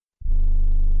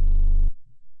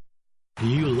Do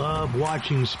you love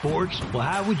watching sports? Well,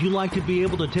 how would you like to be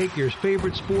able to take your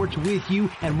favorite sports with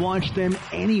you and watch them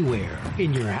anywhere?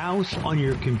 In your house, on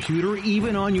your computer,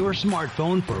 even on your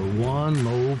smartphone for one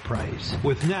low price.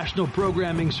 With National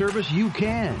Programming Service, you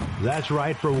can. That's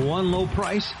right, for one low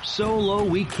price, so low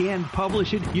we can't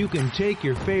publish it, you can take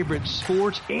your favorite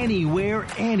sports anywhere,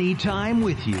 anytime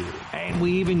with you. And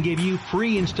we even give you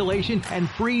free installation and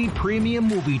free premium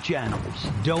movie channels.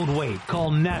 Don't wait. Call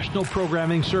National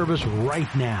Programming Service right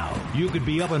now. You could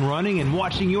be up and running and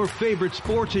watching your favorite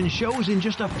sports and shows in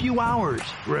just a few hours.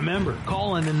 Remember,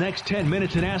 call in the next 10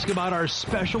 minutes and ask about our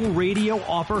special radio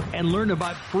offer and learn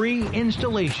about free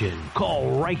installation.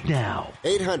 Call right now.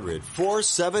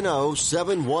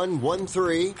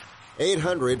 800-470-7113.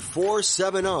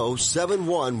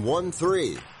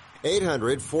 800-470-7113.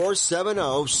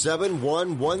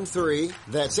 800-470-7113.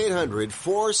 That's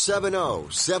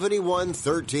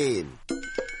 800-470-7113.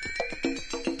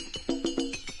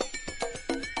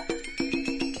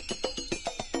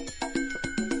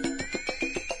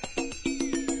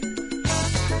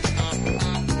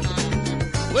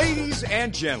 Ladies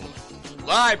and gentlemen,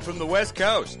 live from the West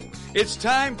Coast, it's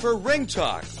time for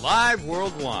Ringtalk Live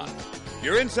Worldwide.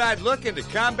 Your inside look into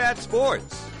combat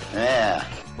sports. Yeah.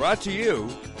 Brought to you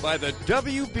by the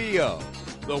WBO,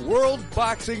 the World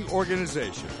Boxing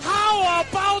Organization. How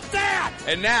about that?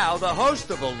 And now, the host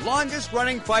of the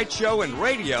longest-running fight show in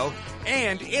radio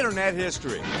and internet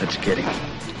history. Let's get him.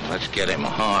 Let's get him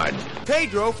hard.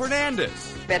 Pedro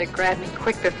Fernandez. Better grab me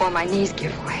quick before my knees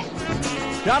give way.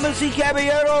 Damas y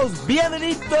caballeros,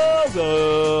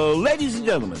 bienvenidos, ladies and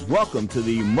gentlemen. Welcome to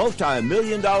the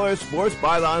multi-million-dollar Sports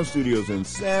Byline Studios in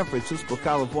San Francisco,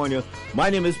 California.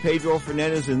 My name is Pedro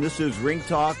Fernandez, and this is Ring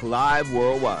Talk Live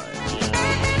Worldwide.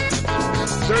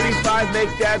 35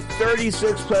 make that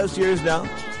 36 plus years now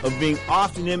of being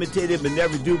often imitated but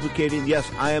never duplicated. Yes,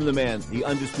 I am the man, the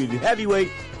undisputed heavyweight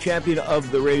champion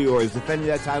of the radio wars, defending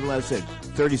that title, as I said,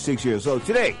 36 years. So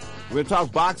today, we're going to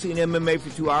talk boxing and MMA for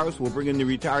 2 hours. We'll bring in the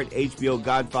retired HBO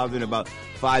Godfather in about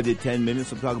 5 to 10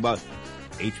 minutes. We'll talk about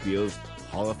HBO's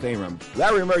Hall of Famer.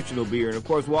 Larry Merchant will be here. And, of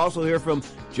course, we'll also hear from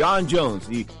John Jones,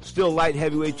 the still light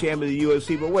heavyweight champion of the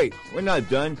UFC. But wait, we're not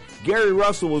done. Gary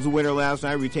Russell was the winner last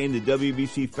night, retained the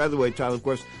WBC featherweight title. Of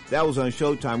course, that was on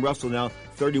Showtime. Russell now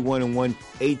 31-1,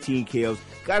 18 KOs.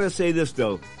 Gotta say this,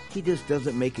 though. He just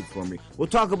doesn't make it for me. We'll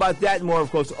talk about that and more, of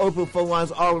course. Open phone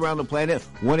lines all around the planet.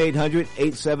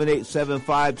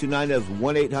 1-800-878-7529. That's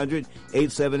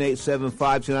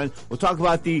 1-800-878-7529. We'll talk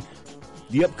about the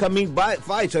upcoming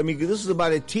fights. I mean, this is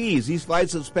about a tease. These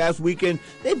fights this past weekend,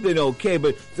 they've been okay,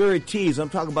 but they're a tease. I'm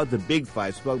talking about the big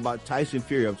fights. I'm talking about Tyson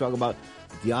Fury. I'm talking about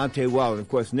Deontay Wilder. And, of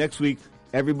course, next week,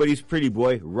 everybody's pretty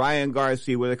boy, Ryan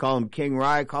Garcia, where they call him King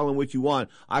Ryan. Call him what you want.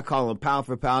 I call him pound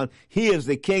for pound. He is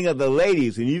the king of the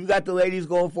ladies. And you've got the ladies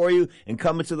going for you and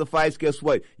coming to the fights. Guess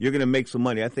what? You're going to make some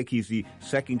money. I think he's the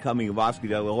second coming of Oscar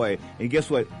De La Hoya. And guess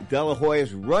what? De La Hoya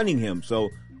is running him. So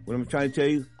what I'm trying to tell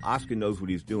you, Oscar knows what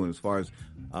he's doing as far as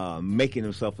making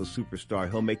himself a superstar.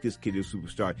 He'll make this kid a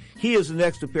superstar. He is the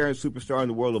next apparent superstar in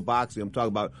the world of boxing. I'm talking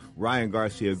about Ryan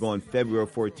Garcia, going February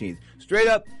 14th. Straight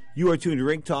up, you are tuned to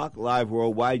Ring Talk Live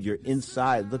Worldwide. You're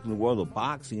inside looking at the world of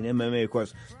boxing and MMA, of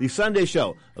course. The Sunday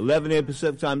show, 11 a.m.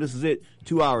 Pacific time. This is it.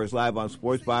 2 hours live on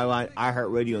Sports Byline,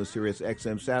 iHeartRadio, and Sirius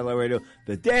XM Satellite Radio.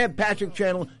 The Dan Patrick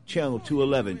Channel, Channel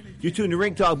 211. You're tuned to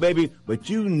Ring Talk, baby, but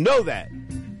you know that.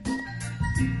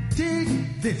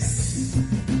 Dig this.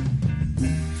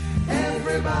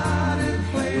 Everybody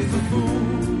plays the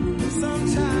fool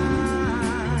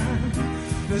sometime.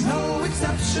 There's no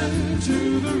exception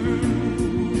to the rule.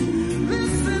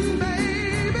 Listen,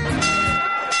 baby.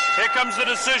 Here comes the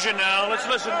decision now. Let's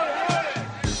listen.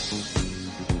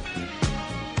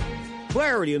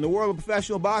 Clarity in the world of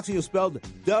professional boxing is spelled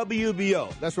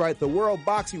WBO. That's right, the World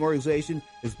Boxing Organization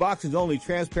is boxing's only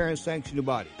transparent sanctioned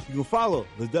body. You can follow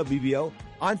the WBO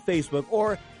on Facebook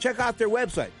or check out their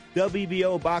website,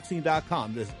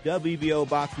 WBOboxing.com. That's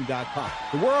WBOboxing.com.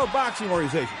 The World Boxing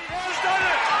Organization. Who's done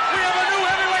it? We have a new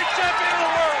heavyweight champion of the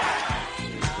world.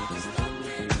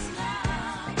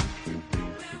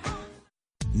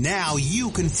 Now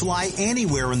you can fly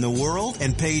anywhere in the world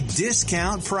and pay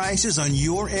discount prices on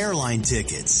your airline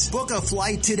tickets. Book a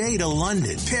flight today to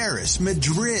London, Paris,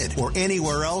 Madrid, or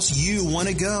anywhere else you want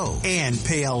to go. And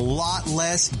pay a lot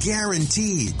less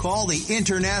guaranteed. Call the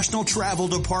International Travel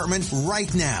Department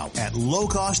right now at Low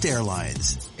Cost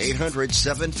Airlines.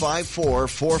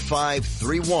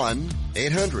 800-754-4531.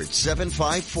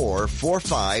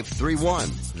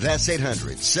 800-754-4531. That's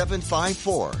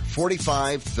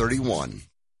 800-754-4531.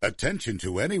 Attention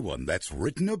to anyone that's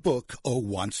written a book or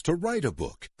wants to write a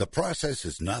book. The process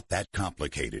is not that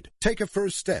complicated. Take a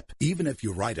first step. Even if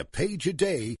you write a page a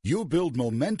day, you'll build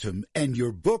momentum and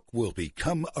your book will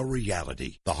become a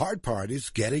reality. The hard part is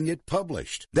getting it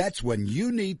published. That's when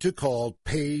you need to call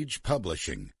Page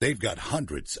Publishing. They've got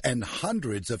hundreds and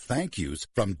hundreds of thank yous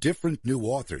from different new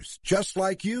authors, just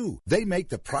like you. They make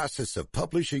the process of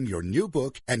publishing your new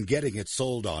book and getting it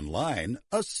sold online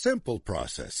a simple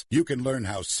process. You can learn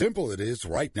how simple it is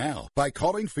right now by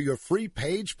calling for your free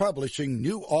Page Publishing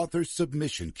New Author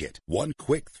Submission Kit. One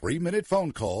quick 3-minute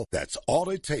phone call, that's all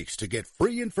it takes to get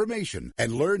free information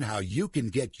and learn how you can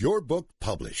get your book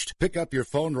published. Pick up your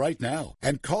phone right now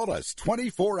and call us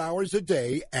 24 hours a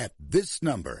day at this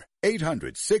number.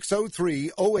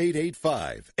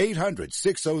 800-603-0885.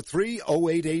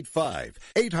 800-603-0885.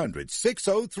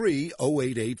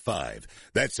 800-603-0885.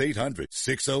 That's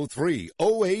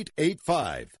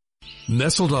 800-603-0885.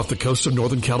 Nestled off the coast of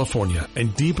Northern California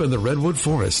and deep in the Redwood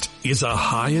Forest is a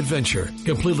high adventure,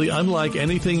 completely unlike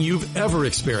anything you've ever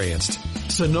experienced.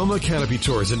 Sonoma Canopy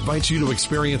Tours invites you to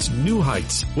experience new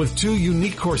heights with 2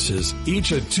 unique courses,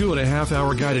 each a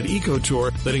 2.5-hour guided eco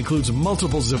tour that includes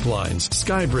multiple zip lines,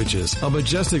 sky bridges, a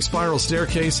majestic spiral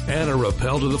staircase, and a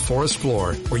rappel to the forest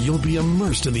floor, where you'll be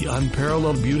immersed in the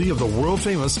unparalleled beauty of the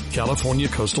world-famous California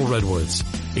coastal redwoods.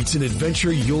 It's an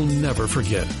adventure you'll never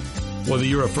forget. Whether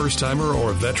you're a first-timer or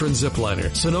a veteran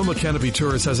zipliner, Sonoma Canopy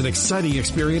Tours has an exciting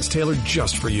experience tailored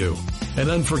just for you. An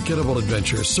unforgettable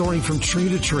adventure soaring from tree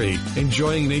to tree,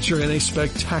 enjoying nature in a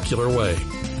spectacular way.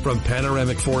 From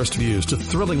panoramic forest views to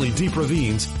thrillingly deep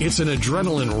ravines, it's an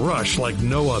adrenaline rush like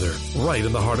no other, right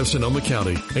in the heart of Sonoma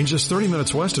County and just 30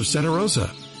 minutes west of Santa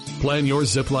Rosa. Plan your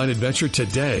zipline adventure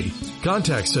today.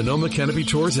 Contact Sonoma Canopy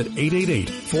Tours at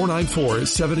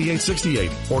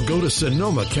 888-494-7868 or go to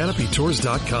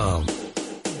SonomaCanopyTours.com.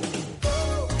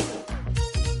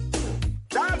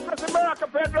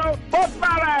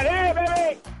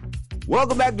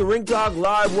 Welcome back to Ringtalk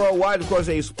Live Worldwide, of course,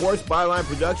 a sports byline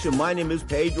production. My name is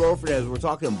Pedro Fernandez. We're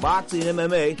talking boxing and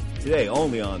MMA today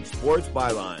only on Sports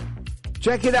Byline.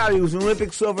 Check it out. He was an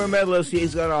Olympic silver medalist.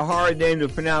 He's got a hard name to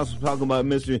pronounce. We're talking about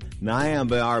Mr.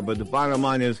 Nyambayar, but the bottom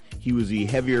line is he was the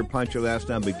heavier puncher last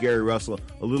time, but Gary Russell,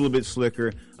 a little bit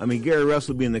slicker. I mean, Gary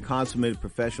Russell being the consummate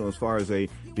professional as far as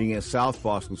being a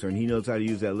southpaw is concerned. He knows how to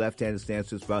use that left-handed stance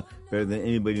just about better than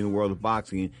anybody in the world of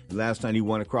boxing. And last time he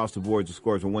won across the board, the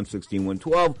scores were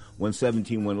 116-112,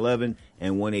 117-111,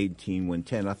 and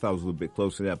 118-110. I thought it was a little bit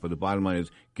close to that, but the bottom line is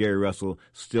Gary Russell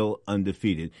still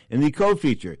undefeated. And the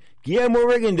co-feature, Guillermo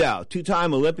Rigondeaux,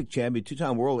 2-time Olympic champion,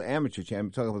 2-time world amateur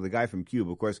champion. Talking about the guy from Cuba.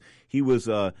 Of course, he was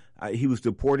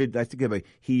deported. I think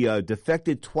he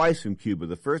defected twice from Cuba.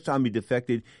 The first time he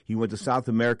defected, he went to South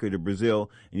America, to Brazil,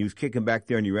 and he was kicking back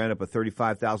there, and he ran up a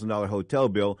 $35,000 hotel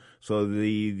bill. So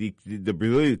the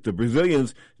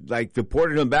Brazilians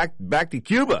deported him back to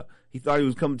Cuba. He thought he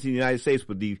was coming to the United States,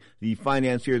 but the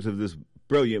financiers of this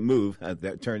brilliant move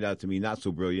that turned out to be not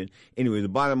so brilliant. Anyway, the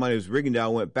bottom line is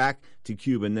Rigondeaux went back to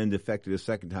Cuba and then defected a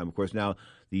second time. Of course, now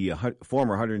the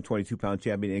former 122-pound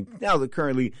champion and now the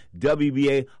currently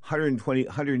WBA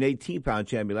 118-pound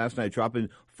champion. Last night dropping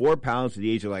 4 pounds at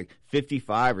the age of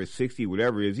 55 or 60,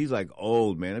 whatever it is. He's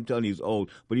old, man. I'm telling you, he's old.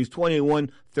 But he's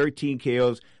 21, 13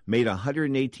 KOs, made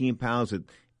 118 pounds at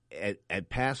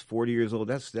past 40 years old.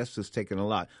 That's just taking a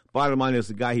lot. Bottom line is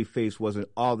the guy he faced wasn't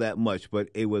all that much, but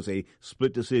it was a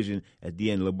split decision at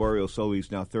the end. Laborio Solis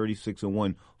now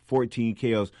 36-1, 14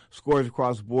 KOs. Scores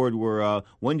across the board were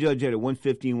one judge had a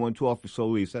 115-112 for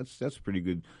Solis. That's pretty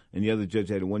good. And the other judge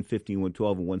had a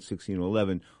 115-112 and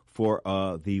 116-11 for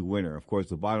the winner. Of course,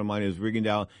 the bottom line is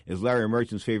Rigondeaux is Larry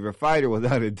Merchant's favorite fighter,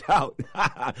 without a doubt.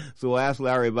 So we'll ask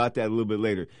Larry about that a little bit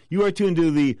later. You are tuned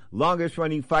to the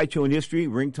longest-running fight show in history,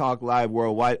 Ring Talk Live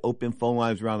Worldwide. Open phone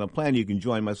lines around the planet. You can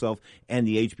join myself and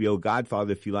the HBO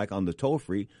Godfather, if you like, on the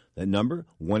toll-free. That number,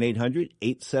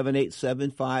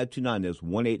 1-800-878-7529. That's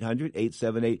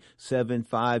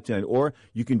 1-800-878-7529. Or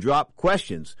you can drop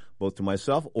questions, both to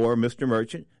myself or Mr.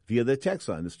 Merchant, via the text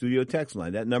line, the studio text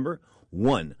line. That number,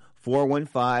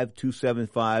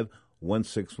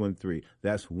 1-415-275-1613.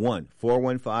 That's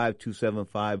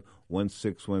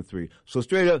 1-415-275-1613. So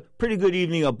straight up, pretty good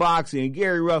evening of boxing. And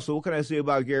Gary Russell, what can I say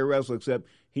about Gary Russell except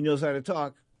he knows how to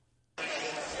talk?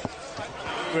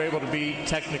 We were able to be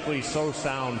technically so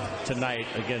sound tonight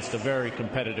against a very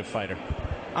competitive fighter.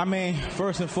 I mean,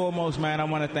 first and foremost, man, I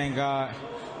want to thank God.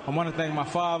 I want to thank my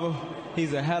father.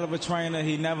 He's a hell of a trainer.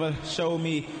 He never showed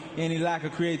me any lack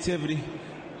of creativity.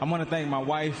 I want to thank my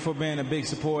wife for being a big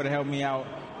supporter, help me out,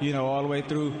 all the way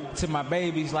through. To my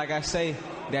babies, like I say,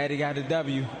 Daddy got a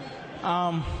W.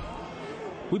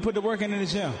 We put the work in the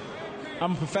gym.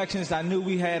 I'm a perfectionist. I knew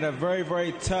we had a very,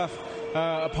 very tough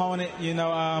opponent.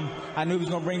 I knew he was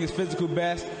going to bring his physical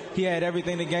best. He had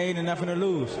everything to gain and nothing to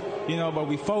lose. But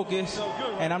we focused,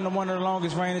 and I'm one of the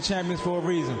longest reigning champions for a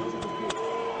reason.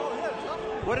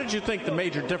 What did you think the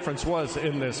major difference was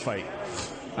in this fight?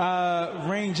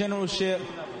 Ring generalship,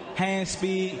 hand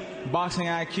speed, boxing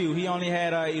IQ. He only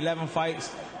had 11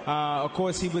 fights. Of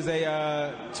course, he was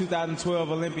a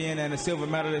 2012 Olympian and a silver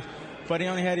medalist, but he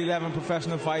only had 11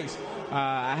 professional fights.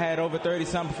 I had over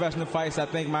 30-some professional fights. I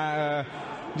think my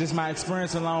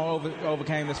experience alone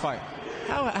overcame this fight.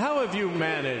 How have you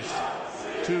managed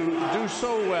to do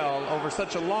so well over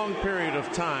such a long period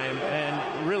of time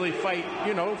and really fight,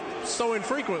 so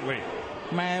infrequently?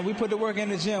 Man, we put the work in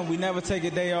the gym. We never take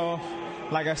a day off.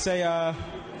 Like I say,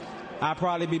 I'll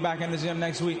probably be back in the gym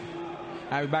next week.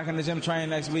 I'll be back in the gym training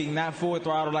next week. Not full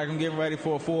throttle like I'm getting ready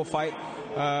for a full fight,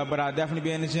 but I'll definitely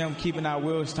be in the gym keeping our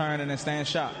wheels turning and staying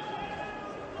sharp.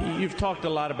 You've talked a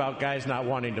lot about guys not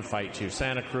wanting to fight you.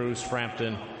 Santa Cruz,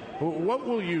 Frampton. What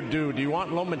will you do? Do you want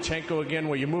Lomachenko again?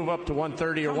 Will you move up to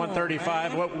 130 or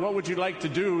 135? What would you like to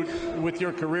do with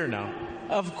your career now?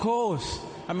 Of course.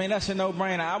 I mean, that's a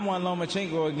no-brainer. I want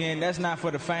Lomachenko again. That's not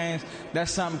for the fans.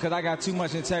 That's something because I got too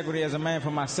much integrity as a man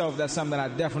for myself. That's something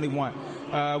that I definitely want.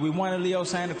 We wanted Leo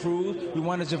Santa Cruz. We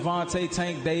wanted Javante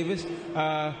Tank Davis.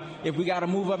 If we got to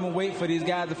move up and wait for these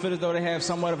guys to feel as though they have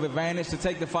somewhat of advantage to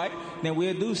take the fight, then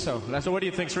we'll do so. So what do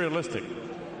you think's realistic?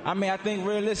 I mean, I think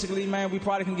realistically, man, we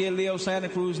probably can get Leo Santa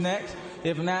Cruz next.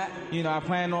 If not, I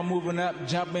plan on moving up,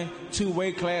 jumping 2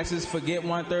 weight classes, forget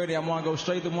 130. I want to go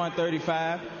straight to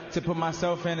 135 to put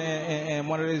myself in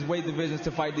one of these weight divisions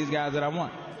to fight these guys that I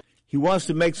want. He wants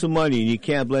to make some money, and you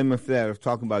can't blame him for that. I'm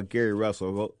talking about Gary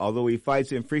Russell. Although he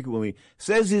fights infrequently,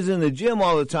 says he's in the gym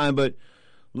all the time, but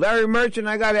Larry Merchant,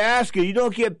 I got to ask you, you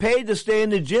don't get paid to stay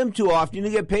in the gym too often. You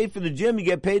don't get paid for the gym. You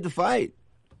get paid to fight.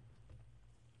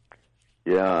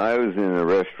 Yeah, I was in a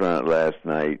restaurant last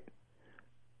night.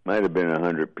 Might have been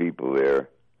 100 people there.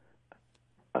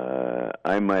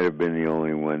 I might have been the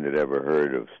only one that ever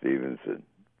heard of Stevenson.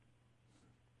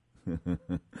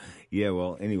 Yeah,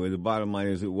 well, anyway, the bottom line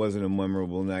is it wasn't a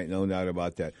memorable night, no doubt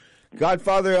about that.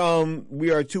 Godfather,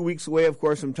 we are 2 weeks away, of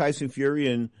course, from Tyson Fury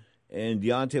and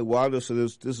Deontay Wilder, so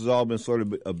this has all been sort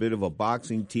of a bit of a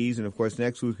boxing tease. And, of course,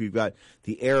 next week we've got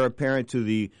the heir apparent to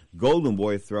the Golden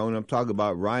Boy throne. I'm talking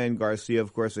about Ryan Garcia.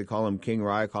 Of course, they call him King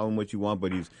Rye, call him what you want,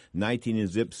 but he's 19 and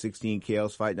zip, 16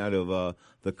 KOs, fighting out of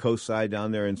the coast side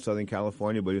down there in Southern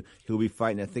California. But he'll be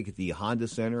fighting, I think, at the Honda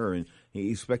Center, and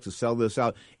he expects to sell this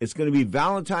out. It's going to be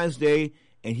Valentine's Day,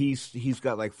 and he's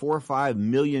got like 4 or 5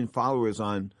 million followers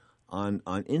on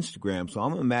Instagram, so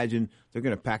I'm imagine they're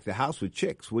going to pack the house with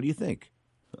chicks. What do you think?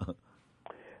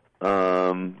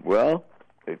 Well,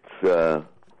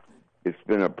 it's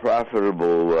been a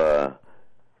profitable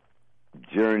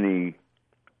journey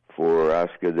for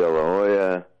Oscar De La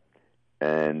Hoya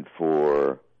and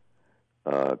for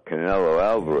Canelo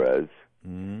Alvarez.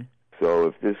 Mm-hmm. So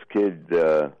if this kid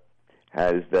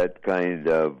has that kind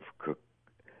of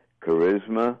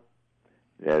charisma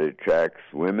that attracts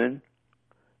women,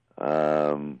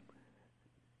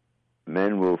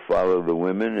 men will follow the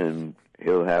women, and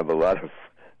he'll have a lot of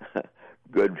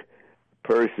good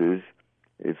purses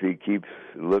if he keeps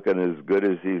looking as good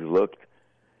as he's looked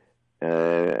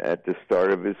at the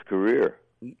start of his career.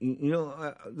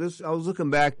 I was looking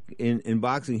back in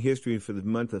boxing history for the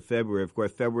month of February. Of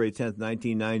course, February 10th,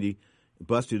 1990,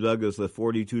 Buster Douglas, the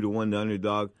 42-1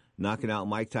 underdog, knocking out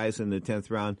Mike Tyson in the 10th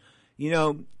round.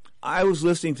 I was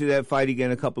listening to that fight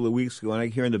again a couple of weeks ago, and I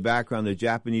hear in the background the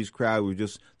Japanese crowd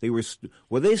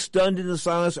were they stunned into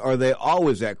silence, or are they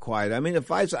always that quiet? I mean, the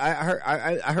fights, I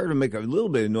heard them make a little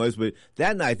bit of noise, but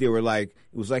that night they were like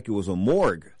it was a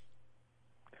morgue.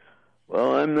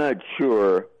 Well, I'm not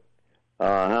sure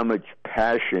how much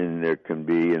passion there can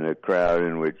be in a crowd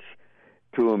in which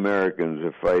 2 Americans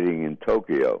are fighting in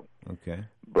Tokyo. Okay.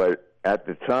 But at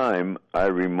the time, I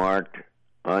remarked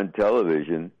on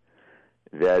television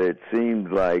that it seemed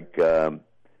like the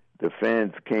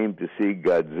fans came to see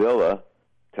Godzilla,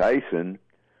 Tyson,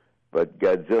 but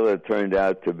Godzilla turned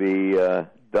out to be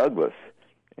Douglas,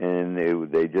 and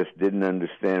they just didn't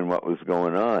understand what was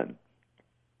going on.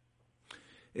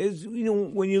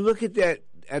 When you look at that,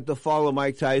 at the fall of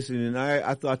Mike Tyson, and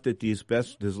I thought that his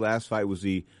last fight was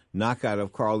the knockout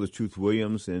of Carl the Truth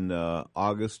Williams in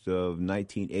August of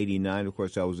 1989. Of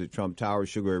course, that was at Trump Tower.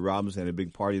 Sugar Ray Robinson had a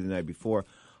big party the night before.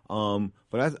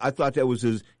 But I thought that was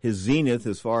his zenith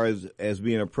as far as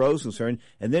being a pro is concerned.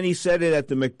 And then he said it at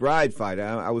the McBride fight.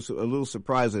 I was a little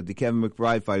surprised at the Kevin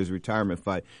McBride fight, his retirement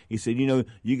fight. He said,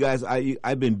 you guys,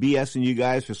 I've been BSing you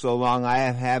guys for so long. I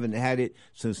haven't had it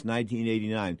since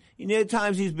 1989. At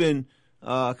times he's been,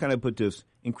 kind of put this,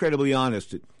 incredibly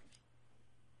honest.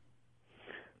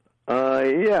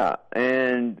 Yeah,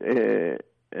 and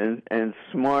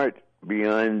smart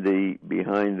behind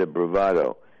the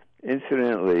bravado.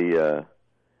 Incidentally,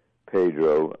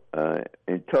 Pedro,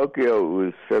 in Tokyo it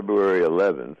was February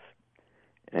 11th,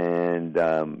 and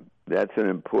that's an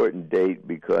important date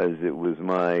because it was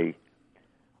my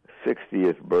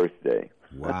 60th birthday.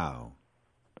 Wow.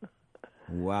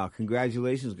 Wow.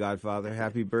 Congratulations, Godfather.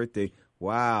 Happy birthday.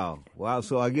 Wow.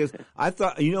 So I guess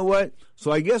you know what?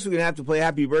 So I guess we're gonna have to play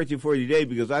Happy Birthday for you today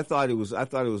because I thought it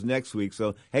was next week.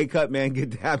 So hey, Cut Man, get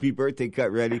the Happy Birthday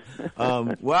cut ready.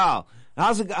 Wow.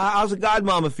 How's the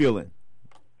godmama feeling?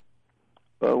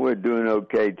 Well, we're doing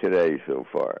okay today so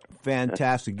far.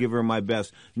 Fantastic. Give her my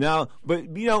best. Now, but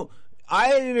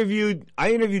I interviewed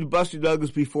Buster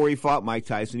Douglas before he fought Mike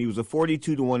Tyson. He was a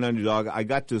 42-1 underdog. I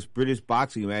got this British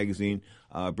boxing magazine,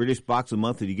 British Boxing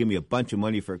Monthly, to give me a bunch of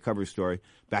money for a cover story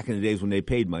back in the days when they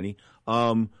paid money.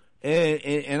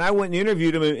 And I went and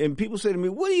interviewed him, and people said to me,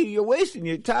 "What are you're wasting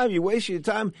your time. You're wasting your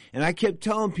time." And I kept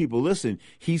telling people, listen,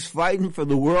 he's fighting for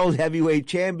the World Heavyweight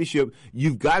Championship.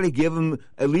 You've got to give him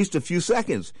at least a few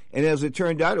seconds. And as it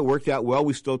turned out, it worked out well.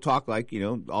 We still talk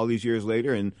all these years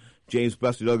later, and James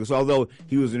Buster Douglas, although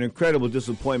he was an incredible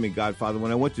disappointment, Godfather.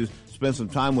 When I went to spend some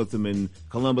time with him in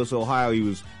Columbus,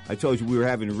 Ohio, I told you we were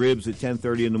having ribs at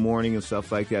 10:30 in the morning and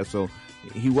stuff like that, so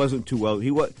he wasn't too well.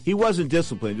 He wasn't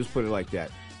disciplined, just put it like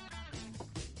that.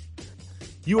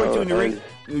 You are tuned to Ring.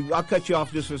 I'll cut you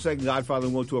off just for a second, Godfather,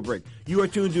 and we'll go to a break. You are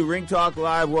tuned to Ring Talk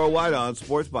Live worldwide on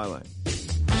Sports Byline.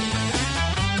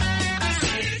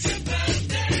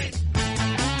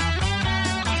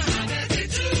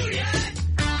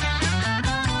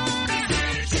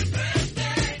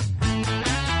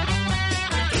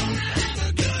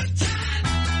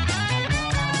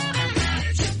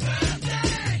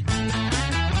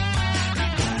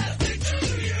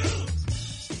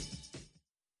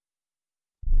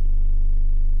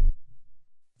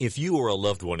 If you or a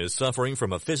loved one is suffering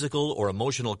from a physical or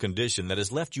emotional condition that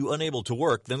has left you unable to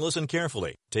work, then listen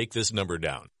carefully. Take this number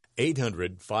down.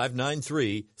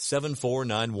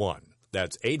 800-593-7491.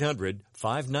 That's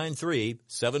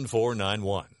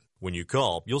 800-593-7491. When you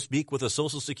call, you'll speak with a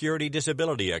Social Security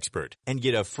disability expert and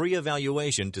get a free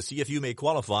evaluation to see if you may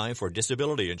qualify for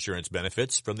disability insurance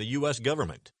benefits from the U.S.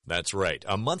 government. That's right,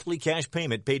 a monthly cash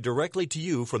payment paid directly to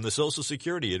you from the Social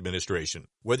Security Administration.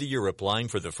 Whether you're applying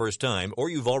for the first time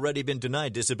or you've already been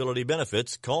denied disability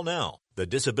benefits, call now. The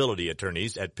disability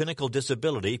attorneys at Pinnacle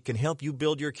Disability can help you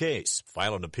build your case,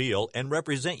 file an appeal, and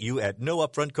represent you at no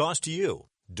upfront cost to you.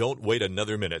 Don't wait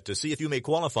another minute to see if you may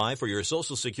qualify for your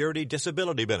Social Security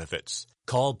disability benefits.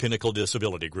 Call Pinnacle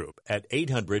Disability Group at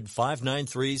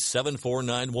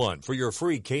 800-593-7491 for your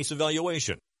free case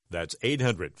evaluation. That's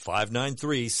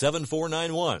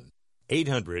 800-593-7491.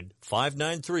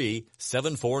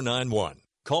 800-593-7491.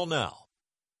 Call now.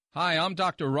 Hi, I'm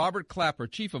Dr. Robert Clapper,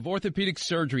 Chief of Orthopedic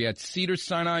Surgery at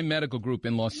Cedars-Sinai Medical Group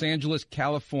in Los Angeles,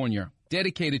 California.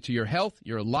 Dedicated to your health,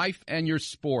 your life, and your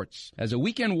sports. As a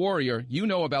weekend warrior, you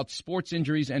know about sports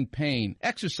injuries and pain.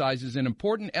 Exercise is an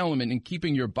important element in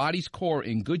keeping your body's core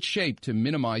in good shape to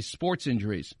minimize sports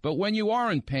injuries. But when you are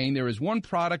in pain, there is one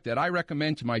product that I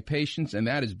recommend to my patients, and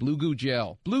that is Blue Goo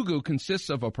Gel. Blue Goo consists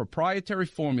of a proprietary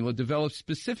formula developed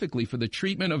specifically for the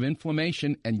treatment of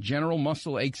inflammation and general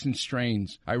muscle aches and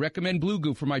strains. I recommend Blue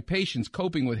Goo for my patients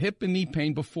coping with hip and knee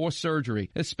pain before surgery,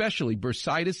 especially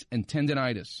bursitis and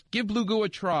tendinitis. Give Blue Goo a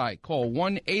try. Call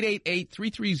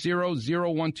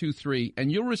 1-888-330-0123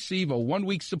 and you'll receive a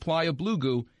 1-week supply of Blue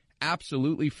Goo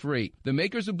absolutely free. The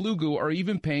makers of Blue Goo are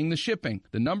even paying the shipping.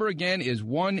 The number again is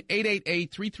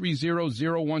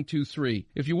 1-888-330-0123.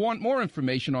 If you want more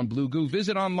information on Blue Goo,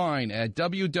 visit online at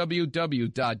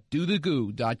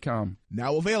www.dothegoo.com.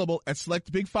 Now available at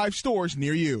select Big 5 stores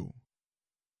near you.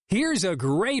 Here's a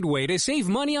great way to save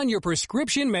money on your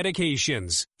prescription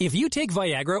medications. If you take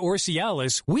Viagra or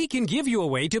Cialis, we can give you a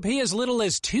way to pay as little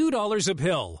as $2 a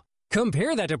pill.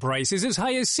 Compare that to prices as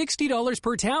high as $60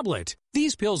 per tablet.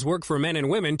 These pills work for men and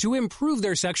women to improve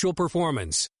their sexual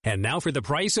performance. And now for the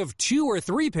price of 2 or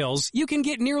 3 pills, you can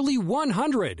get nearly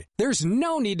 100. There's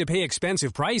no need to pay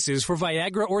expensive prices for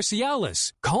Viagra or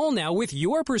Cialis. Call now with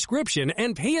your prescription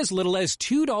and pay as little as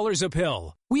 $2 a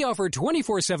pill. We offer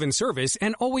 24/7 service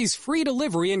and always free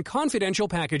delivery and confidential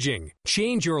packaging.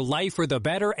 Change your life for the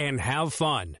better and have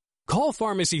fun. Call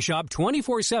Pharmacy Shop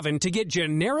 24/7 to get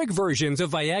generic versions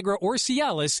of Viagra or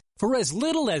Cialis for as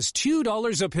little as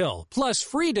 $2 a pill, plus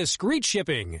free discreet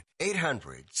shipping.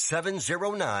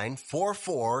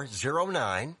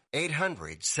 800-709-4409.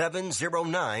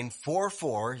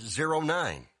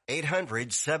 800-709-4409.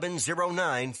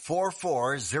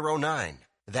 800-709-4409.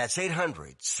 That's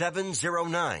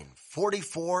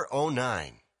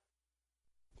 800-709-4409.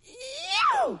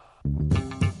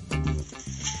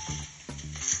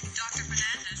 Dr.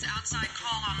 Fernandez, outside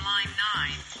call on line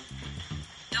 9.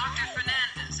 Dr.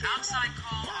 Fernandez, outside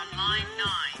call on line 9.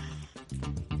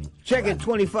 Check it,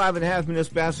 25 and a half minutes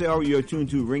past the hour. You're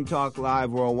tuned to Ring Talk Live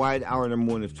Worldwide. Hour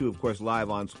number 1 of 2, of course, live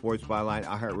on Sports Byline,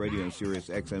 iHeartRadio, and Sirius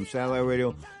XM Satellite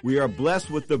Radio. We are blessed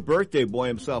with the birthday boy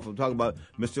himself. I'm talking about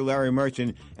Mr. Larry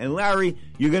Merchant. And Larry,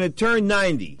 you're going to turn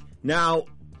 90. Now...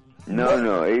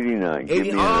 No, 89.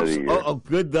 80,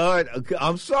 good Lord. Okay,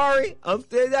 I'm sorry. I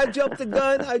jumped the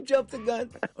gun.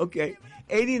 Okay,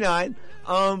 89.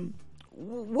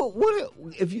 What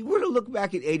if you were to look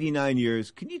back at 89 years?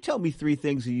 Can you tell me 3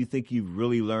 things that you think you've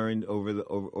really learned over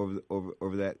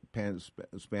that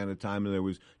span of time? And there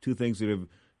was 2 things that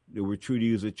were true to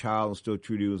you as a child and still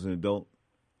true to you as an adult.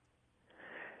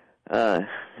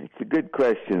 It's a good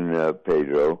question,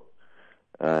 Pedro.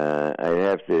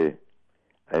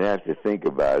 I'd have to think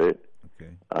about it.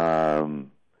 Okay.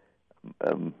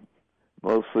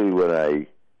 Mostly what I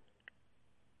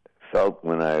felt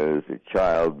when I was a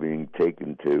child, being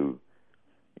taken to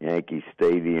Yankee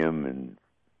Stadium and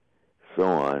so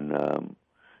on,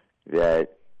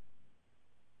 that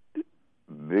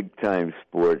big-time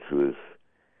sports was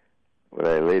what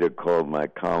I later called my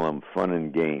column, Fun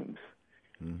and Games.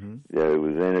 Mm-hmm. That it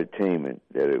was entertainment,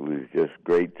 that it was just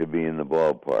great to be in the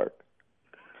ballpark.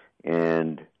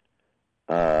 And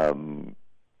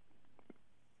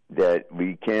that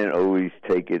we can't always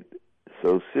take it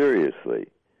so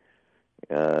seriously.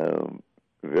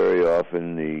 Very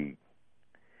often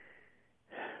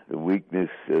the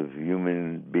weakness of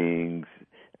human beings,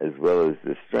 as well as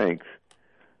the strength,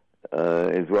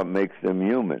 is what makes them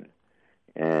human.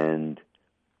 And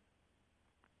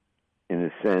in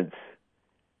a sense,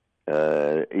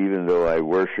 even though I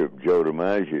worship Joe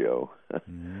DiMaggio,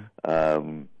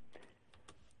 mm-hmm.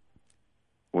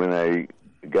 When I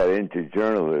got into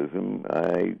journalism,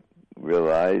 I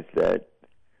realized that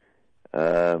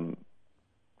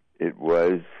it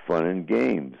was fun and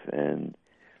games, and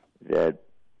that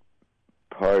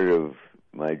part of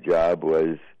my job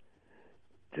was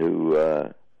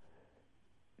to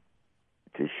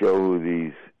show who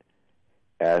these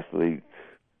athletes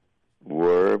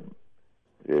were,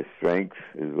 their strengths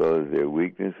as well as their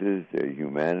weaknesses, their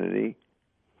humanity.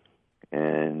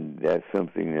 And that's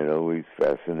something that always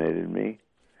fascinated me,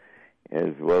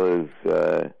 as well as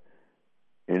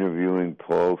interviewing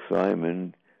Paul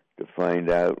Simon to find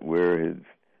out where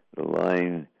the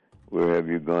line, "Where have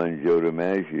you gone, Joe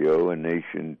DiMaggio? A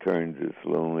nation turns its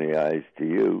lonely eyes to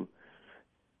you,"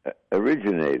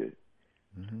 originated.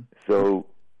 Mm-hmm. So,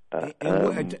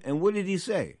 and what did he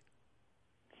say?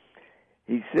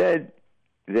 He said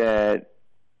that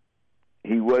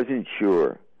he wasn't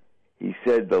sure. He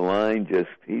said the line just,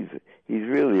 he's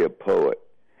really a poet.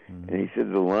 Mm-hmm. And he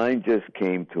said the line just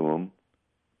came to him,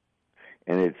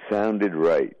 and it sounded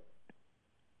right.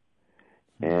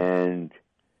 Mm-hmm. And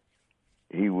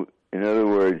in other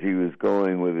words, he was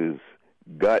going with his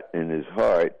gut and his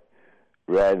heart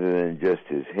rather than just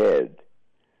his head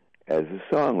as a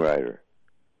songwriter.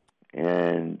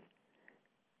 And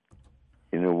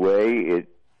in a way,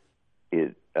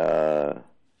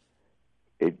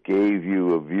 it gave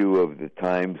you a view of the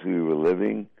times we were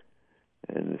living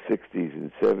in the 60s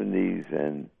and 70s,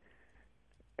 and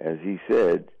as he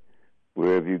said,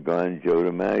 where have you gone, Joe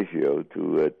DiMaggio,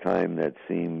 to a time that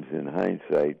seems in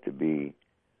hindsight to be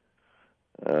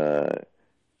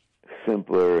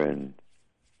simpler and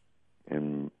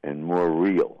more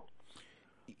real.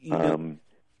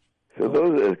 So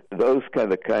those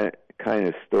kind of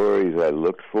stories I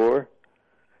looked for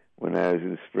when I was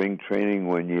in spring training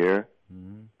one year.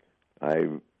 Mm-hmm. I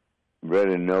read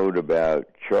a note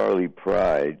about Charlie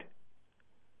Pride,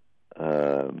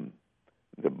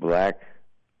 the black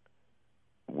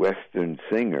Western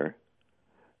singer,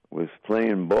 was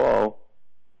playing ball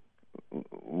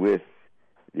with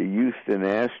the Houston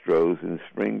Astros in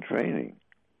spring training.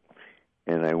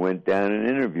 And I went down and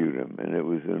interviewed him, and it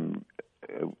was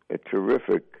a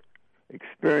terrific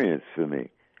experience for me.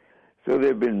 So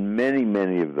there have been many,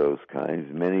 many of those kinds,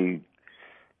 many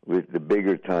with the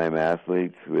bigger time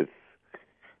athletes, with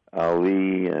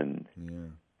Ali and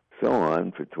so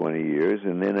on for 20 years.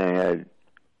 And then I had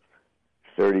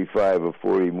 35 or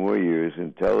 40 more years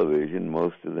in television,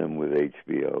 most of them with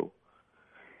HBO.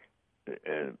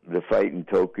 The fight in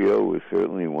Tokyo was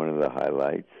certainly one of the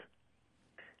highlights,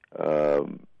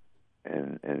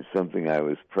 and something I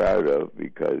was proud of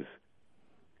because,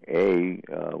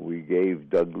 we gave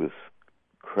Douglas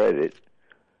credit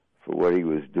for what he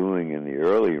was doing in the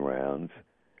early rounds,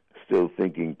 still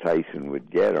thinking Tyson would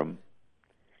get him.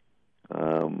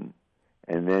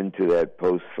 And then to that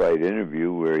post-fight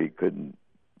interview where he couldn't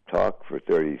talk for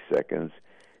 30 seconds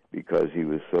because he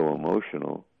was so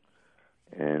emotional,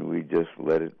 and we just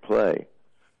let it play.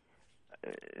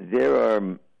 There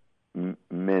are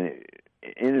many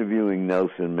interviewing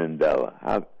Nelson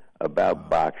Mandela about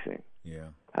boxing. Yeah.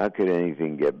 How could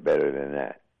anything get better than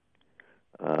that?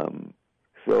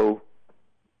 So,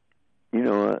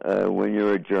 when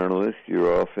you're a journalist,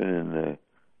 you're often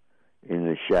in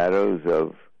the shadows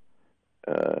of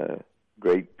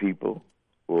great people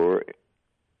or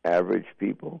average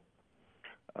people.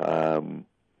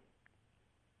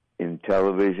 In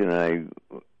television,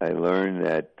 I learned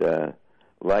that,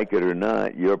 like it or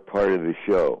not, you're part of the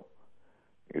show.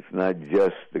 It's not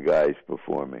just the guys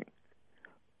performing.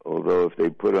 Although if they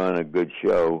put on a good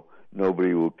show,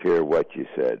 nobody will care what you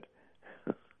said.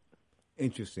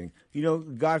 Interesting.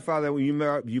 Godfather, when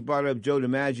you brought up Joe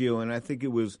DiMaggio, and I think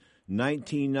it was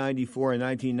 1994 and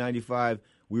 1995,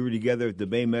 we were together at the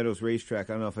Bay Meadows racetrack.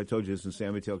 I don't know if I told you this, in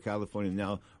San Mateo, California,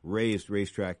 now raised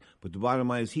racetrack. But the bottom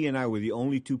line is he and I were the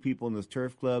only two people in this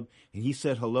turf club, and he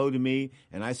said hello to me,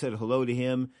 and I said hello to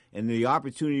him, and the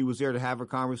opportunity was there to have a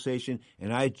conversation,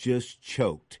 and I just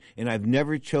choked. And I've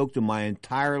never choked in my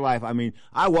entire life. I mean,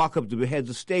 I walk up to the heads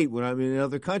of state when I'm in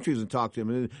other countries and talk to them,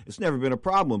 and it's never been a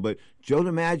problem. But Joe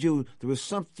DiMaggio, there was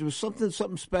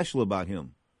something special about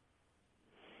him.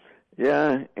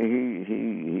 Yeah,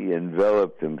 he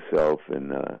enveloped himself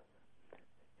in.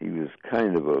 He was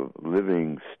kind of a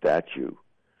living statue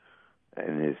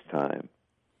in his time.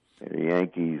 And the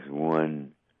Yankees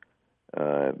won,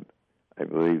 I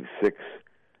believe, 6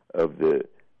 of the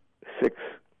 6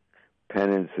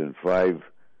 pennants and 5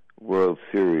 World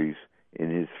Series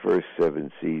in his first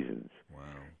 7 seasons. Wow!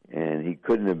 And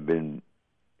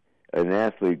an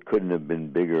athlete couldn't have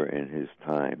been bigger in his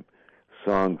time.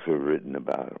 Songs were written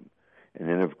about him. And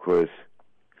then, of course,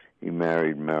 he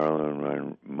married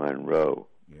Marilyn Monroe.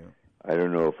 Yeah. I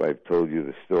don't know if I've told you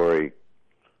the story.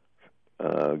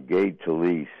 Gay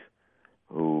Talese,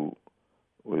 who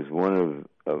was one of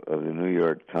the New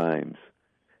York Times,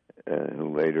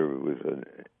 who later was an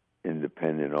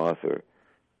independent author,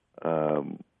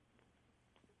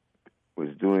 was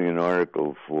doing an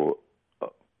article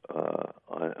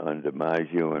on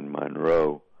DiMaggio and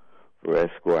Monroe for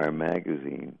Esquire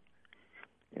magazine.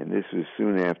 And this was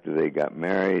soon after they got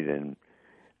married, and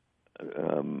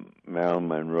Marilyn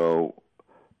Monroe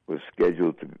was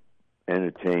scheduled to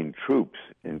entertain troops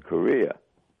in Korea.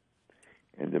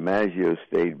 And DiMaggio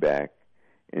stayed back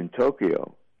in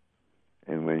Tokyo.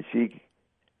 And when she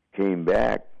came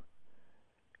back,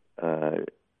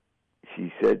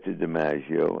 she said to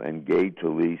DiMaggio, and Gay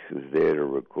Talese was there to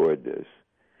record this,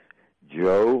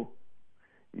 "Joe,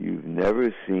 you've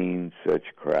never seen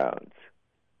such crowds."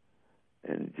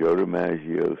 And Joe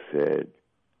DiMaggio said,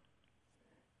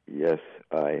 "Yes,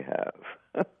 I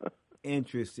have."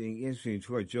 Interesting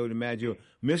toward Joe DiMaggio.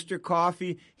 Mr.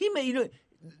 Coffee, he made,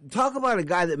 talk about a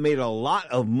guy that made a lot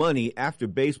of money after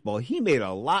baseball. He made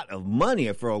a lot of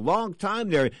money for a long time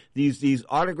there. These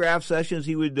autograph sessions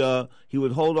he would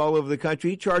hold all over the country.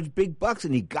 He charged big bucks,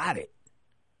 and he got it.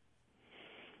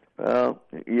 Well,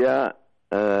 yeah.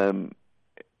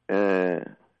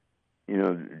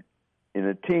 In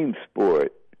a team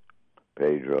sport,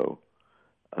 Pedro,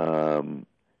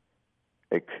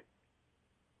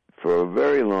 for a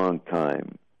very long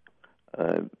time,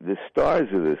 the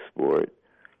stars of the sport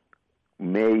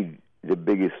made the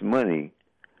biggest money,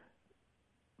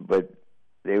 but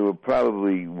they were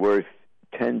probably worth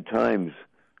 10 times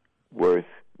worth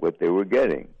what they were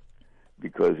getting,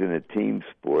 because in a team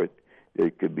sport, there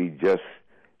could be just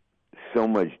so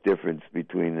much difference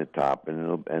between the top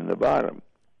and the bottom.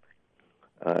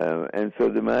 And so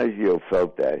DiMaggio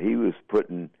felt that. He was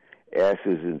putting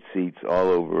asses in seats all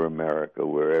over America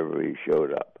wherever he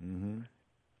showed up.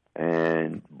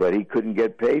 Mm-hmm. But he couldn't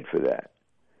get paid for that.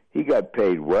 He got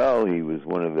paid well. He was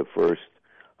one of the first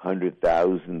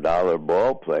 $100,000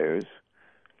 ball players.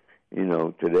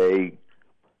 Today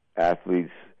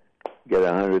athletes get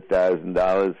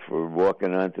 $100,000 for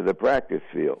walking onto the practice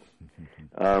field.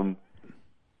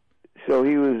 So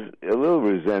he was a little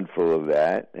resentful of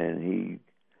that, and he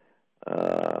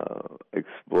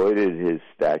exploited his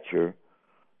stature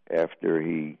after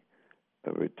he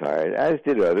retired, as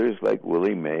did others like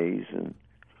Willie Mays and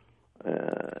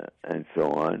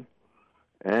so on.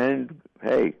 And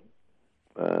hey,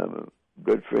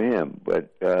 good for him.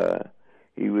 But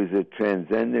he was a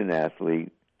transcendent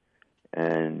athlete,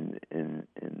 and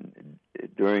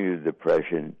during the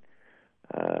Depression,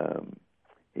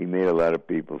 he made a lot of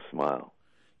people smile.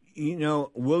 You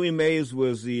know, Willie Mays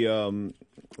was he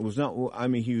was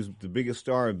the biggest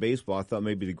star in baseball. I thought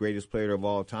maybe the greatest player of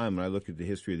all time when I look at the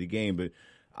history of the game. But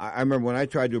I remember when I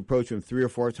tried to approach him 3 or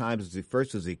 4 times,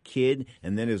 first as a kid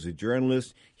and then as a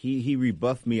journalist, he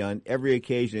rebuffed me on every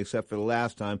occasion except for the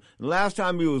last time. And the last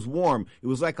time he was warm, it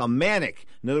was like a manic.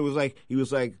 In other words, he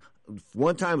was like,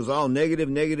 one time it was all negative,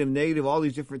 all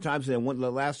these different times. And then the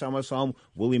last time I saw him,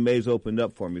 Willie Mays opened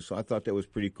up for me. So I thought that was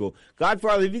pretty cool.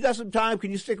 Godfather, if you got some time,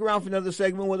 can you stick around for another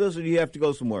segment with us, or do you have to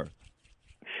go somewhere?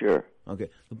 Sure. Okay.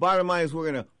 The bottom line is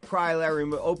we're going to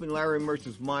open Larry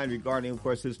Merchant's mind regarding, of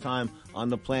course, his time on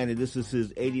the planet. This is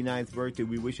his 89th birthday.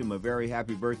 We wish him a very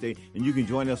happy birthday. And you can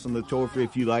join us on the toll free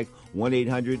if you like,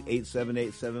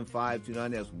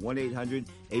 1-800-878-7529. That's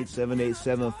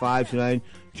 1-800-878-7529.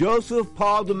 Joseph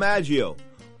Paul DiMaggio,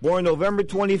 born November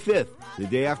 25th, the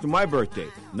day after my birthday,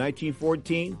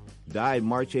 1914, died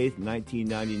March 8th,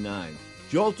 1999.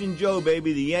 Joltin' Joe,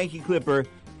 baby, the Yankee Clipper.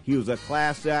 He was a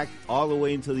class act all the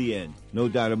way until the end. No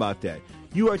doubt about that.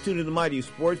 You are tuned to the Mighty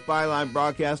Sports Byline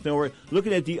Broadcast Network.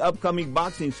 Looking at the upcoming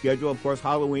boxing schedule, of course,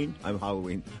 Halloween.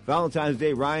 Valentine's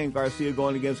Day, Ryan Garcia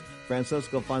going against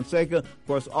Francisco Fonseca. Of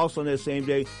course, also on that same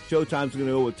day, Showtime's going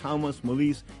to go with Thomas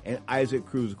Melise and Isaac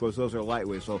Cruz. Of course, those are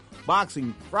lightweights. So,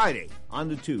 boxing Friday on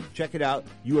the Tube. Check it out.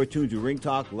 You are tuned to Ring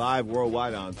Talk live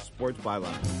worldwide on Sports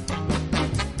Byline.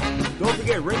 Don't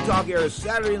forget, Ring Talk airs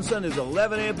Saturday and Sundays,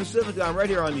 11 a.m. Pacific time, right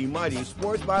here on the Mighty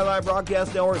Sports Byline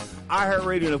Broadcast Network,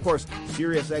 iHeartRadio, and, of course,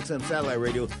 Sirius XM Satellite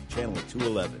Radio, Channel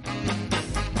 211.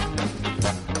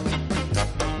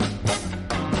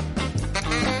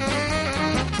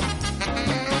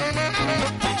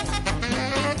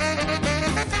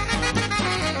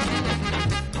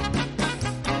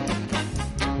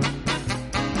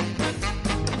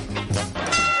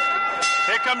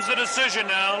 Here comes the decision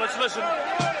now. Let's listen.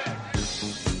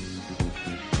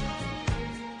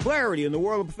 Clarity in the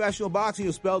world of professional boxing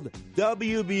is spelled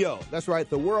WBO. That's right,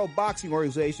 the World Boxing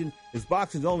Organization is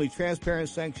boxing's only transparent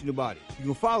sanctioned body. You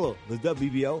can follow the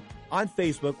WBO on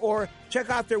Facebook or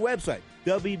check out their website,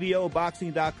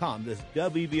 WBOboxing.com. That's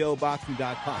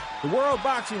WBOboxing.com. The World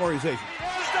Boxing Organization.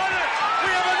 Who's done it? We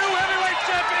have a new heavyweight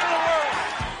champion of the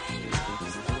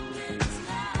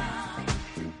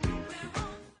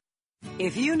world.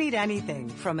 If you need anything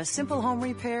from a simple home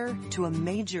repair to a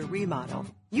major remodel,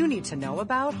 you need to know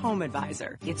about Home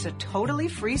Advisor. It's a totally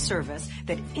free service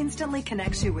that instantly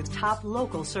connects you with top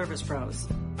local service pros.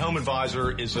 Home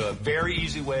Advisor is a very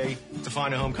easy way to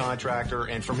find a home contractor,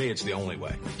 and for me, it's the only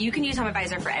way. You can use Home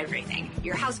Advisor for everything.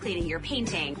 Your house cleaning, your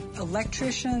painting.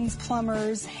 Electricians,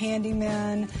 plumbers,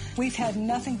 handymen. We've had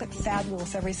nothing but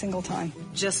fabulous every single time.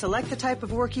 Just select the type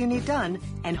of work you need done,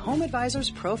 and Home Advisor's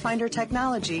Pro Finder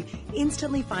technology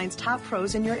instantly finds top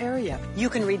pros in your area. You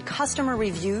can read customer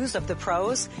reviews of the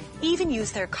pros, even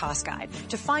use their cost guide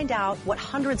to find out what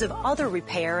hundreds of other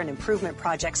repair and improvement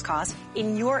projects cost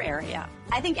in your area.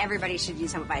 I think everybody should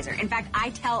use Home Advisor. In fact, I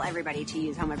tell everybody to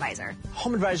use Home Advisor.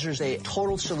 Home Advisor is a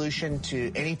total solution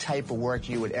to any type of work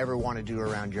you would ever want to do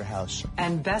around your house.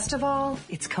 And best of all,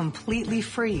 it's completely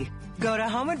free. Go to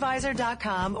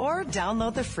homeadvisor.com or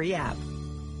download the free app.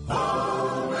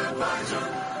 Home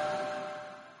Advisor.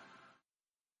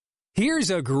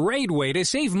 Here's a great way to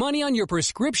save money on your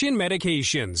prescription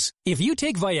medications. If you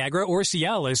take Viagra or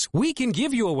Cialis, we can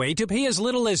give you a way to pay as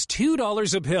little as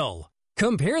 $2 a pill.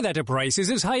 Compare that to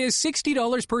prices as high as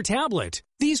 $60 per tablet.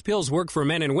 These pills work for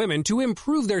men and women to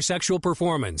improve their sexual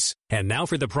performance. And now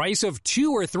for the price of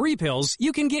 2 or 3 pills,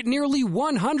 you can get nearly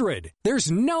 100.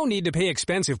 There's no need to pay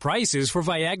expensive prices for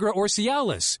Viagra or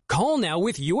Cialis. Call now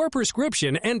with your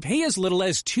prescription and pay as little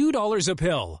as $2 a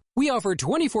pill. We offer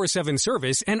 24/7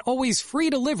 service and always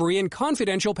free delivery and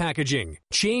confidential packaging.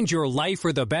 Change your life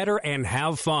for the better and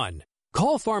have fun.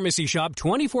 Call Pharmacy Shop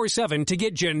 24/7 to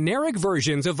get generic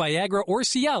versions of Viagra or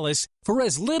Cialis for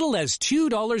as little as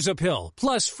 $2 a pill,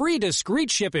 plus free discreet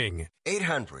shipping.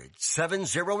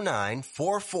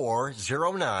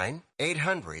 800-709-4409.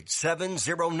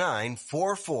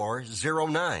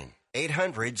 800-709-4409.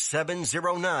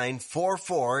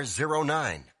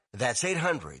 800-709-4409. That's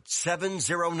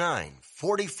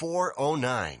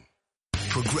 800-709-4409.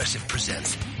 Progressive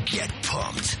presents Get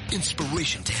Pumped.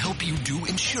 Inspiration to help you do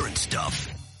insurance stuff.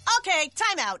 Okay,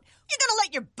 time out. You're gonna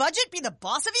let your budget be the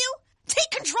boss of you? Take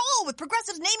control with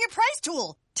Progressive's Name Your Price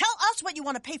tool. Tell us what you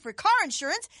want to pay for car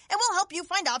insurance, and we'll help you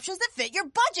find options that fit your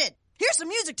budget. Here's some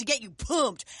music to get you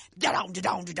pumped. Da-dong,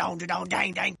 da-dong, da-dong, da-dong,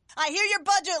 dang, dang. I hear your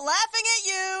budget laughing at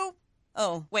you.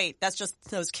 Oh, wait, that's just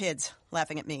those kids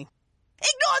laughing at me.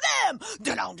 Ignore them!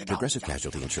 Da-dong, da-dong, Progressive da-dong.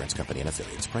 Casualty Insurance Company and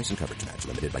affiliates. Price and coverage match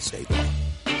limited by state law.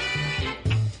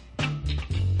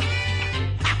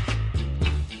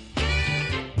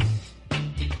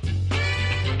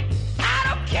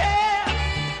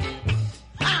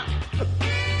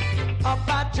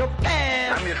 About your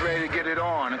pants. I'm just ready to get it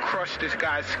on and crush this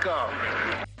guy's skull.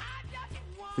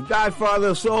 The Godfather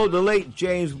of Soul, the late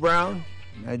James Brown.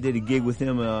 I did a gig with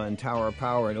him in Tower of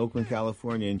Power in Oakland,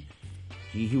 California, and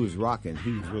he was rocking.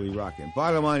 He was really rocking.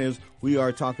 Bottom line is, we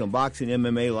are talking boxing,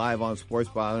 MMA, live on Sports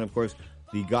Byline. And, of course,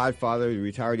 the Godfather, the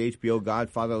retired HBO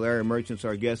Godfather, Larry Merchant's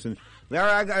our guest. And,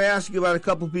 Larry, I got to ask you about a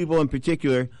couple people in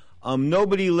particular.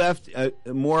 Nobody left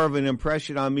more of an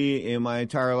impression on me in my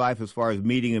entire life as far as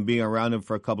meeting and being around him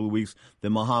for a couple of weeks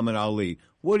than Muhammad Ali.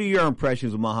 What are your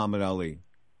impressions of Muhammad Ali?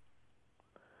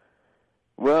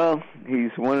 Well, he's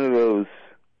one of those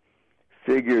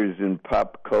figures in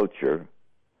pop culture,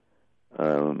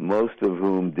 most of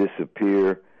whom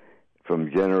disappear from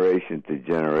generation to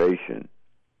generation.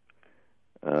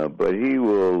 But he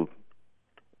will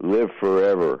live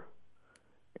forever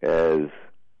as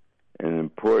an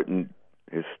important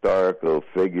historical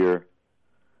figure,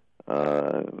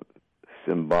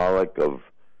 symbolic of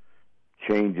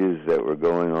changes that were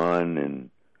going on in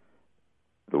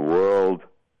the world,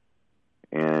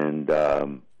 and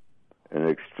an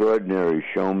extraordinary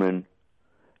showman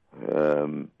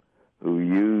who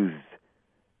used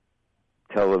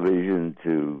television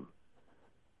to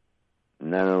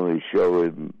not only show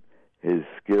his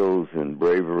skills and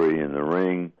bravery in the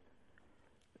ring,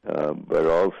 but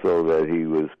also that he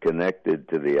was connected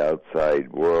to the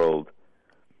outside world,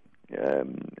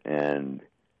 and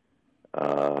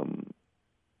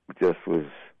just was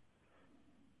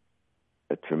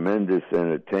a tremendous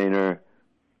entertainer.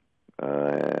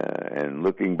 And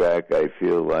looking back, I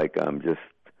feel like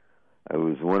I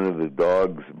was one of the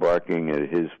dogs barking at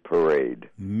his parade.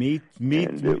 Me,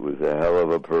 and it was a hell of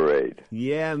a parade.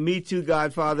 Yeah, me too,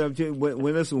 Godfather.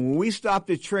 When we stopped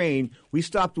the train, we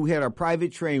had our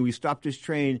private train. We stopped this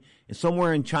train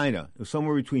somewhere in China. It was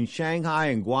somewhere between Shanghai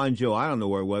and Guangzhou. I don't know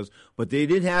where it was, but they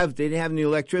didn't have any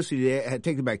electricity. They had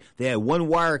taken it back. They had one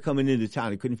wire coming into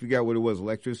town. They couldn't figure out what it was,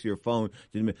 electricity or phone.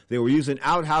 They were using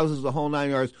outhouses, the whole 9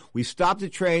 yards. We stopped the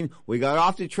train. We got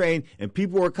off the train, and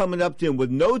people were coming up to him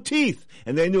with no teeth,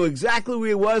 and they knew exactly who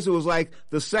he was. It was like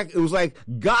it was like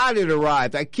God had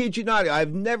arrived. I kid you not.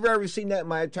 I've never ever seen that in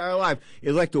my entire life.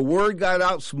 It's like the word got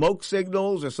out, smoke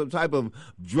signals or some type of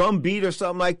drum beat or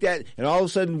something like that, and all of a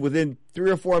sudden within 3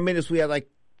 or 4 minutes we had like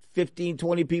 15,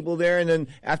 20 people there, and then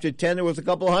after 10 there was a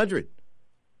couple hundred.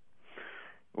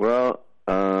 Well,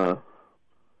 I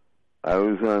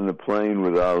was on the plane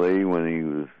with Ali when he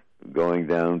was going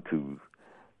down to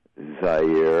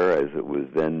Zaire, as it was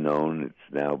then known.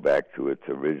 It's now back to its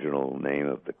original name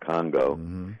of the Congo,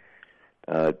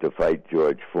 to fight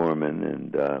George Foreman.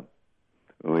 And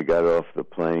when we got off the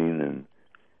plane, and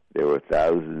there were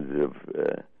thousands of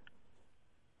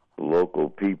local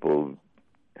people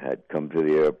had come to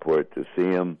the airport to see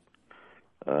him.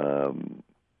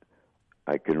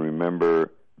 I can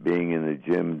remember being in the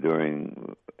gym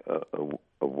during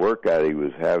a workout he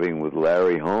was having with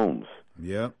Larry Holmes,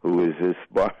 who was his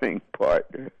sparring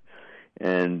partner.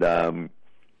 And the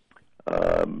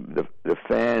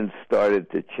fans started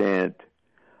to chant,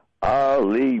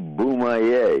 Ali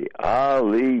Boumaier,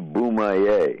 Ali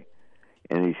Boumaier.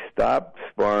 And he stopped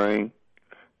sparring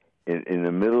in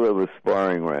the middle of a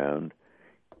sparring round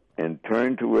and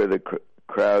turned to where the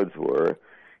crowds were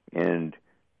and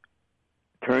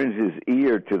turns his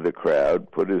ear to the crowd,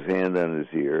 put his hand on his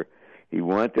ear. He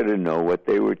wanted to know what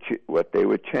they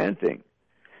were chanting.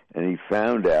 And he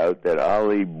found out that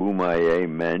Ali Boumaier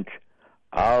meant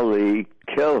Ali,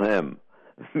 kill him,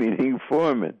 meaning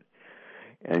Foreman.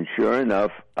 And sure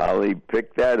enough, Ali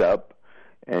picked that up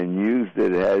and used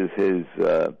it as his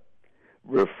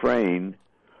refrain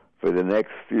for the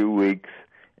next few weeks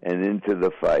and into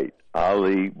the fight.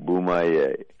 Ali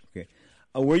Boumaier. Okay.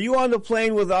 Were you on the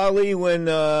plane with Ali when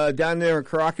down there in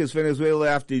Caracas, Venezuela,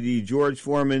 after the George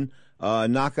Foreman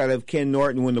knockout of Ken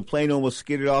Norton, when the plane almost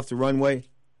skidded off the runway?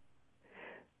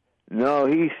 No,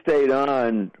 he stayed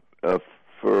on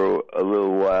for a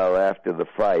little while after the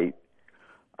fight.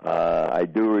 I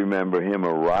do remember him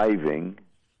arriving,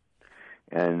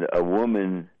 and a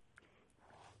woman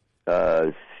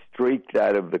streaked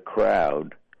out of the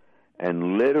crowd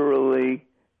and literally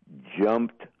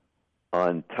jumped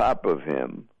on top of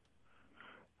him,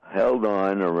 held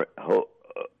on,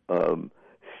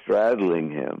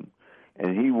 straddling him,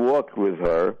 and he walked with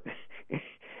her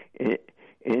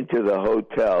into the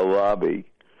hotel lobby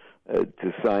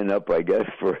to sign up, I guess,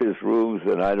 for his rooms,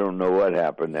 and I don't know what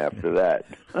happened after that.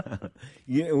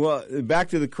 Well, back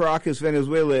to the Caracas,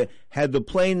 Venezuela. Had the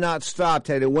plane not stopped,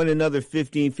 had it went another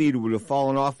 15 feet, it would have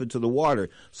fallen off into the water.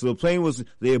 So the plane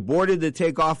they aborted the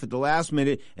takeoff at the last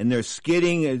minute, and they're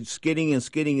skidding and skidding and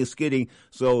skidding and skidding.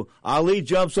 So Ali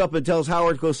jumps up and tells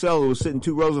Howard Cosell, who was sitting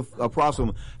 2 rows across from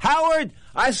him, "Howard,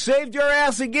 I saved your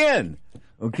ass again."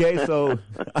 Okay, so...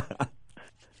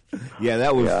 Yeah,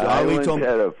 that was. I once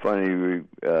had a funny.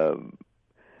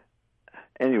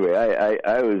 Anyway,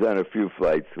 I was on a few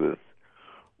flights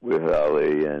with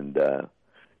Ali, and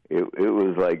it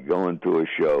was like going to a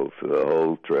show for the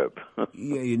whole trip.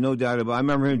 Yeah, no doubt about it. I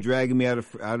remember him dragging me out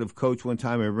of coach one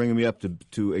time and bringing me up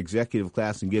to executive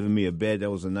class and giving me a bed.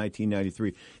 That was in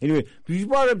 1993. Anyway, you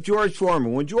brought up George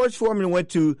Foreman. When George Foreman went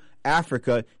to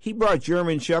Africa, he brought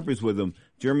German Shepherds with him.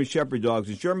 German Shepherd dogs.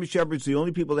 And German Shepherds, the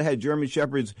only people that had German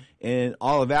Shepherds in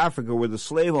all of Africa were the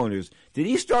slave owners. Did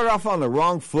he start off on the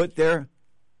wrong foot there?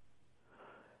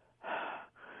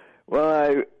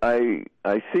 Well, I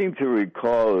seem to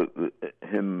recall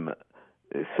him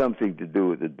something to do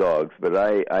with the dogs, but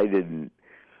I didn't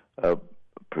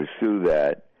pursue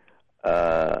that.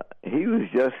 He was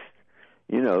just,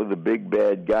 the big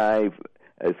bad guy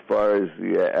as far as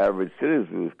the average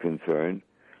citizen was concerned.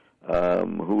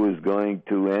 Who was going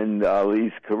to end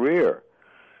Ali's career.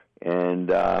 And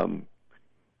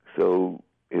so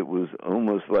it was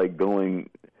almost like the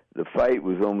fight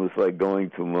was almost like going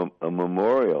to a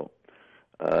memorial.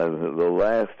 The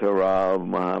last hurrah of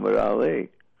Muhammad Ali.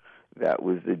 That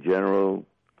was the general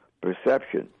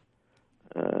perception.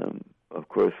 Of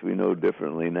course, we know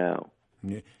differently now.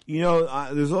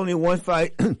 There's only one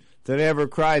fight that I ever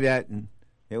cried at, and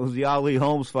it was the Ali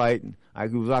Holmes fight.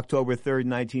 It was October 3rd,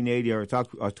 1980, or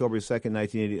October 2nd,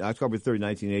 1980, October 3rd,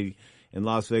 1980 in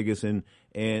Las Vegas. And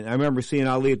I remember seeing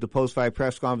Ali at the post-fight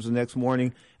press conference the next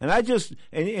morning. And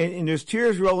and there's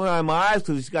tears rolling out of my eyes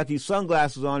because he's got these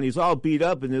sunglasses on. He's all beat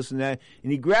up and this and that.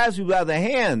 And he grabs me by the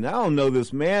hand. I don't know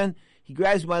this man. He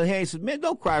grabs me by the hand. He says, "Man,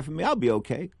 don't cry for me. I'll be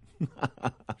okay."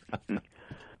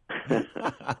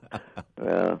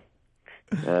 Well,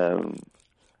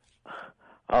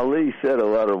 Ali said a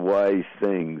lot of wise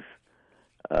things.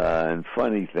 And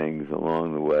funny things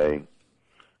along the way.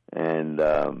 And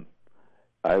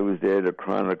I was there to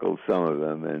chronicle some of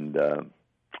them. And,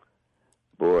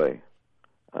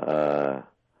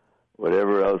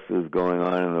 whatever else was going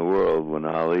on in the world, when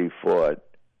Ali fought,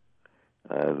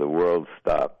 the world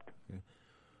stopped.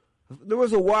 There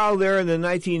was a while there in the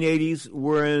 1980s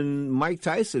when Mike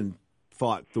Tyson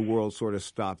fought, the world sort of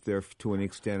stopped there to an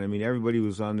extent. I mean, everybody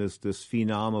was on this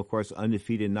phenom, of course,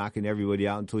 undefeated, knocking everybody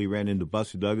out until he ran into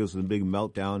Buster Douglas in a big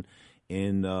meltdown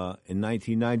in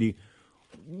 1990.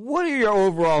 What are your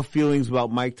overall feelings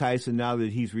about Mike Tyson now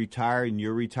that he's retired and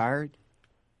you're retired?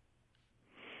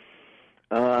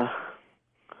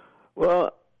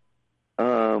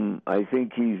 I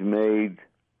think he's made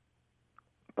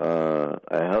a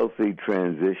healthy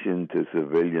transition to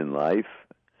civilian life,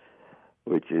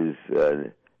 which is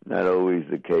not always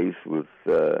the case with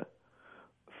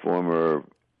former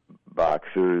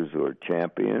boxers or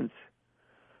champions.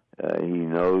 He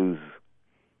knows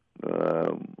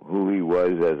who he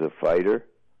was as a fighter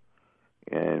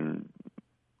and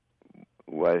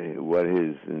what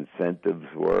his incentives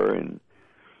were, and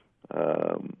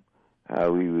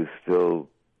how he was still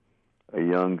a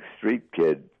young street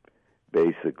kid,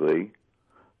 basically.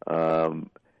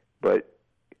 But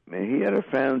he had a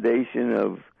foundation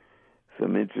of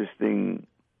some interesting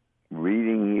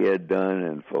reading he had done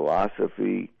and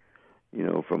philosophy,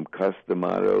 from Cus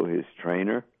D'Amato, his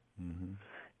trainer. Mm-hmm.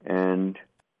 And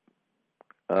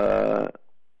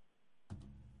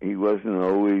he wasn't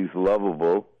always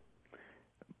lovable,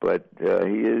 but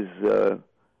he is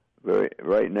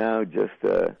right now just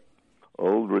a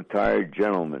old retired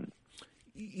gentleman.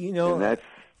 And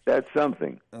that's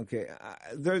something. Okay.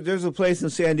 There's a place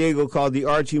in San Diego called the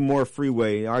Archie Moore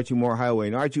Freeway, Archie Moore Highway.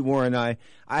 And Archie Moore and I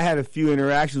had a few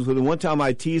interactions with him. One time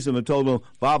I teased him and told him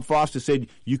Bob Foster said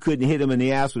you couldn't hit him in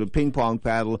the ass with a ping pong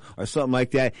paddle or something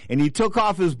like that. And he took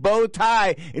off his bow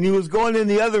tie and he was going in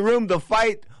the other room to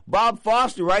fight Bob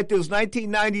Foster, right? This was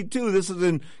 1992. This is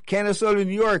in Canastota,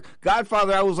 New York.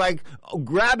 Godfather, I was like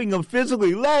grabbing him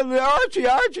physically.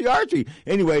 Archie.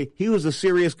 Anyway, he was a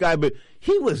serious guy, but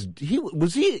he was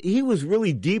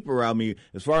really deep around me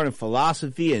as far as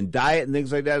philosophy and diet and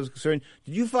things like that is concerned.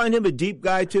 Did you find him a deep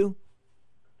guy too?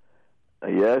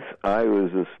 Yes, I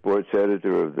was a sports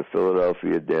editor of the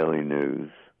Philadelphia Daily News,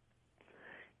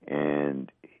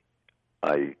 and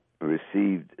I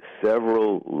received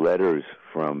several letters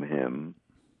from him,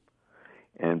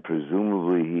 and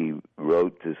presumably he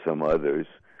wrote to some others,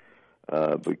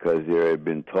 because there had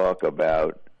been talk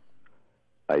about,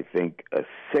 I think, a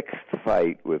sixth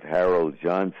fight with Harold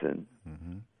Johnson,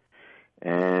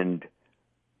 and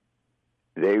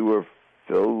they were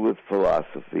filled with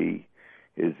philosophy,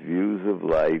 his views of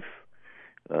life,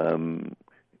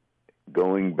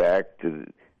 going back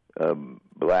to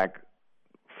black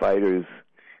fighters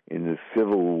in the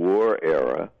Civil War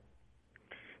era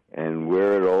and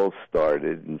where it all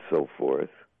started and so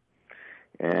forth.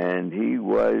 And he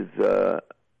was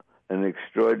an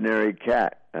extraordinary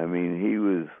cat. I mean,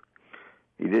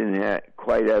 he didn't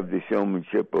quite have the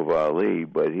showmanship of Ali,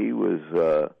 but he was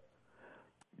a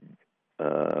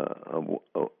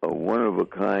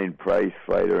one-of-a-kind prize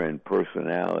fighter and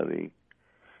personality.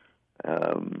 I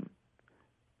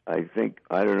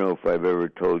don't know if I've ever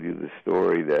told you the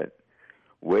story that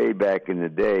way back in the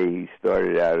day, he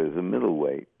started out as a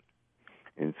middleweight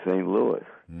in St. Louis.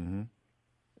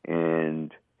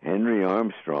 And Henry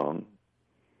Armstrong,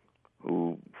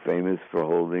 who famous for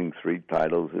holding 3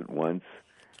 titles at once,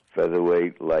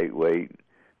 featherweight, lightweight,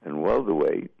 and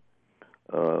welterweight,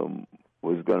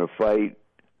 was going to fight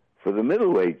for the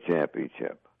middleweight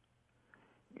championship.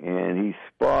 And he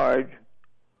sparred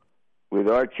with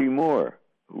Archie Moore,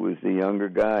 who was the younger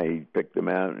guy. He picked him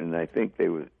out, and I think they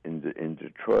were in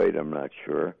Detroit, I'm not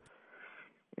sure.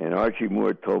 And Archie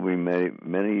Moore told me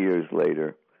many years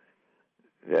later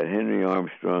that Henry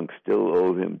Armstrong still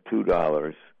owed him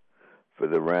 $2 for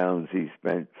the rounds he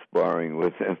spent sparring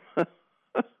with him.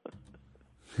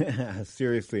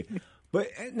 Seriously. But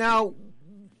now,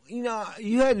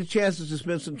 you had the chances to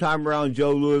spend some time around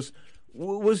Joe Louis.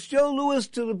 Was Joe Louis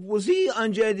was he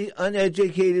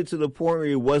uneducated to the point where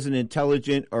he wasn't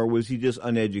intelligent, or was he just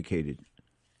uneducated?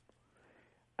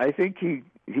 I think he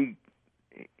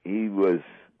was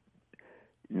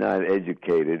not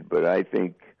educated, but I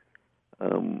think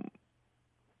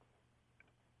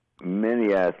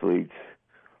many athletes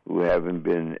who haven't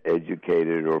been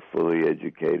educated or fully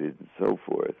educated and so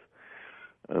forth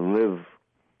live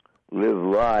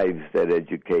lives that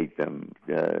educate them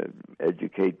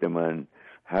on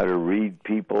how to read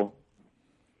people,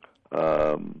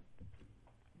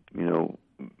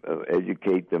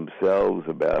 educate themselves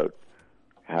about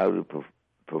how to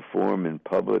perform in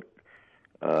public,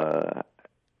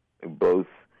 both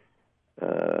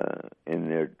in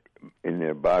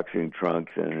their boxing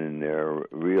trunks and in their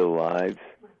real lives.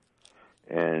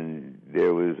 And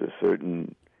there was a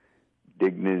certain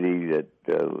dignity that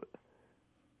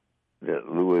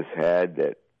Louis had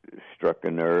that struck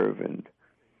a nerve, and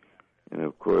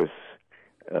of course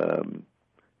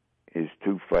his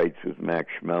 2 fights with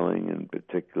Max Schmeling, and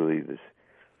particularly the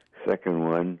second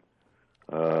one,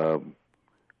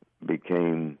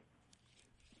 became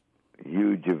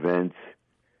huge events.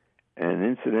 And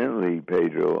incidentally,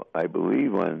 Pedro, I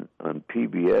believe on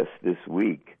PBS this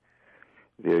week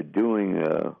they're doing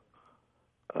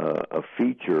a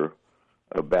feature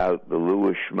about the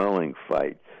Louis Schmeling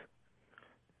fights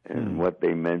and what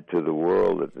they meant to the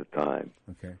world at the time.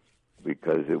 Okay.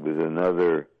 Because it was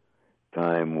another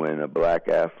time when a black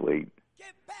athlete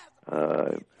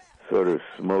sort of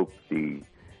smoked the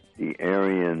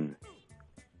Aryan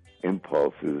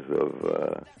impulses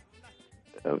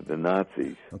of the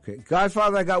Nazis. Okay.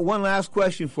 Godfather, I got one last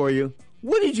question for you.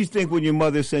 What did you think when your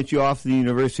mother sent you off to the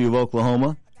University of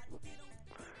Oklahoma?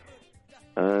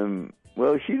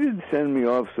 Well, she didn't send me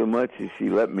off so much as she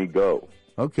let me go.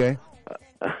 Okay.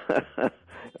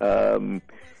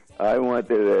 I wanted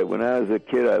to, when I was a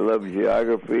kid, I loved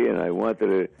geography, and I wanted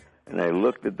to, and I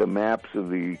looked at the maps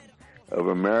of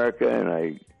America, and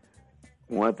I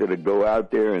wanted to go out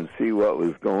there and see what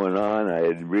was going on. I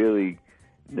had really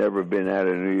never been out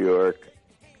of New York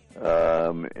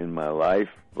in my life,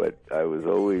 but I was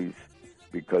always,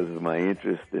 because of my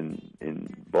interest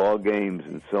in ball games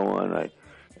and so on,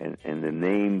 and the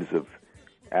names of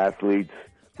athletes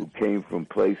who came from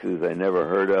places I never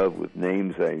heard of, with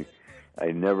names I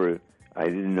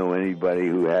didn't know anybody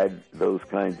who had those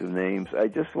kinds of names. I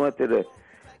just wanted to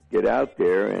get out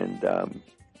there, and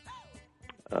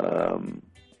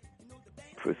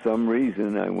for some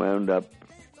reason I wound up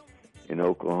in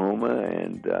Oklahoma,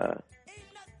 and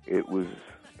it was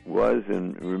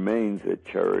and remains a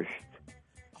cherished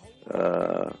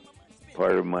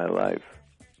part of my life.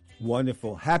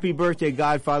 Wonderful. Happy birthday,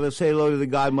 Godfather. Say hello to the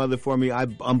Godmother for me.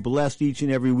 I'm blessed each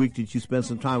and every week that you spend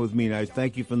some time with me, and I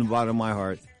thank you from the bottom of my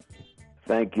heart.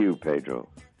 Thank you, Pedro.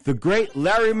 the great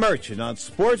Larry Merchant on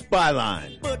Sports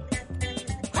Byline.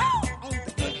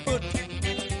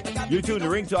 You tune to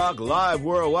Ring Talk live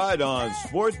worldwide on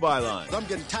Sports Byline. I'm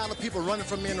getting tired of people running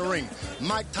from me in the ring.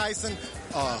 Mike Tyson,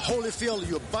 Holyfield,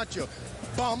 you a bunch of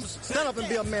bums. Stand up and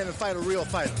be a man and fight a real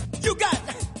fighter. You got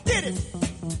it. Did it.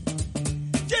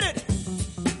 Did it.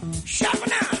 Shot me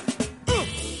now.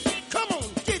 Come on,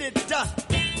 get it done.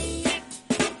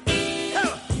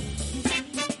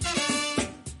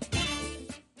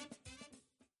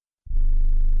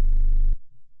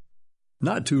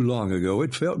 Not too long ago,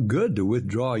 it felt good to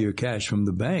withdraw your cash from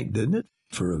the bank, didn't it?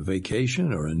 For a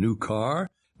vacation or a new car.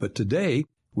 But today,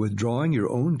 withdrawing your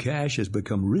own cash has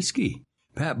become risky.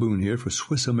 Pat Boone here for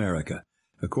Swiss America.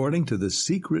 According to The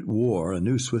Secret War, a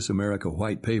new Swiss America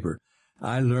white paper,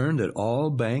 I learned that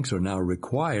all banks are now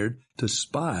required to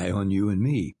spy on you and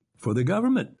me for the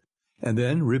government, and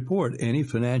then report any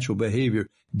financial behavior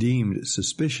deemed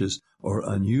suspicious or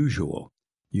unusual.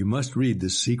 You must read The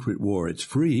Secret War. It's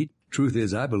free. Truth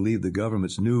is, I believe the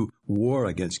government's new war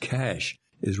against cash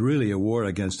is really a war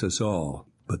against us all.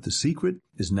 But the secret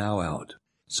is now out.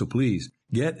 So please,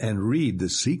 get and read The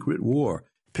Secret War.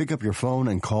 Pick up your phone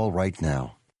and call right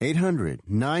now.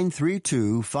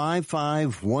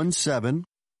 800-932-5517.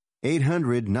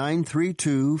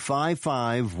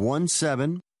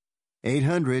 800-932-5517.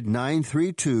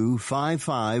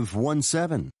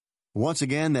 800-932-5517. Once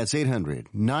again, that's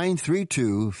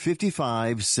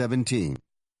 800-932-5517.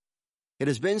 It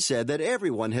has been said that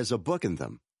everyone has a book in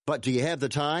them. But do you have the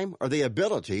time or the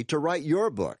ability to write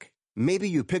your book? Maybe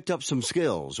you picked up some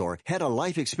skills or had a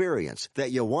life experience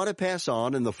that you want to pass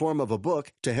on in the form of a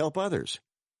book to help others.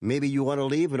 Maybe you want to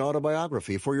leave an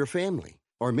autobiography for your family.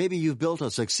 Or maybe you've built a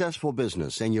successful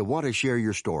business and you want to share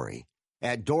your story.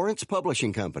 At Dorrance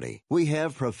Publishing Company, we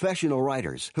have professional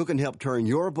writers who can help turn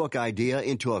your book idea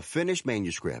into a finished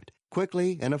manuscript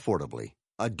quickly and affordably.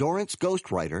 A Dorrance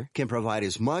ghostwriter can provide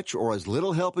as much or as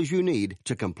little help as you need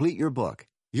to complete your book.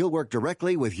 You'll work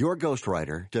directly with your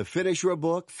ghostwriter to finish your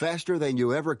book faster than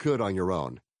you ever could on your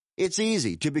own. It's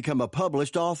easy to become a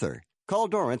published author. Call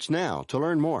Dorrance now to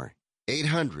learn more.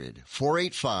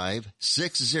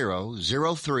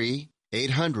 800-485-6003.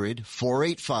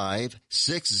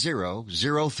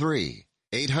 800-485-6003.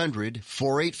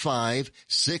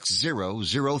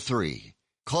 800-485-6003.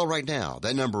 Call right now.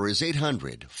 That number is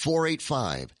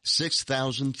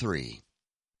 800-485-6003.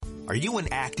 Are you an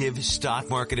active stock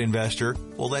market investor?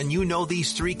 Well, then you know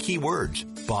these three key words: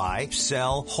 buy,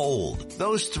 sell, hold.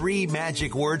 Those three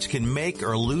magic words can make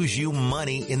or lose you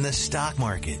money in the stock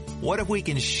market. What if we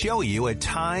can show you a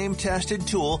time-tested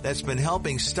tool that's been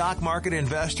helping stock market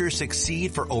investors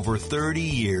succeed for over 30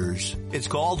 years? It's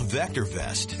called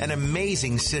VectorVest, an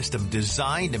amazing system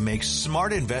designed to make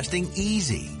smart investing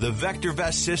easy. The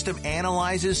VectorVest system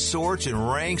analyzes, sorts,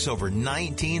 and ranks over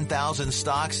 19,000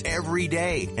 stocks every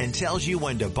day and tells you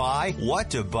when to buy,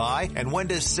 what to buy, and when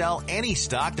to sell any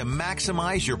stock to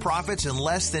maximize your profits in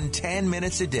less than 10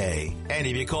 minutes a day. And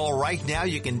if you call right now,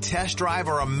 you can test drive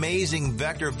our amazing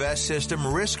VectorVest system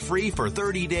risk-free for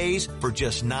 30 days for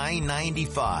just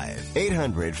 $9.95.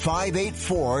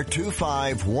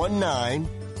 800-584-2519.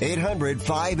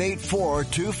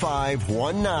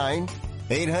 800-584-2519.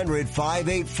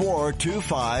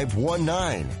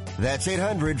 800-584-2519. That's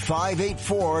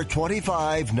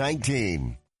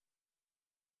 800-584-2519.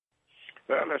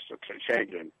 Well, that's a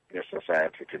change in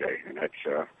society today, and that's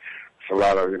a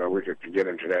lot of, we could get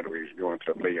into that. We go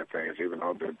into a million things, even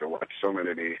though to watch so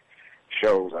many of the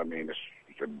shows. I mean, it's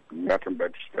nothing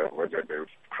but stuff. Whether the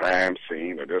crime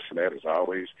scene or this and that, is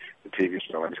always the TV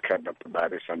show is cutting up the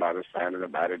body, somebody's finding the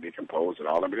body decomposed and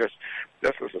all of it.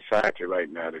 That's a society right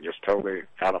now that just totally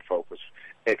out of focus.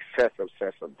 Excessive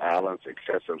violence,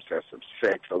 excessive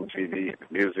sex on TV and the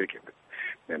music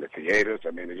and the theaters.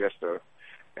 I mean, it's just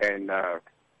and the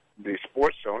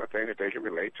sports, the only thing that they can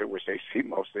relate to, which they see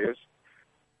mostly, is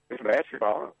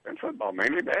basketball and football,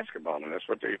 mainly basketball, and that's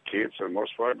what the kids, for the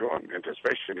most part, doing, and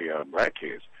especially black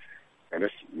kids. And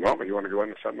it's normal. You want to go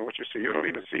into something, what you see, you don't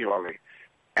even see all the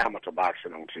amateur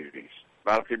boxing on TVs. A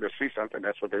lot of people see something,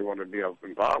 that's what they want to be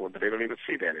involved with, but they don't even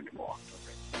see that anymore.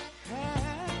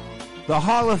 The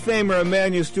Hall of Famer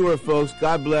Emmanuel Stewart, folks,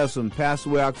 God bless him, passed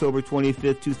away October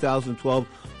 25th, 2012.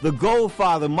 The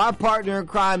Goldfather, my partner in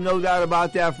crime, no doubt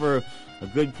about that, for a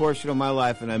good portion of my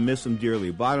life, and I miss him dearly.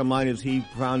 Bottom line is he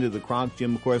founded the Kronk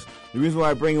Gym, of course. The reason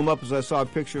why I bring him up is I saw a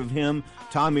picture of him,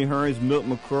 Tommy Hearns, Milt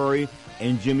McCrory,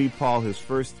 and Jimmy Paul, his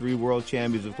first three world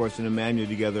champions, of course, in Emmanuel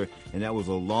together, and that was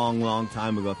a long, long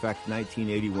time ago. In fact,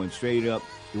 1981, straight up.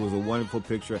 It was a wonderful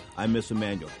picture. I miss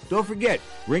Emmanuel. Don't forget,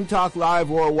 Ring Talk Live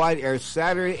Worldwide airs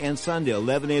Saturday and Sunday,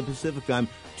 11 a.m. Pacific Time,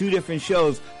 2 different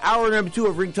shows. Hour number 2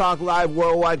 of Ring Talk Live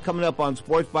Worldwide coming up on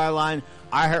Sports Byline,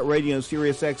 iHeartRadio, and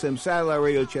Sirius XM Satellite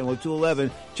Radio Channel 211.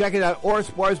 Check it out, or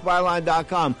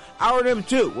sportsbyline.com. Hour number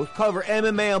 2, we'll cover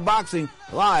MMA and boxing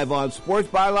live on Sports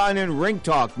Byline and Ring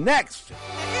Talk. Next.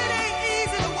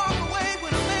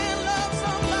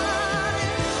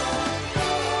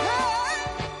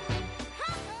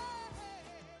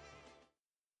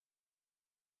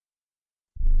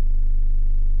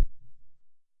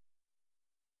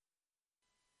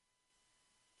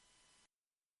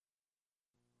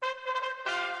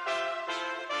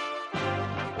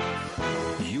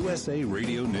 USA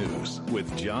Radio News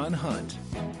with John Hunt.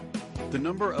 The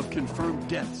number of confirmed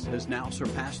deaths has now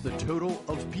surpassed the total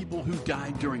of people who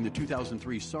died during the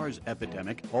 2003 SARS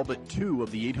epidemic. All but 2 of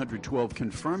the 812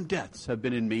 confirmed deaths have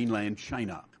been in mainland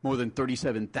China. More than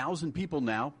 37,000 people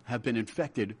now have been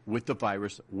infected with the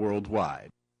virus worldwide.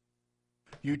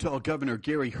 Utah Governor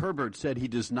Gary Herbert said he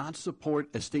does not support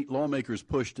a state lawmaker's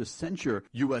push to censure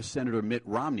U.S. Senator Mitt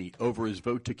Romney over his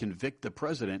vote to convict the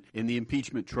president in the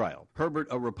impeachment trial. Herbert,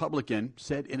 a Republican,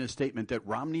 said in a statement that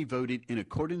Romney voted in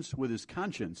accordance with his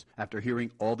conscience after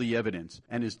hearing all the evidence,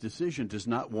 and his decision does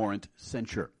not warrant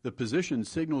censure. The position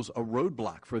signals a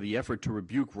roadblock for the effort to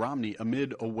rebuke Romney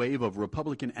amid a wave of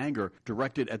Republican anger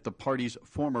directed at the party's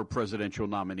former presidential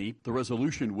nominee. The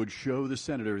resolution would show the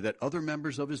senator that other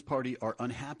members of his party are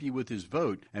unhappy with his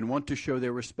vote and want to show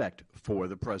their respect for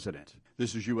the president.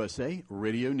 This is USA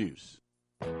Radio News.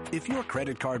 If your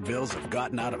credit card bills have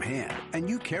gotten out of hand and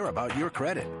you care about your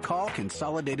credit, call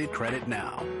Consolidated Credit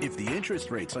now. If the interest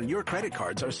rates on your credit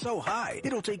cards are so high,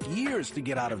 it'll take years to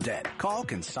get out of debt. Call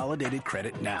Consolidated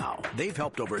Credit now. They've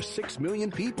helped over 6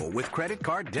 million people with credit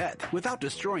card debt. Without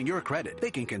destroying your credit, they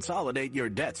can consolidate your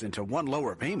debts into one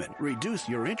lower payment, reduce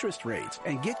your interest rates,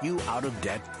 and get you out of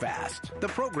debt fast. The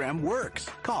program works.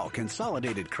 Call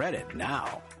Consolidated Credit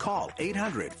now. Call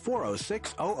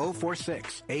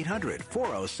 800-406-0046.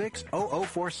 800-406-0046.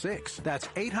 That's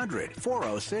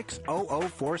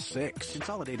 800-406-0046.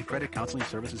 Consolidated Credit Counseling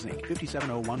Services, Inc.,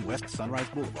 5701 West Sunrise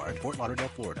Boulevard, Fort Lauderdale,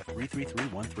 Florida,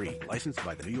 33313. Licensed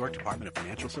by the New York Department of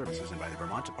Financial Services and by the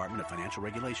Vermont Department of Financial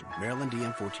Regulation. Maryland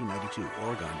DM 1492,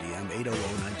 Oregon DM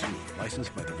 80092.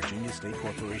 Licensed by the Virginia State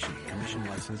Corporation. Commission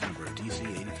license number DC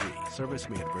 83. Service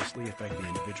may adversely affect the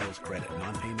individual's credit.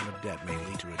 Non-payment of debt may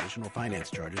lead to additional finance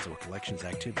charges or collections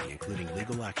activity, including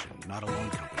legal action, not a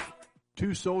loan company.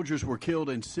 2 soldiers were killed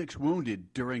and 6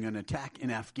 wounded during an attack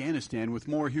in Afghanistan. With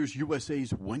more, here's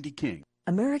USA's Wendy King.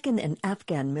 American and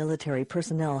Afghan military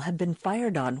personnel have been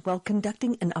fired on while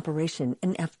conducting an operation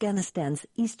in Afghanistan's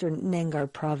eastern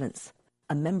Nangarhar province.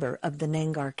 A member of the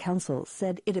Nangarhar Council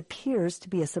said it appears to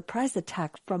be a surprise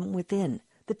attack from within.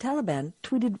 The Taliban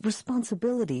tweeted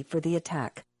responsibility for the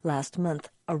attack. Last month,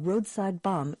 a roadside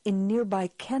bomb in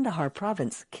nearby Kandahar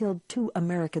province killed 2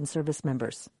 American service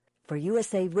members. For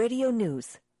USA Radio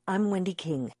News, I'm Wendy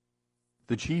King.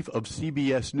 The chief of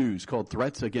CBS News called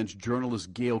threats against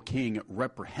journalist Gayle King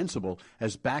reprehensible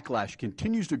as backlash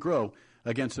continues to grow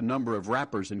against a number of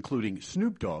rappers, including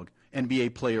Snoop Dogg,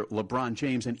 NBA player LeBron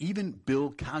James, and even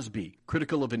Bill Cosby,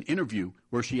 critical of an interview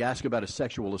where she asked about a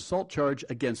sexual assault charge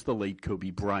against the late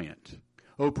Kobe Bryant.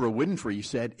 Oprah Winfrey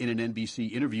said in an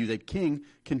NBC interview that King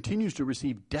continues to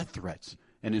receive death threats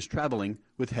and is traveling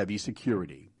with heavy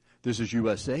security. This is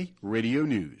USA Radio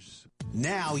News.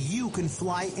 Now you can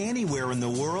fly anywhere in the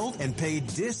world and pay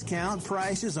discount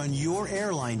prices on your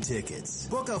airline tickets.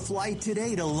 Book a flight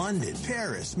today to London,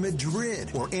 Paris,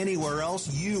 Madrid, or anywhere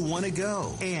else you want to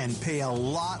go. And pay a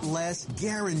lot less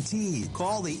guaranteed.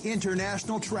 Call the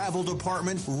International Travel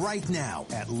Department right now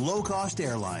at Low Cost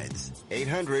Airlines.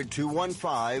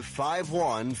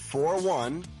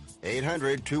 800-215-5141.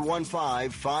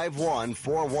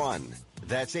 800-215-5141.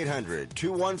 That's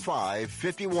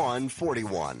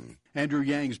 800-215-5141. Andrew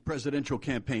Yang's presidential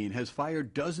campaign has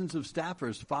fired dozens of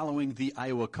staffers following the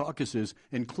Iowa caucuses,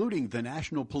 including the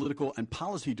national political and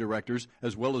policy directors,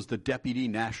 as well as the deputy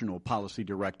national policy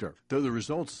director. Though the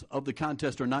results of the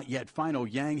contest are not yet final,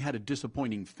 Yang had a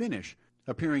disappointing finish,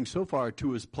 appearing so far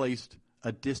to have placed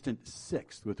a distant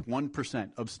 6th with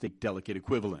 1% of state delegate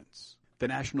equivalents. The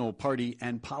National Party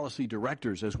and policy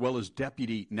directors, as well as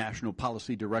Deputy National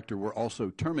Policy Director, were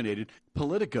also terminated.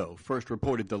 Politico first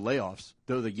reported the layoffs,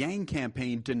 though the Yang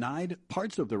campaign denied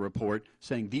parts of the report,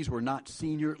 saying these were not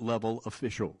senior-level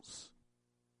officials.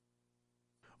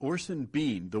 Orson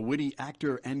Bean, the witty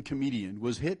actor and comedian,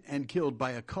 was hit and killed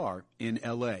by a car in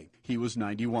L.A. He was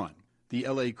 91. The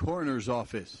L.A. Coroner's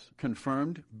Office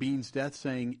confirmed Bean's death,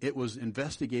 saying it was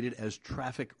investigated as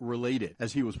traffic-related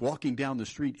as he was walking down the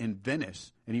street in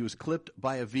Venice and he was clipped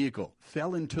by a vehicle,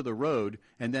 fell into the road,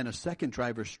 and then a second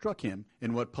driver struck him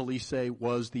in what police say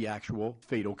was the actual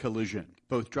fatal collision.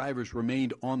 Both drivers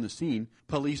remained on the scene.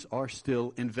 Police are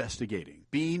still investigating.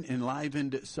 Bean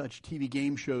enlivened such TV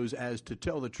game shows as To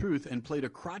Tell the Truth and played a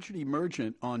crotchety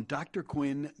merchant on Dr.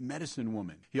 Quinn, Medicine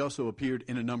Woman. He also appeared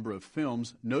in a number of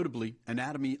films, notably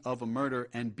Anatomy of a Murder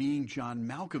and Being John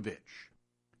Malkovich.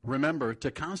 Remember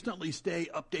to constantly stay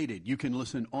updated. You can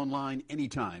listen online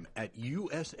anytime at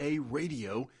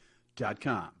usaradio.com.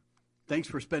 Thanks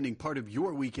for spending part of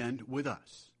your weekend with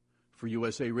us. For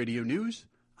USA Radio News,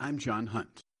 I'm John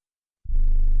Hunt.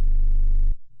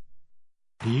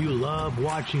 Do you love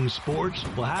watching sports?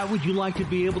 Well, how would you like to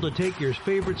be able to take your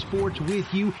favorite sports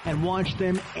with you and watch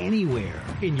them anywhere?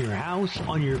 In your house,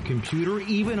 on your computer,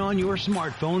 even on your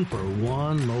smartphone for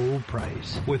one low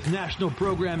price. With National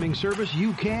Programming Service,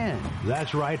 you can.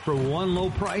 That's right, for one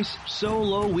low price, so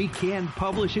low we can't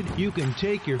publish it, you can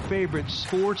take your favorite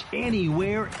sports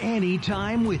anywhere,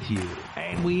 anytime with you.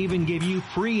 And we even give you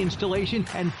free installation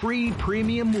and free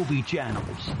premium movie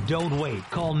channels. Don't wait.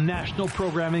 Call National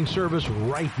Programming Service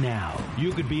right now.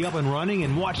 You could be up and running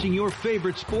and watching your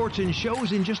favorite sports and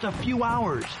shows in just a few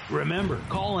hours. Remember,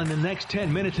 call in the next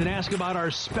 10 minutes and ask about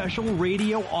our special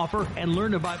radio offer and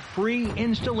learn about free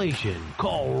installation.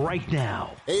 Call right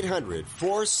now.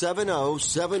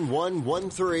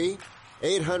 800-470-7113.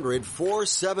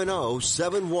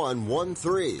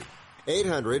 800-470-7113.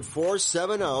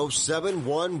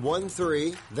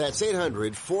 800-470-7113. That's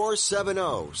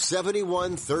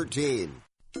 800-470-7113.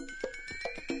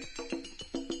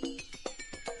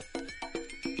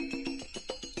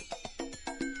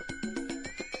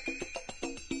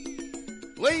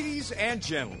 Ladies and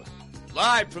gentlemen,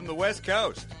 live from the West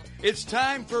Coast, it's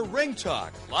time for Ring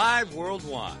Talk Live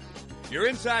Worldwide. Your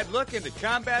inside look into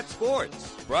combat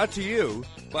sports, brought to you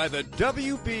by the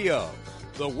WBO,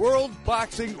 the World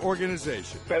Boxing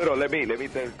Organization. Pedro, let me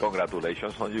tell you,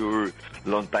 congratulations on your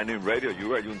long time in radio.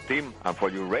 You are your team, and for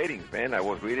your ratings, man. I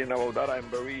was reading about that. I'm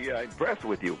very impressed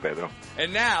with you, Pedro.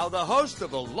 And now, the host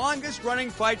of the longest-running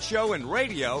fight show in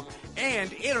radio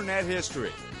and internet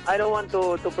history. I don't want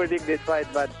to predict this fight,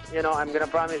 but, I'm going to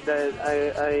promise that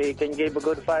I can give a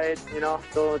good fight,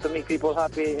 to make people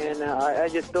happy, and I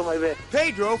just do my best.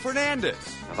 Pedro Fernandez.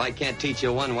 If I can't teach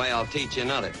you one way, I'll teach you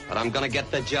another, but I'm going to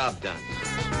get the job done.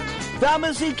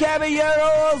 Damas y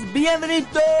caballeros,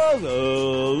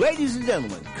 bienvenidos, ladies and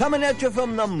gentlemen, coming at you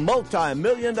from the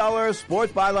multi-million-dollar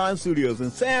Sports Byline Studios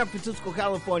in San Francisco,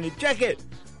 California. Check it.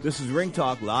 This is Ring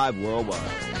Talk Live Worldwide.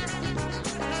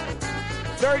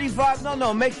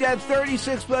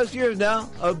 36 plus years now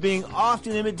of being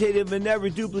often imitated but never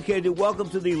duplicated.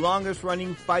 Welcome to the longest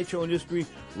running fight show in history,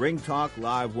 Ring Talk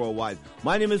Live Worldwide.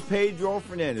 My name is Pedro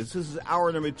Fernandez. This is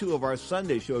hour number 2 of our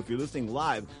Sunday show. If you're listening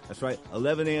live, that's right,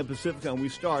 11 a.m. Pacific time. We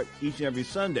start each and every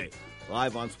Sunday.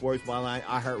 Live on Sports Byline,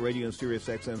 iHeartRadio, and Sirius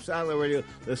XM Satellite Radio.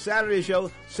 The Saturday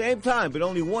show, same time, but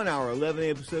only 1 hour, 11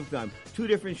 a.m. Pacific time. 2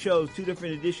 different shows, 2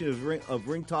 different editions of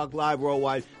Ring Talk Live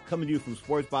Worldwide, coming to you from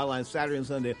Sports Byline Saturday and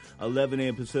Sunday, 11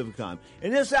 a.m. Pacific time.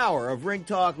 In this hour of Ring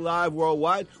Talk Live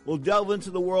Worldwide, we'll delve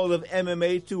into the world of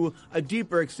MMA to a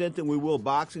deeper extent than we will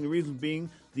boxing. The reason being,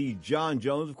 the John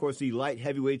Jones, of course, the light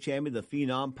heavyweight champion, the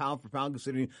phenom, pound for pound,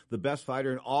 considering the best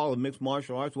fighter in all of mixed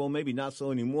martial arts. Well, maybe not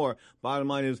so anymore. Bottom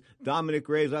line is, Dominic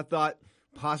Reyes, I thought,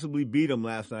 possibly beat him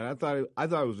last night. I thought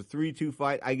it was a 3-2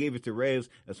 fight. I gave it to Reyes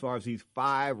as far as these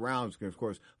 5 rounds. Of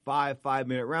course,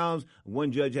 5-minute rounds.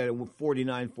 One judge had it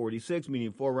 49-46,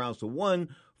 meaning 4 rounds to 1.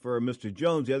 For Mr.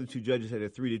 Jones, the other 2 judges had a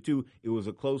 3-2. It was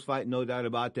a close fight, no doubt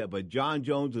about that. But John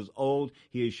Jones is old.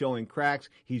 He is showing cracks.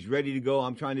 He's ready to go.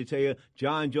 I'm trying to tell you,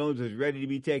 John Jones is ready to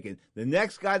be taken. The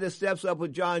next guy that steps up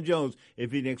with John Jones,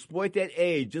 if he can exploit that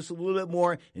age just a little bit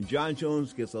more, and John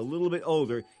Jones gets a little bit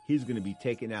older, he's going to be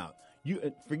taken out.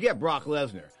 You forget Brock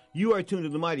Lesnar. You are tuned to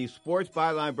the mighty Sports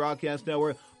Byline Broadcast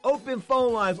Network. Open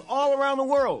phone lines all around the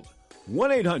world.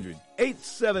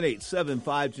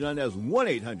 1-800-878-7529. That's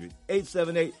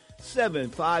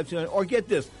 1-800-878-7529. Or get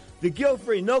this, the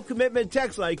guilt-free, no-commitment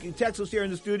text line. You can text us here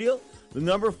in the studio. The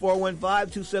number,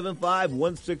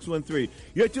 415-275-1613.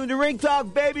 You're tuned to Ring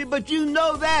Talk, baby, but you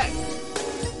know that.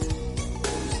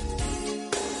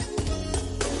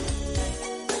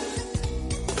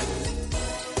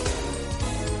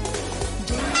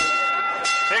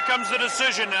 Here comes the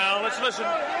decision now. Let's listen.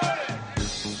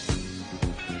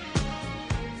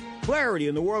 Clarity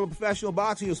in the world of professional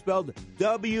boxing is spelled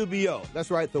WBO.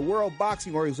 That's right, the World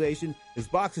Boxing Organization is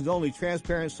boxing's only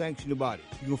transparent sanctioned body.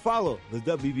 You can follow the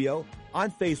WBO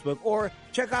on Facebook or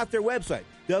check out their website,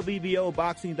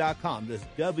 WBOboxing.com. That's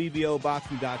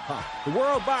WBOboxing.com. The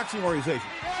World Boxing Organization.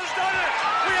 Has done it!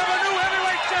 We have a new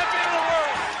heavyweight champion of the world!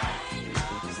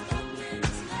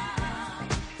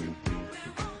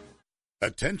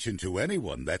 Attention to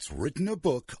anyone that's written a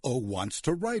book or wants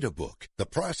to write a book. The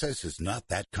process is not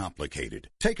that complicated.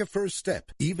 Take a first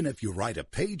step. Even if you write a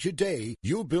page a day,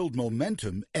 you'll build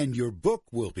momentum and your book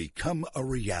will become a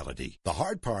reality. The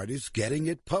hard part is getting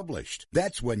it published.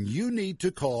 That's when you need to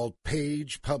call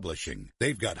Page Publishing.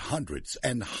 They've got hundreds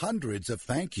and hundreds of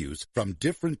thank yous from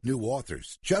different new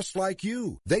authors, just like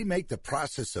you. They make the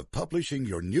process of publishing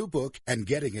your new book and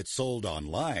getting it sold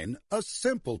online a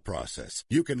simple process.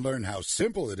 You can learn how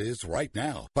simple it is right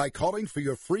now by calling for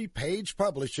your free Page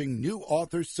Publishing new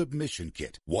author submission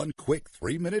kit. One quick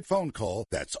 3-minute phone call,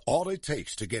 that's all it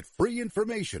takes to get free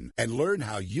information and learn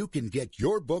how you can get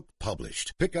your book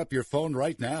published. Pick up your phone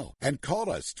right now and call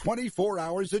us 24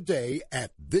 hours a day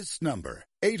at this number.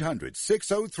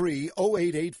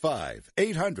 800-603-0885.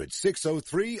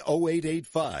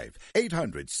 800-603-0885.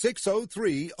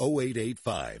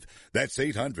 800-603-0885. That's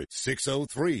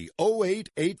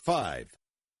 800-603-0885.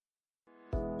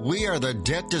 We are the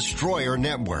Debt Destroyer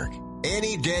Network.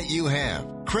 Any debt you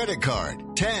have, credit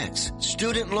card, tax,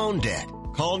 student loan debt,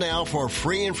 call now for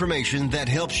free information that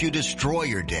helps you destroy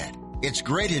your debt. It's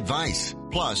great advice.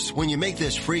 Plus, when you make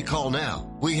this free call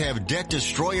now, we have Debt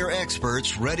Destroyer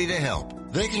experts ready to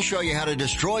help. They can show you how to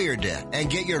destroy your debt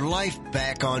and get your life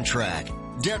back on track.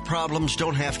 Debt problems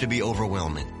don't have to be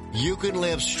overwhelming. You can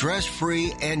live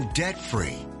stress-free and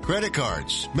debt-free. Credit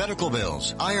cards, medical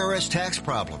bills, IRS tax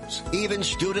problems, even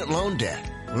student loan debt.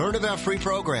 Learn about free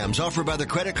programs offered by the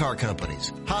credit card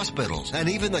companies, hospitals, and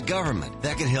even the government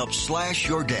that can help slash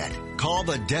your debt. Call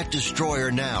the Debt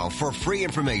Destroyer now for free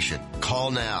information.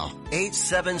 Call now.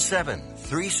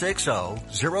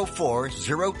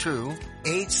 877-360-0402.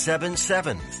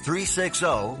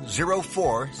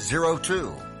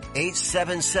 877-360-0402.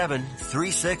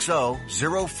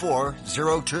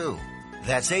 877-360-0402.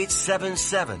 That's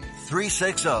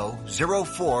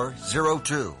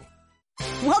 877-360-0402.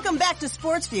 Welcome back to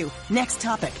Sports View. Next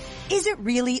topic. Is it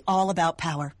really all about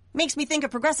power? Makes me think of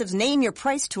Progressive's Name Your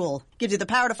Price tool. Gives you the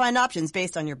power to find options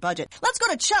based on your budget. Let's go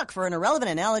to Chuck for an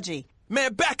irrelevant analogy.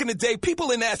 Man, back in the day, people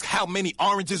didn't ask how many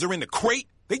oranges are in the crate.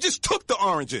 They just took the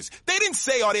oranges. They didn't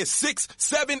say, are there 6,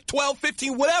 7, 12,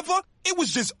 15, whatever. It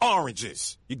was just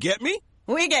oranges. You get me?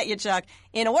 We get you, Chuck.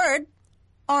 In a word,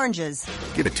 oranges.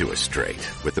 Give it to us straight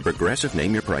with the Progressive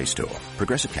Name Your Price tool.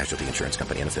 Progressive Casualty Insurance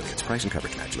Company and affiliates. Price and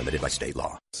coverage match limited by state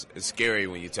law. It's scary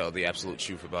when you tell the absolute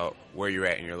truth about where you're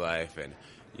at in your life and,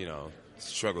 you know,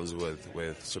 struggles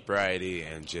with sobriety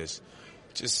and just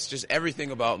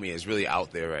everything about me is really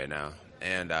out there right now.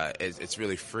 And it's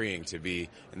really freeing to be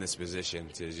in this position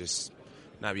to just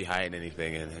not be hiding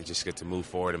anything and just get to move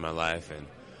forward in my life. And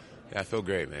yeah, I feel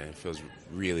great, man. It feels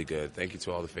really good. Thank you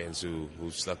to all the fans who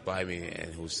stuck by me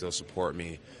and who still support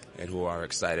me and who are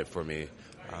excited for me.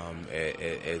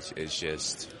 It's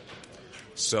just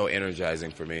so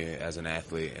energizing for me as an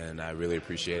athlete, and I really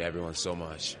appreciate everyone so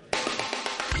much.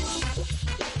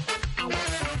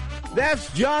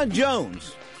 That's John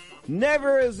Jones.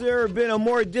 Never has there been a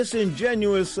more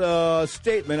disingenuous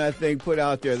statement, I think, put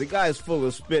out there. The guy's full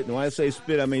of spit, and when I say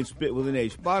spit, I mean spit with an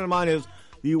H. Bottom line is,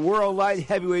 the world light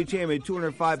heavyweight champion,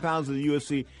 205 pounds of the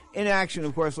UFC, in action,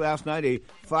 of course, last night, a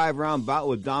 5-round bout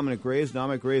with Dominic Reyes.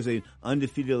 Dominic Reyes, an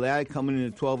undefeated lad, coming in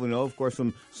at 12-0, of course,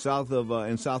 from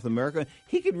in South America.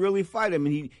 He could really fight. I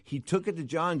mean, he took it to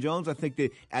John Jones. I think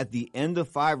that at the end of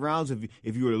 5 rounds,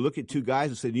 if you were to look at two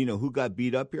guys and said, you know, who got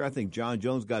beat up here, I think John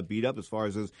Jones got beat up as far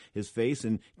as his face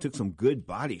and took some good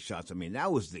body shots. I mean,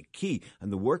 that was the key.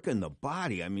 And the work in the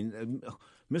body, I mean,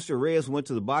 Mr. Reyes went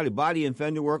to the body and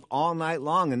fender work all night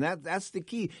long, and that's the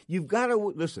key. You've got to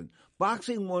listen.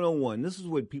 Boxing 101. This is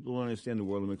what people don't understand in the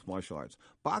world of mixed martial arts.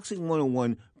 Boxing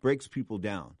 101 breaks people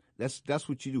down. That's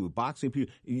what you do with boxing.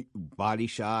 People, body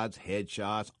shots, head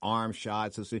shots, arm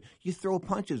shots. You throw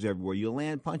punches everywhere. You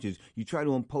land punches. You try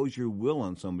to impose your will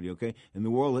on somebody. Okay. In the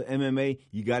world of MMA,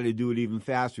 you got to do it even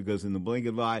faster because in the blink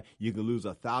of an eye, you can lose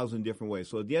 1,000 different ways.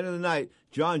 So at the end of the night,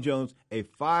 John Jones, a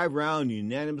 5-round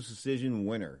unanimous decision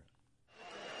winner.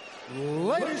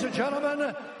 Ladies and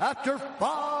gentlemen, after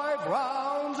 5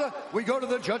 rounds, we go to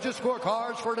the judges'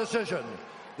 scorecards for a decision.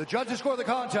 The judges score the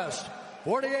contest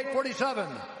 48-47,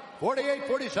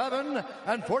 48-47,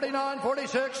 and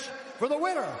 49-46 for the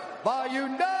winner by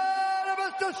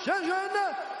unanimous decision,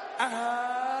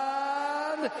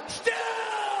 and still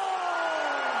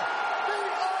the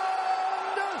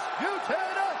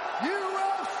undisputed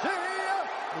UFC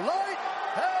light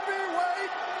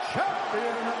heavyweight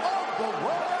champion of the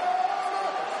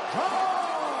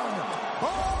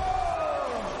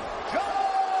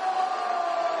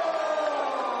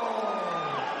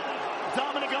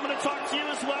Dominic, I'm going to talk to you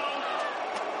as well.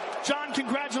 John,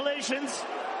 congratulations.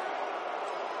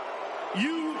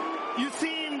 You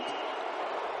seemed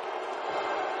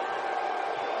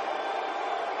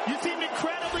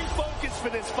incredibly focused for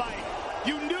this fight.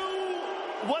 You knew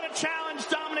what a challenge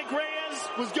Dominic Reyes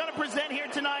was going to present here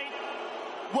tonight.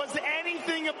 Was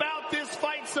anything about this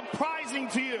fight surprising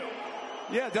to you?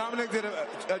 Yeah, Dominic did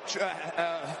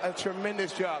a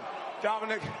tremendous job.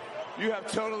 Dominic, you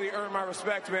have totally earned my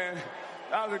respect, man.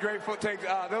 That was a great foot take.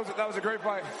 That was a great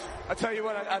fight. I tell you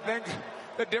what, I think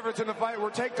the difference in the fight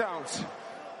were takedowns.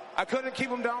 I couldn't keep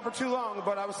him down for too long,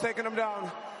 but I was taking him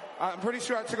down. I'm pretty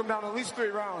sure I took him down at least 3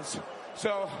 rounds.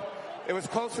 So it was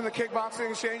close in the kickboxing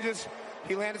exchanges.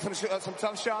 He landed some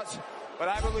tough shots, but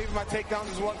I believe my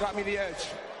takedowns is what got me the edge.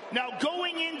 Now,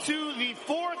 going into the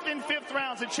 4th and 5th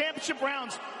rounds, the championship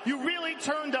rounds, you really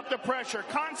turned up the pressure,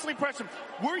 constantly pressing.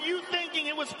 Were you thinking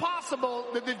it was possible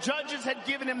that the judges had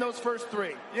given him those first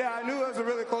 3? Yeah, I knew it was a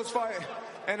really close fight,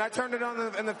 and I turned it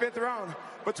on in the 5th round.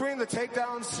 Between the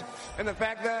takedowns and the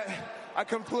fact that I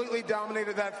completely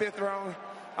dominated that 5th round,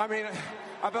 I mean,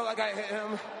 I felt like I hit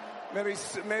him. Maybe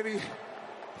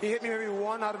he hit me maybe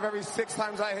 1 out of every 6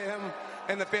 times I hit him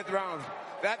in the 5th round.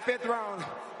 That 5th round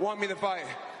won me the fight.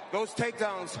 Those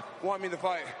takedowns won me the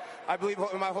fight. I believe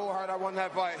in my whole heart I won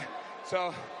that fight.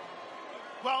 So,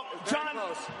 well, John,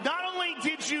 not only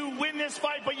did you win this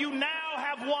fight, but you now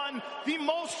have won the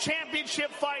most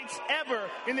championship fights ever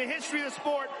in the history of the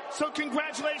sport. So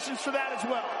congratulations for that as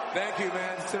well. Thank you,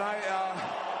 man. Tonight,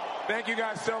 thank you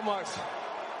guys so much.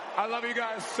 I love you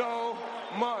guys so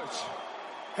much.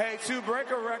 Hey, to break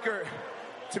a record,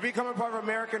 to become a part of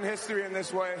American history in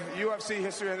this way, UFC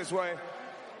history in this way,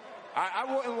 I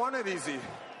wouldn't want it easy.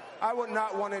 I would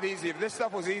not want it easy. If this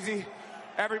stuff was easy,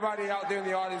 everybody out there in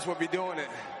the audience would be doing it.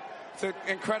 It's an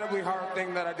incredibly hard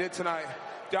thing that I did tonight.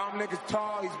 Dominic is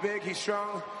tall, he's big, he's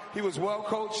strong, he was well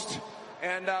coached,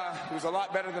 and he was a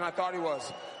lot better than I thought he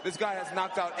was. This guy has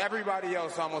knocked out everybody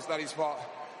else almost that he's fought.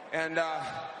 And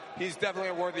he's definitely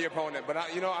a worthy opponent. But,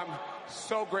 I'm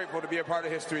so grateful to be a part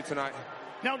of history tonight.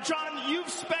 Now, John, you've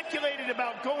speculated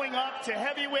about going up to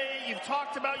heavyweight. You've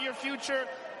talked about your future.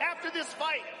 After this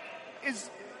fight, is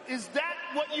that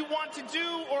what you want to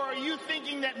do, or are you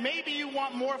thinking that maybe you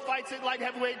want more fights at light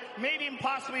heavyweight, maybe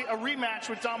possibly a rematch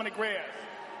with Dominic Reyes?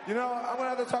 I'm going to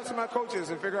have to talk to my coaches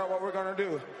and figure out what we're going to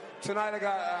do. Tonight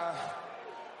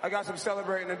I got some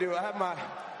celebrating to do. I have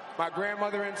my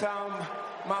grandmother in town,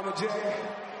 Mama J.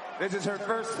 This is her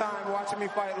first time watching me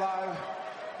fight live.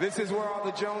 This is where all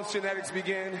the Jones genetics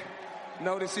begin.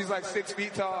 Notice she's like 6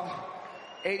 feet tall,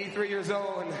 83 years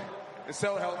old, and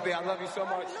so healthy. I love you so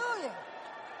much. Hallelujah.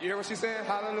 You hear what she's saying?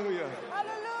 Hallelujah.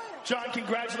 Hallelujah. John,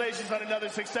 congratulations on another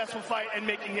successful fight and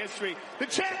making history. The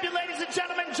champion, ladies and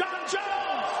gentlemen, John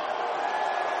Jones.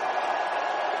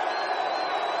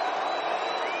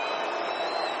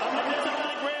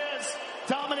 Dominic Reyes.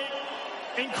 Dominic,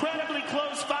 incredibly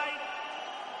close fight.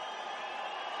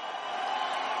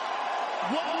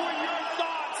 What were your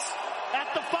thoughts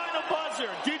at the final buzzer?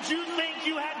 Did you think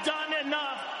you had done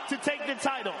enough to take the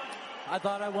title? I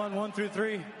thought I won 1 through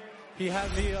 3. He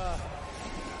had me,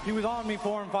 he was on me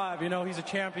 4 and 5. He's a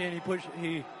champion.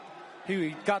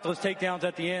 He got those takedowns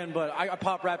at the end, but I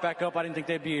popped right back up. I didn't think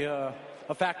they'd be a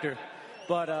factor.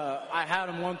 But I had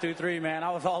him 1 through 3, man.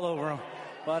 I was all over him.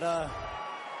 But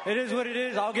it is what it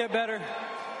is. I'll get better.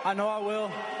 I know I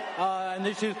will. And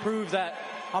this just proves that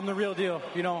I'm the real deal,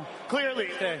 Clearly.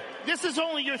 This is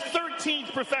only your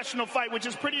 13th professional fight, which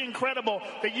is pretty incredible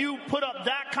that you put up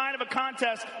that kind of a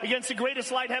contest against the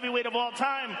greatest light heavyweight of all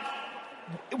time.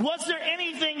 Was there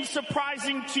anything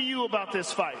surprising to you about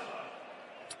this fight?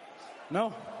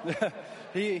 No.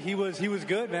 he was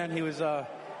good, man. He was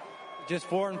just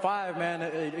 4 and 5, man.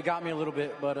 It got me a little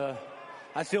bit, but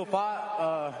I still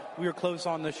fought. We were close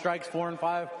on the strikes, 4 and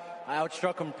 5. I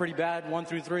outstruck him pretty bad, 1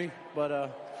 through 3,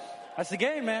 but that's the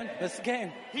game, man. That's the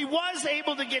game. He was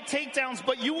able to get takedowns,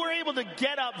 but you were able to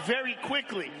get up very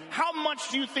quickly. How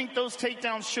much do you think those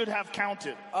takedowns should have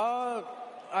counted?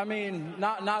 I mean,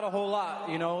 not a whole lot,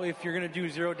 if you're going to do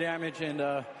 0 damage, and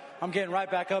I'm getting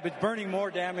right back up. It's burning more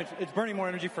damage. It's burning more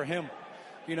energy for him,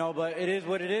 but it is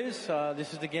what it is.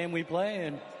 This is the game we play,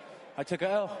 and I took a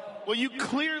L. Well, you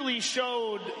clearly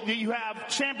showed that you have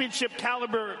championship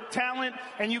caliber talent,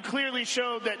 and you clearly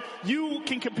showed that you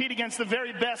can compete against the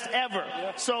very best ever.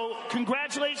 Yeah. So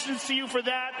congratulations to you for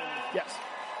that. Yes.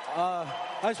 I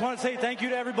just want to say thank you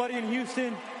to everybody in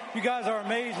Houston. You guys are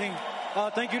amazing.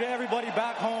 Thank you to everybody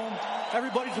back home.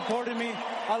 Everybody supported me.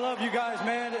 I love you guys,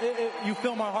 man. You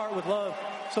fill my heart with love.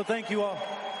 So thank you all.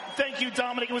 Thank you,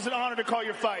 Dominic. It was an honor to call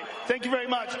your fight. Thank you very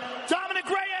much. Dominic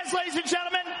Reyes, ladies and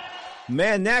gentlemen.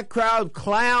 Man, that crowd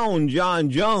clowned John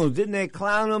Jones. Didn't they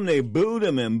clown him? They booed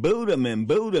him and booed him and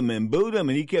booed him and booed him.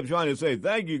 And he kept trying to say,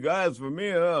 thank you guys for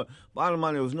me. Bottom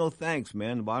line, there was no thanks,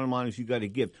 man. The bottom line is you got a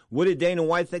gift. What did Dana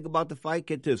White think about the fight?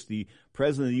 Get this. The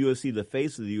president of the UFC, the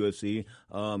face of the UFC,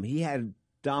 he had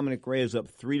Dominic Reyes up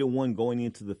 3-1 going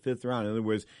into the 5th round. In other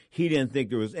words, he didn't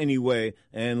think there was any way,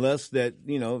 unless that,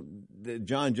 that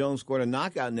John Jones scored a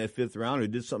knockout in that 5th round or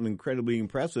did something incredibly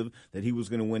impressive, that he was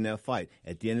going to win that fight.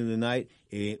 At the end of the night,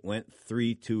 it went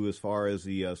 3-2 as far as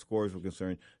the scores were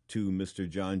concerned to Mr.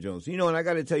 John Jones. And I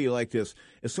got to tell you like this,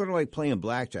 it's sort of like playing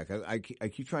blackjack. I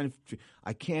keep trying to,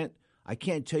 I can't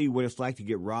tell you what it's like to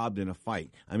get robbed in a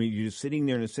fight. I mean, you're just sitting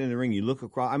there in the center of the ring. You look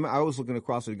across. I was looking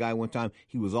across at a guy one time.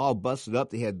 He was all busted up.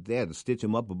 They had to stitch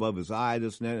him up above his eye,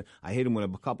 this and that. I hit him with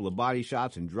a couple of body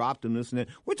shots and dropped him, this and that.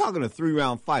 We're talking a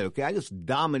 3-round fight, okay? I just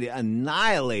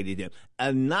annihilated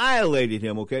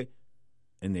him, okay?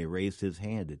 And they raised his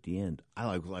hand at the end.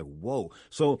 I was like, whoa.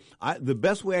 So the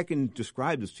best way I can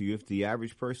describe this to you, if the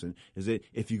average person, is that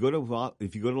if you go to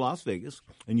Las Vegas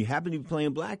and you happen to be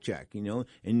playing blackjack,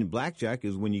 and blackjack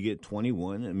is when you get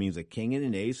 21. It means a king and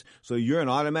an ace. So you're an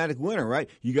automatic winner, right?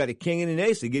 You got a king and an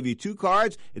ace. They give you 2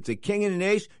 cards. It's a king and an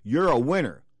ace. You're a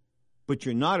winner. But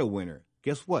you're not a winner.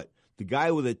 Guess what? The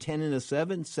guy with a 10 and a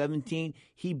 7, 17,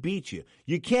 he beat you.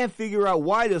 You can't figure out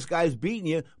why this guy's beating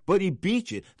you, but he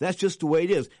beat you. That's just the way it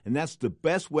is. And that's the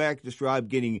best way I can describe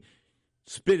getting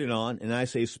spitted on, and I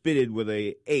say spitted with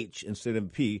a H instead of a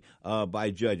P,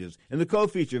 by judges. In the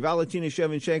co-feature, Valentina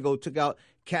Shevchenko took out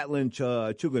Katlyn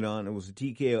Chuganon. It was a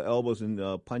TKO, elbows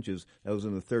and punches. That was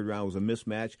in the 3rd round. It was a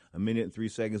mismatch. 1 minute and 3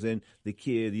 seconds in. The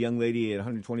young lady at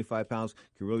 125 pounds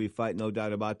can really fight, no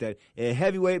doubt about that. A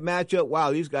heavyweight matchup.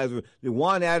 Wow, these guys were.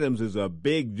 Juan Adams is a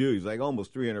big dude. He's like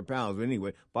almost 300 pounds. But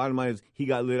anyway, bottom line is he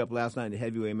got lit up last night in the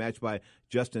heavyweight match by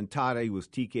Justin Tata. He was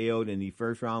TKO'd in the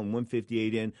 1st round,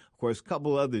 158 in. Of course, a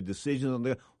couple other decisions on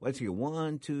there. Let's see,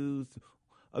 1, 2, 3.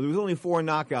 There was only 4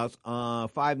 knockouts,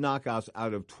 5 knockouts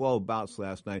out of 12 bouts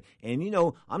last night. And,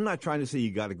 I'm not trying to say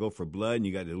you got to go for blood and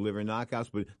you got to deliver knockouts,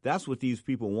 but that's what these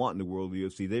people want in the world of the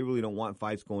UFC. They really don't want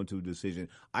fights going to a decision.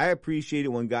 I appreciate it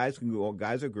when guys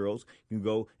or girls can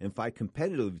go and fight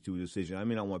competitively to a decision. I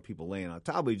mean, I don't want people laying on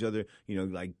top of each other, I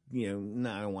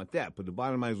don't want that. But the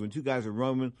bottom line is when 2 guys are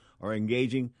roaming or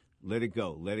engaging, let it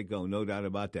go, no doubt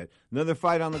about that. Another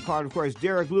fight on the card, of course,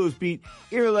 Derek Lewis beat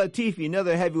Ilir Latifi,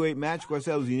 another heavyweight match. Of course,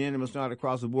 that was unanimous, not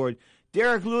across the board.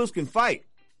 Derek Lewis can fight.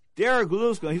 He's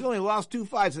only lost 2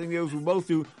 fights. I think those were both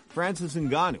to Francis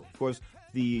Ngannou. Of course,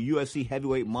 the UFC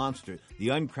heavyweight monster, the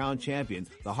uncrowned champion,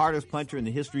 the hardest puncher in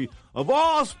the history of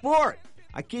all sport.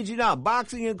 I kid you not,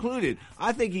 boxing included.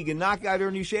 I think he can knock out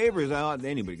Ernie Shavers.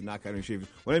 Anybody can knock out Ernie Shavers.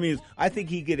 What I mean is, I think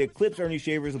he could eclipse Ernie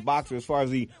Shavers, a boxer, as far as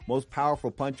the most powerful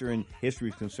puncher in history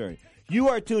is concerned. You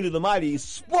are tuned to the mighty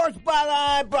Sports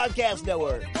Byline Broadcast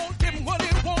Network.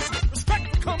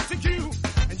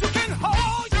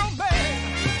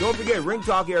 Don't forget, Ring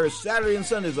Talk airs Saturday and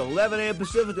Sundays, 11 a.m.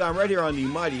 Pacific time, right here on the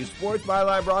mighty Sports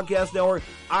Byline Broadcast Network,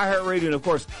 iHeartRadio, and, of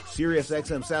course, Sirius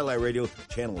XM Satellite Radio,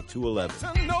 Channel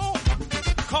 211.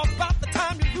 Cause by the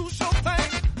time you lose your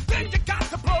thing, then you got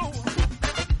to blow.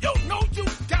 You know you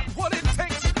got what it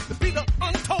takes to be the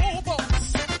untold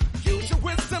boss. Use your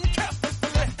wisdom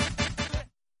carefully.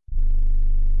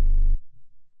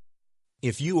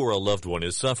 If you or a loved one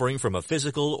is suffering from a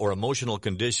physical or emotional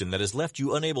condition that has left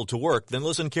you unable to work, then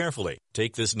listen carefully.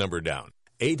 Take this number down.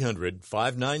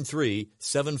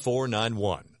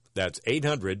 800-593-7491. That's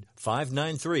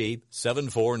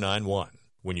 800-593-7491.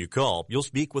 When you call, you'll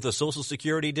speak with a Social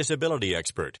Security disability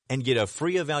expert and get a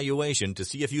free evaluation to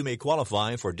see if you may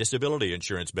qualify for disability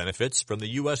insurance benefits from the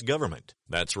U.S. government.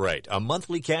 That's right, a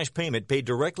monthly cash payment paid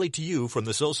directly to you from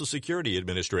the Social Security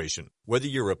Administration. Whether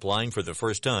you're applying for the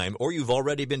first time or you've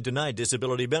already been denied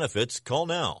disability benefits, call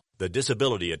now. The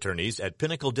disability attorneys at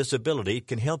Pinnacle Disability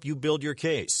can help you build your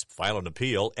case, file an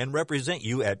appeal, and represent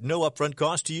you at no upfront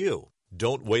cost to you.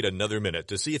 Don't wait another minute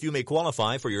to see if you may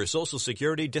qualify for your Social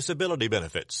Security disability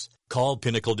benefits. Call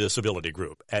Pinnacle Disability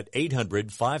Group at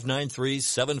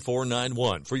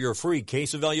 800-593-7491 for your free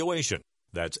case evaluation.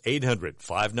 That's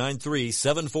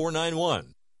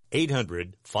 800-593-7491.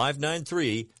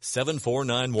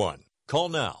 800-593-7491. Call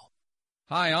now.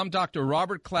 Hi, I'm Dr.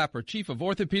 Robert Clapper, Chief of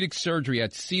Orthopedic Surgery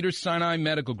at Cedars-Sinai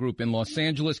Medical Group in Los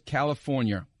Angeles,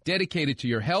 California. dedicated to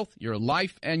your health, your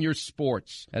life, and your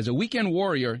sports. As a weekend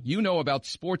warrior, you know about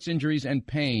sports injuries and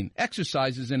pain.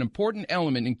 Exercise is an important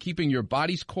element in keeping your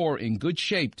body's core in good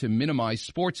shape to minimize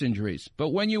sports injuries. But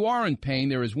when you are in pain,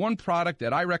 there is one product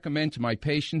that I recommend to my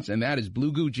patients, and that is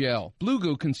Blue Goo Gel. Blue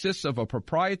Goo consists of a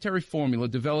proprietary formula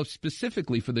developed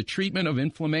specifically for the treatment of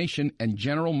inflammation and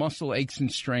general muscle aches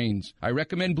and strains. I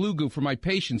recommend Blue Goo for my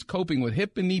patients coping with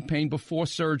hip and knee pain before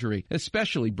surgery,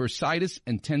 especially bursitis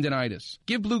and tendinitis.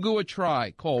 Give Blue Goo a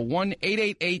try. Call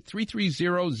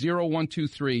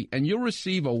 1-888-330-0123 and you'll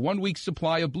receive a 1-week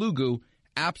supply of Blue Goo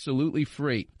absolutely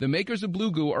free. The makers of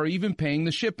Blue Goo are even paying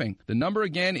the shipping. The number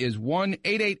again is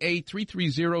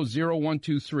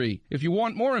 1-888-330-0123. If you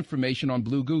want more information on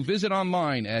Blue Goo, visit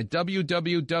online at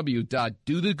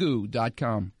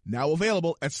www.dothegoo.com. Now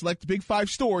available at select Big 5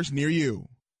 stores near you.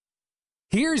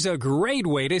 Here's a great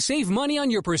way to save money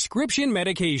on your prescription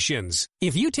medications.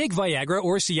 If you take Viagra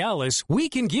or Cialis, we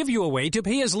can give you a way to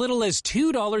pay as little as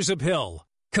 $2 a pill.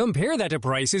 Compare that to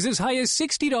prices as high as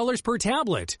 $60 per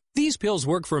tablet. These pills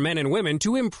work for men and women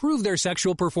to improve their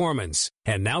sexual performance.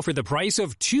 And now for the price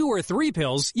of 2 or 3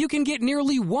 pills, you can get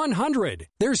nearly 100.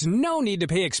 There's no need to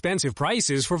pay expensive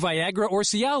prices for Viagra or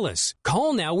Cialis.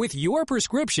 Call now with your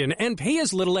prescription and pay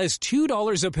as little as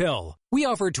 $2 a pill. We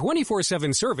offer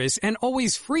 24/7 service and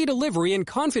always free delivery and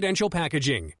confidential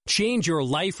packaging. Change your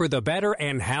life for the better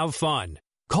and have fun.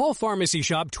 Call Pharmacy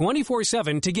Shop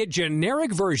 24/7 to get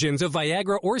generic versions of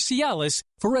Viagra or Cialis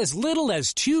for as little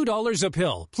as $2 a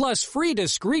pill, plus free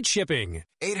discreet shipping.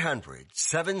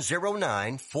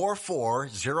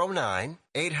 800-709-4409.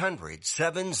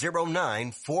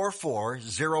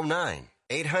 800-709-4409.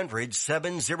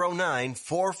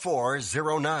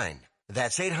 800-709-4409.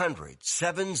 That's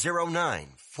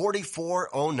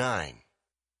 800-709-4409.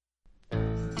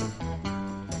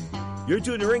 You're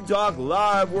tuned to Ring Talk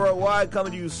live worldwide,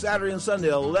 coming to you Saturday and Sunday,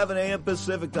 11 a.m.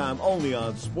 Pacific time, only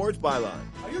on Sports Byline.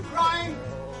 Are you crying?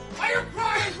 Are you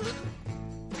crying?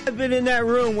 I've been in that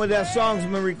room where that song's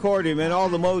been recorded, man. All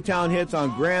the Motown hits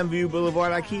on Grandview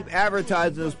Boulevard. I keep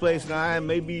advertising this place, and I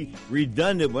may be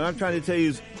redundant. What I'm trying to tell you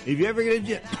is, if you ever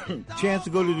get a chance to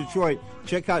go to Detroit,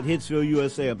 check out Hitsville,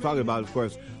 USA. I'm talking about, of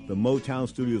course, the Motown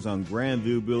Studios on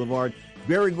Grandview Boulevard.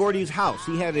 Barry Gordy's house.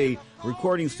 He had a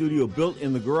recording studio built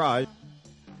in the garage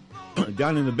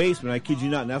down in the basement. I kid you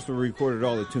not, and that's where we recorded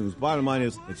all the tunes. Bottom line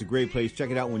is, it's a great place.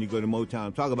 Check it out when you go to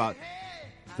Motown. Talk about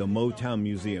the Motown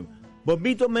Museum.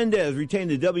 Bobito Mendez retained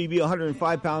the WBO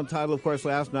 105-pound title, of course,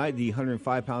 last night. The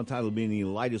 105-pound title being the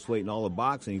lightest weight in all of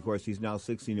boxing. Of course, he's now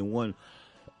 16-1.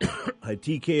 A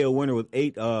TKO winner with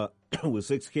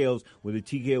 6 KOs, with a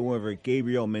TKO winner over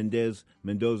Gabriel Mendoza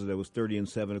that was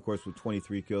 30-7, of course, with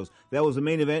 23 kills. That was the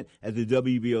main event at the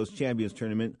WBO's Champions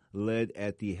Tournament, led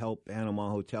at the Help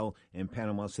Panama Hotel in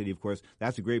Panama City, of course.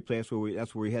 That's a great place.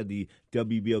 That's where we had the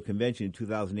WBO convention in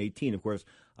 2018, of course.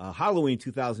 Halloween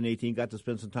 2018, got to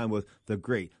spend some time with the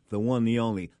great, the one, the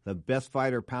only, the best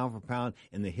fighter pound for pound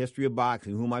in the history of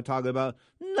boxing. Who am I talking about?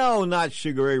 No, not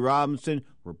Sugar Ray Robinson,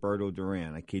 Roberto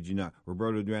Duran. I kid you not.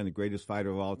 Roberto Duran, the greatest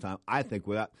fighter of all time. I think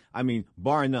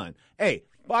bar none. Hey,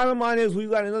 bottom line is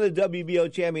we've got another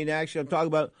WBO champion in action. I'm talking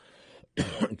about,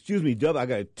 excuse me, I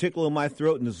got a tickle in my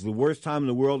throat, and this is the worst time in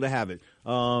the world to have it.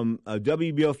 A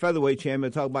WBO featherweight champion.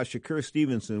 I'm talking about Shakur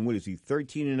Stevenson. What is he,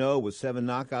 13-0 with 7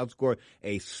 knockouts scored?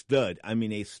 A stud. I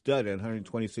mean, a stud at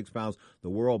 126 pounds. The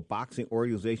World Boxing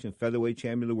Organization featherweight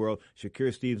champion of the world,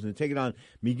 Shakur Stevenson, taking on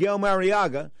Miguel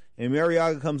Mariaga. And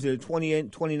Mariaga comes in at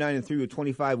 29-3 with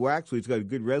 25 whacks, so he's got a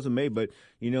good resume. But,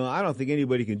 I don't think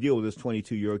anybody can deal with this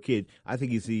 22-year-old kid. I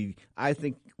think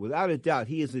without a doubt,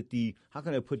 he is how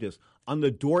can I put this, on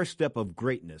the doorstep of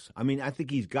greatness. I mean, I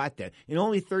think he's got that. In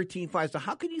only 13 fights. So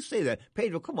how can you say that?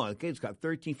 Pedro, come on. The kid's got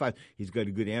 13 fights. He's got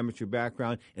a good amateur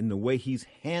background, and the way he's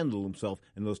handled himself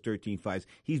in those 13 fights.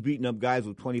 He's beaten up guys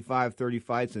with 25, 30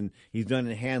 fights, and he's done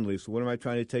it handily. So what am I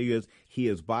trying to tell you is he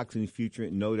is boxing's future,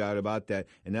 no doubt about that.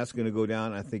 And that's going to go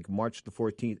down, I think, March the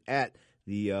 14th at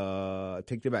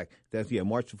take it back.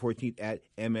 March the 14th at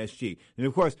MSG. And,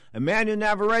 of course, Emmanuel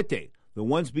Navarrete, the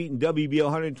once beaten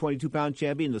WBO 122-pound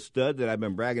champion, the stud that I've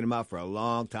been bragging about for a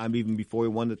long time, even before he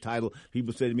won the title.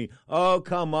 People say to me, oh,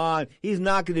 come on, he's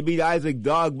not going to beat Isaac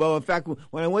Dogbo. In fact,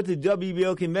 when I went to the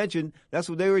WBO convention, that's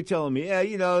what they were telling me.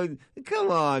 Yeah,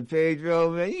 come on,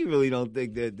 Pedro, man, you really don't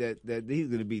think that he's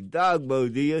going to beat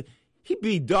Dogbo, do you? He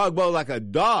beat Dogbo like a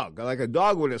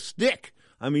dog with a stick.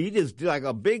 I mean, he just did like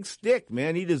a big stick,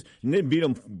 man. He just didn't beat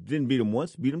him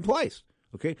once, beat him twice.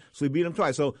 Okay, so he beat him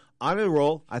twice. So on a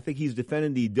roll, I think he's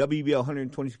defending the WBO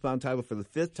 122-pound title for the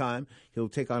 5th time. He'll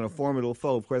take on a formidable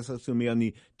foe. Of course, that's going to be on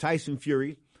the Tyson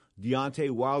Fury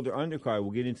Deontay Wilder undercard.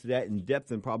 We'll get into that in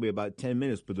depth in probably about 10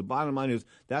 minutes. But the bottom line is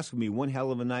that's going to be one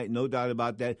hell of a night, no doubt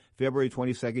about that. February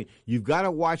 22nd. You've got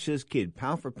to watch this kid.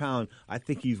 Pound for pound, I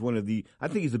think he's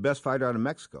the best fighter out of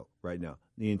Mexico right now.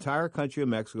 The entire country of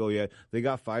Mexico, yeah, they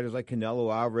got fighters like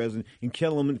Canelo Alvarez and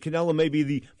Canelo may be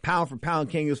the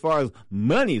pound-for-pound king as far as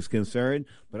money is concerned,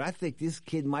 but I think this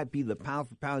kid might be the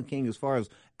pound-for-pound king as far as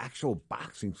actual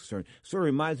boxing is concerned. Sort of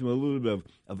reminds me a little bit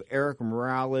of Eric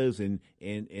Morales and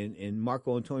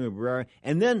Marco Antonio Barrera,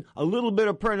 and then a little bit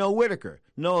of Pernell Whitaker.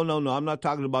 No, I'm not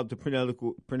talking about the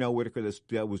Pernell Whitaker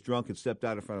that was drunk and stepped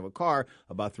out in front of a car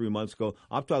about 3 months ago.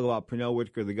 I'm talking about Pernell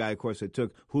Whitaker, the guy, of course, that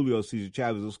took Julio Cesar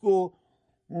Chavez to school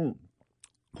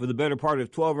for the better part of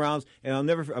 12 rounds, and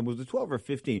was it 12 or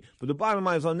 15? But the bottom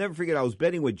line is I'll never forget I was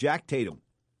betting with Jack Tatum.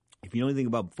 If you know anything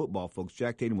about football, folks,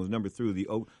 Jack Tatum was number 32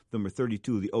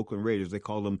 of the Oakland Raiders. They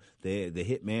called him the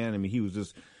hit man. I mean, he was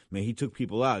just, man, he took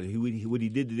people out. What he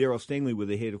did to Darryl Stingley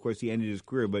with a hit, of course, he ended his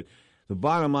career. But the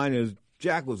bottom line is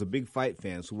Jack was a big fight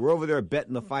fan. So we're over there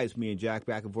betting the fights, me and Jack,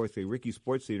 back and forth to Ricky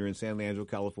Sports Theater in San Leandro,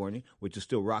 California, which is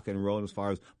still rocking and rolling as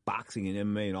far as boxing and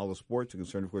MMA and all the sports are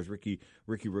concerned. Of course, Ricky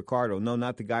Ricardo. No,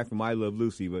 not the guy from I Love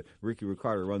Lucy, but Ricky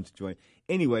Ricardo runs the joint.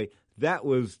 Anyway, that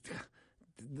was...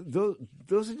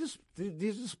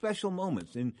 These are special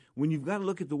moments. And when you've got to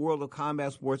look at the world of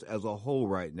combat sports as a whole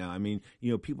right now, I mean,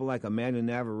 you know, people like Amanda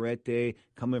Navarrete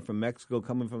coming from Mexico,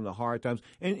 coming from the hard times.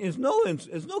 And it's no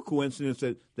coincidence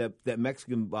that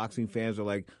Mexican boxing fans are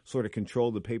like sort of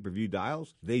control the pay-per-view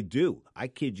dials. They do. I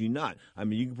kid you not. I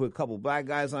mean, you can put a couple black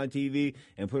guys on TV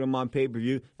and put them on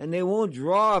pay-per-view, and they won't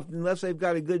draw unless they've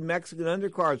got a good Mexican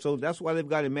undercard. So that's why they've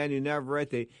got Amanda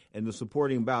Navarrete and the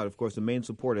supporting bout. Of course, the main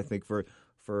support, I think, for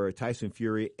Tyson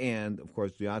Fury and, of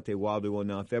course, Deontay Wilder will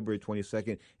now on February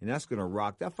 22nd, and that's going to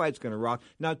rock. That fight's going to rock.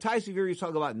 Now, Tyson Fury is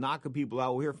talking about knocking people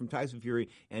out. We'll hear from Tyson Fury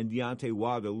and Deontay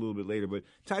Wilder a little bit later, but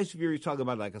Tyson Fury is talking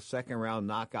about like a second-round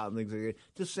knockout and things like that,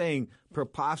 just saying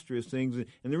preposterous things.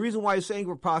 And the reason why he's saying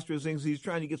preposterous things is he's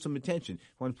trying to get some attention.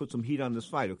 He wants to put some heat on this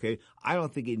fight, okay? I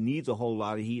don't think it needs a whole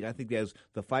lot of heat. I think as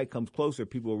the fight comes closer,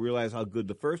 people will realize how good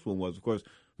the first one was. Of course,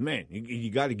 man,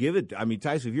 you got to give it. I mean,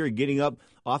 Tyson Fury getting up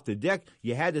off the deck,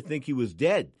 you had to think he was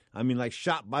dead. I mean, like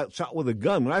shot with a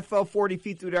gun. When I fell 40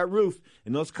 feet through that roof,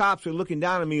 and those cops were looking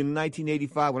down at me in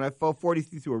 1985, when I fell 40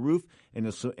 feet through a roof and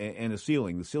a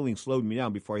ceiling. The ceiling slowed me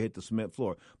down before I hit the cement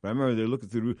floor. But I remember they're looking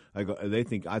through the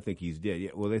roof. I think he's dead.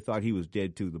 Yeah, well, they thought he was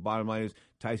dead too. The bottom line is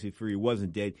Tyson Fury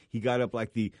wasn't dead. He got up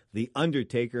like the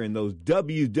Undertaker in those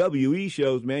WWE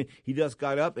shows, man. He just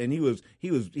got up and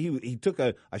he took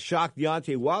a shock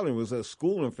Deontay Wilder and was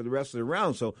schooling him for the rest of the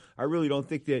round. So I really don't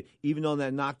think that, even though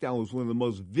that knockdown was one of the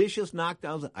most vicious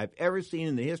knockdowns I've ever seen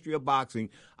in the history of boxing,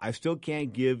 I still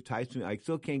can't give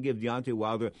Deontay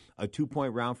Wilder a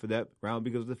 2-point round for that round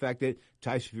because of the fact that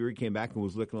Tyson Fury came back and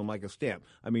was licking him like a stamp.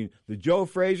 I mean, the Joe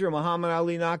Frazier, Muhammad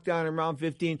Ali knockdown in round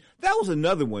 15, that was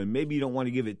another one. Maybe you don't want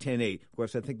to give it 10-8. Of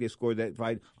course, I think they scored that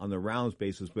fight on the rounds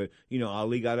basis, but, you know,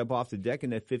 Ali got up off the deck in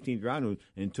that 15th round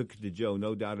and took it to Joe,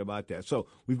 no doubt about that. So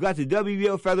we've got the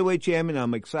WBO featherweight champion.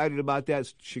 I'm excited about that.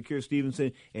 Shakur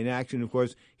Stevenson in action, of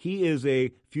course. He is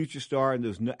a future star, and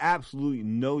there's absolutely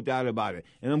no doubt about it.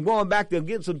 And I'm going back to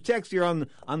get some text here on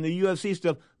the UFC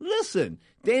stuff. Listen,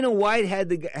 Dana White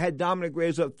had Dominic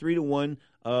Reyes up 3-1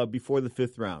 before the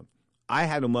 5th round. I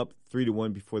had him up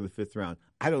 3-1 before the 5th round.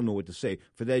 I don't know what to say.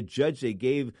 For that judge, they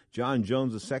gave John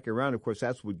Jones the second round. Of course,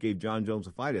 that's what gave John Jones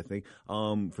the fight, I think.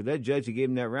 For that judge, they gave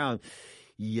him that round.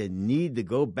 You need to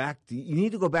go back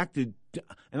to,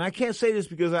 and I can't say this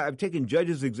because I've taken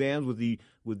judges' exams with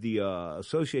the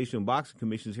Association of Boxing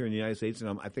Commissions here in the United States,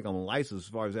 and I think I'm licensed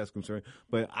as far as that's concerned.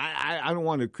 But I don't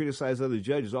want to criticize other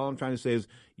judges. All I'm trying to say is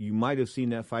you might have seen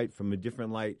that fight from a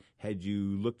different light had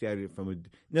you looked at it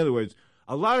in other words,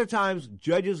 a lot of times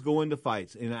judges go into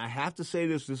fights, and I have to say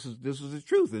this is the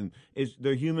truth, and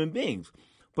they're human beings,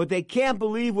 but they can't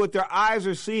believe what their eyes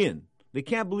are seeing. They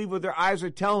can't believe what their eyes are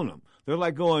telling them. They're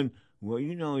like going, well,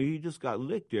 you know, he just got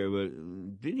licked there, but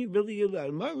didn't he really get licked?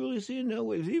 Am I really seeing that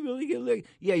way? Did he really get licked?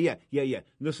 Yeah.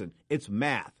 Listen, it's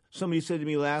math. Somebody said to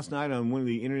me last night on one of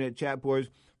the internet chat boards,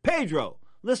 Pedro,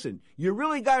 listen, you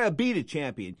really got to beat a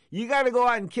champion. You got to go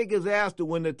out and kick his ass to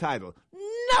win the title.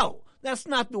 No, that's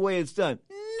not the way it's done.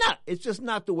 No, it's just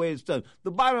not the way it's done.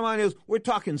 The bottom line is we're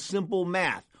talking simple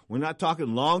math. We're not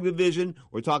talking long division.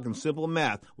 We're talking simple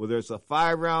math, whether it's a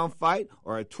 5-round fight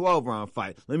or a 12-round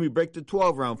fight. Let me break the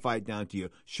 12-round fight down to you.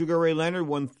 Sugar Ray Leonard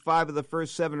won 5 of the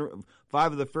first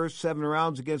 7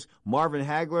 rounds against Marvin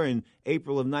Hagler in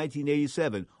April of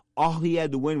 1987. all he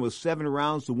had to win was 7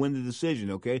 rounds to win the decision,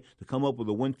 okay, to come up with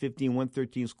a 115,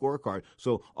 113 scorecard.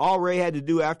 So all Ray had to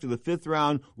do after the 5th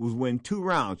round was win 2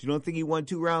 rounds. You don't think he won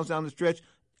 2 rounds down the stretch?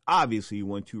 Obviously, he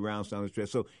won 2 rounds down the stretch.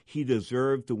 So he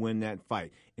deserved to win that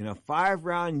fight. In a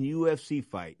 5-round UFC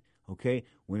fight, okay,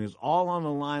 when it's all on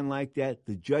the line like that,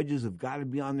 the judges have got to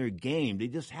be on their game. They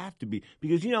just have to be.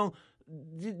 Because,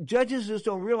 judges just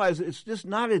don't realize it's just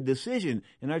not a decision.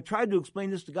 And I tried to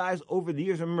explain this to guys over the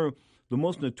years. I remember the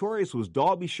most notorious was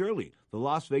Dalby Shirley, the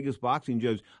Las Vegas boxing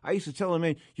judge. I used to tell him,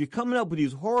 man, you're coming up with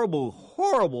these horrible,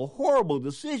 horrible, horrible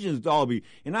decisions, Dalby.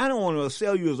 And I don't want to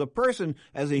assail you as a person,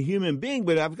 as a human being,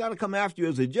 but I've got to come after you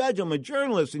as a judge. I'm a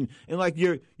journalist. And like,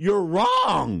 you're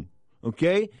wrong.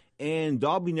 Okay? And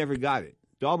Dalby never got it.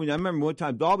 I remember one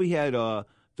time Dalby had Vito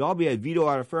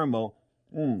Artefermo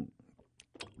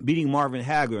beating Marvin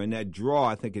Hagler in that draw,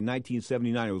 I think in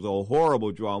 1979. It was a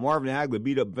horrible draw. Marvin Hagler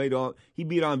beat up Vito. He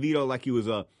beat on Vito like he was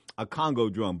a Congo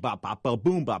drum. Bop, bop, bop,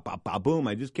 boom, bop, bop, bop, boom.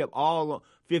 I just kept all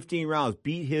 15 rounds,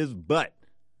 beat his butt.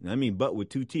 I mean, butt with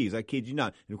 2 T's. I kid you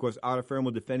not. And of course,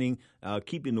 Artefermo defending,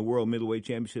 keeping the world middleweight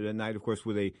championship that night. Of course,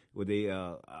 with a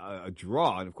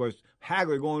draw. And of course,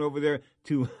 Hagler going over there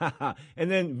to,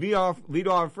 and then Vito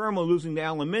Artefermo losing to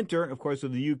Alan Minter, of course,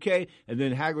 of the UK. And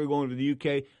then Hagler going to the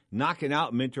UK, knocking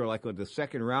out Minter like the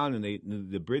 2nd round. And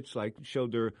the Brits like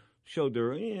showed their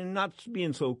not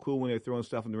being so cool when they're throwing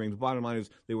stuff in the ring. The bottom line is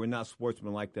they were not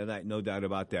sportsmanlike that night, no doubt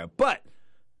about that. But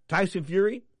Tyson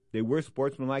Fury, they were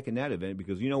sportsmanlike in that event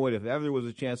because you know what? If ever there was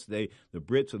a chance the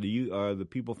Brits or the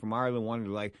people from Ireland wanted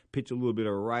to like pitch a little bit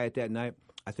of a riot that night,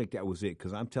 I think that was it.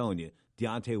 Because I'm telling you,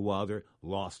 Deontay Wilder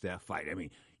lost that fight. I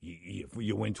mean,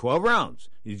 you win 12 rounds.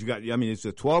 It's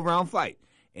a 12-round fight,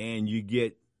 and you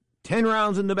get 10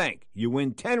 rounds in the bank. You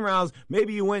win 10 rounds.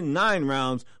 Maybe you win 9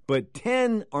 rounds, but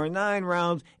 10 or 9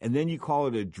 rounds, and then you call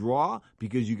it a draw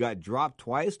because you got dropped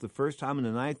twice, the first time in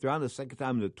the 9th round, the second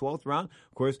time in the 12th round.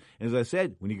 Of course, as I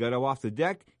said, when he got up off the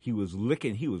deck, he was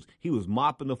licking, he was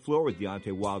mopping the floor with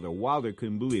Deontay Wilder. Wilder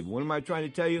couldn't believe it. What am I trying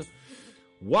to tell you?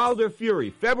 Wilder Fury,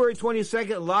 February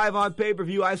 22nd, live on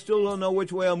pay-per-view. I still don't know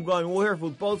which way I'm going. We'll hear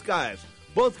from both guys,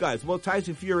 both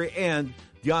Tyson Fury and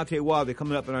Deontay Wilder,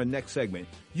 coming up in our next segment.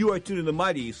 You are tuned to the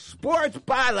mighty Sports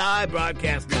Byline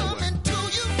Broadcast Network.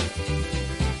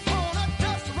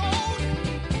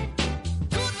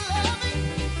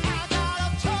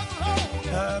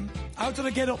 How did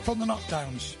I get up from the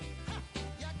knockdowns?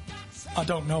 I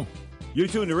don't know. You're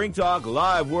tuned to Ringtalk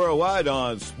live worldwide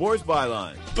on Sports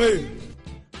Byline. Boom.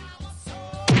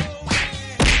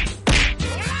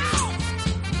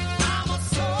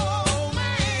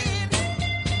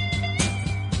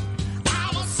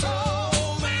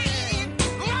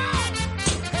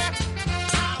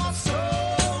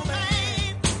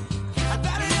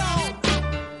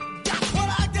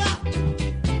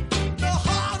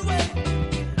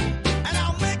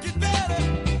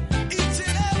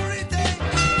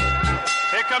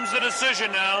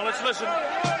 Decision now. Let's listen.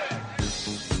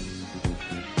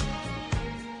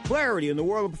 Clarity in the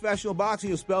world of professional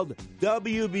boxing is spelled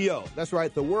WBO. That's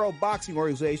right. The World Boxing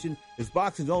Organization is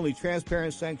boxing's only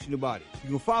transparent sanctioned body. You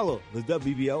can follow the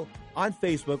WBO on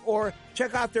Facebook or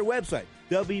check out their website,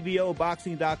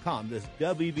 WBOboxing.com. That's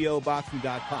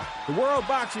WBOboxing.com. The World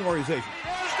Boxing Organization.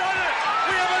 Who's done it?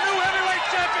 We have a new heavyweight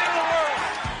champion of the world.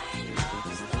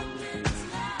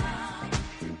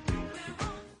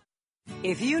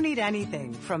 If you need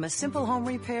anything from a simple home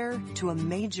repair to a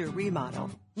major remodel,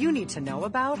 you need to know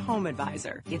about Home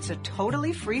Advisor. It's a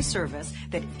totally free service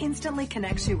that instantly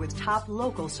connects you with top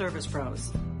local service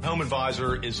pros. Home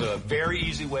Advisor is a very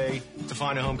easy way to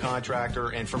find a home contractor,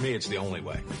 and for me, it's the only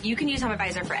way. You can use Home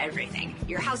Advisor for everything.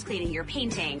 Your house cleaning, your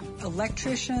painting.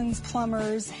 Electricians,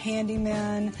 plumbers,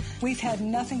 handymen. We've had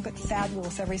nothing but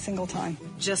fabulous every single time.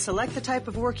 Just select the type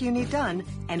of work you need done,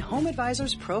 and Home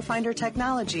Advisor's ProFinder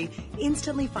technology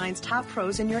instantly finds top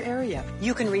pros in your area.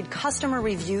 You can read customer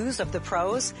reviews of the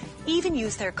pros, even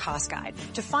use their cost guide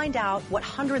to find out what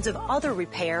hundreds of other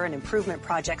repair and improvement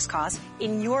projects cost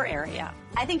in your area.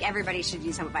 I think everybody should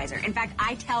use Home Advisor. In fact,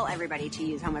 I tell everybody to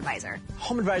use Home Advisor.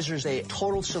 Home Advisor is a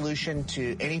total solution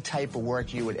to any type of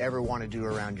work you would ever want to do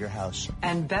around your house.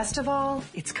 And best of all,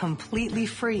 it's completely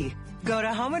free. Go to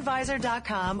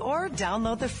HomeAdvisor.com or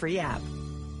download the free app.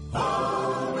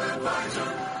 Home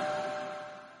Advisor.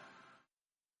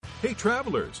 Hey,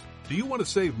 travelers, do you want to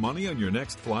save money on your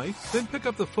next flight? Then pick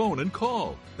up the phone and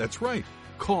call. That's right.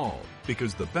 Call,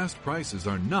 because the best prices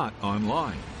are not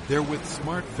online. They're with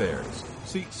SmartFares.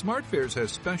 See, SmartFares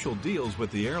has special deals with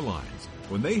the airlines.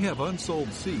 When they have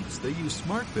unsold seats, they use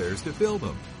SmartFares to fill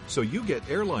them. So you get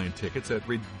airline tickets at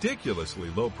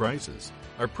ridiculously low prices.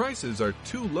 Our prices are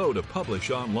too low to publish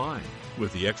online.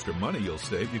 With the extra money you'll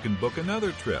save, you can book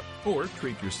another trip or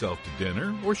treat yourself to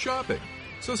dinner or shopping.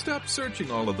 So stop searching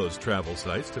all of those travel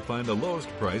sites to find the lowest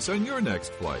price on your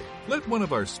next flight. Let one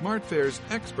of our SmartFares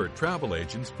expert travel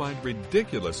agents find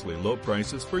ridiculously low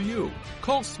prices for you.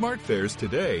 Call SmartFares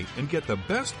today and get the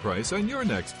best price on your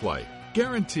next flight.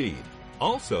 Guaranteed.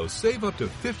 Also, save up to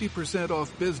 50%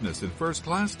 off business and first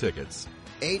class tickets.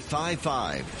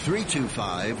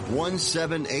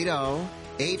 855-325-1780.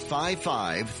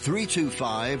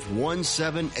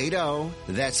 855-325-1780.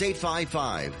 That's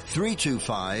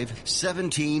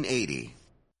 855-325-1780.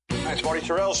 Hi, it's Marty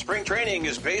Terrell. Spring training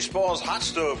as baseball's hot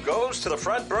stove goes to the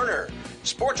front burner.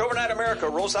 Sports Overnight America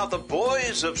rolls out the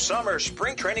Boys of Summer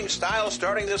spring training style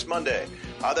starting this Monday.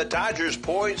 Are the Dodgers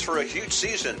poised for a huge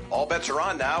season? All bets are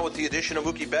on now with the addition of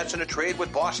Mookie Betts in a trade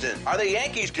with Boston. Are the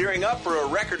Yankees gearing up for a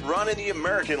record run in the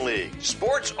American League?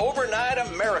 Sports Overnight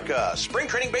America, Spring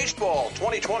Training Baseball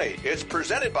 2020. It's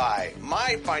presented by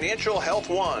My Financial Health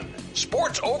One.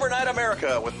 Sports Overnight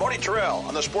America with Marty Terrell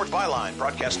on the Sports Byline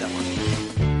Broadcast Network.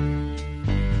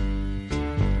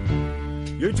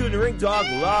 You're tuned to Ring Talk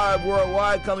live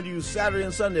worldwide, coming to you Saturday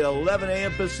and Sunday, 11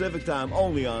 a.m. Pacific time,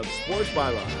 only on Sports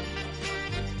Byline.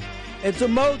 It's a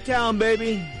Motown,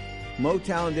 baby.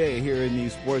 Motown Day here in the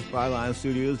Sports Byline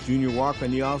studios. Junior Walker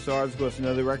and the All-Stars, of course,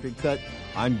 another record cut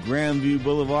on Grandview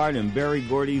Boulevard in Barry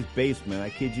Gordy's basement.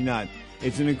 I kid you not.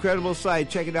 It's an incredible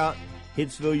sight. Check it out.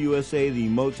 Hitsville, USA, the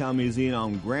Motown Museum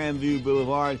on Grandview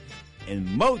Boulevard in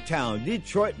Motown,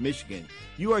 Detroit, Michigan.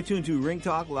 You are tuned to Ring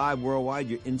Talk live worldwide.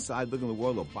 You're inside looking at the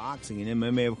world of boxing and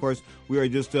MMA. Of course, we are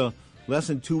just less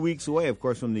than 2 weeks away, of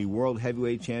course, from the World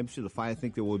Heavyweight Championship, the fight I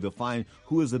think that will define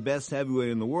who is the best heavyweight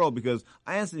in the world, because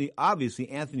obviously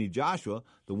Anthony Joshua,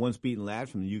 the once-beaten lad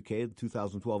from the UK, the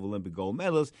 2012 Olympic gold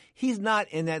medalist, he's not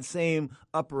in that same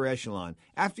upper echelon.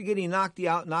 After getting knocked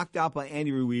out by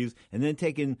Andy Ruiz and then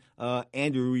taking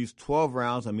Andy Ruiz 12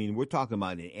 rounds, I mean, we're talking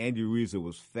about it. Andy Ruiz that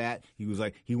was fat.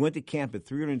 He went to camp at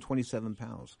 327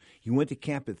 pounds. He went to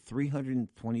camp at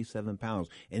 327 pounds,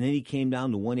 and then he came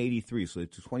down to 183, so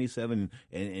to 27,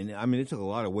 and I mean, it took a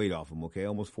lot of weight off him, okay,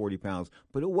 almost 40 pounds,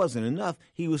 but it wasn't enough.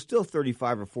 He was still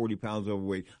 35 or 40 pounds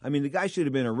overweight. I mean, the guy should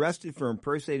have been arrested for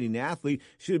impersonating an athlete,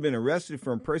 should have been arrested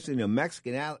for impersonating a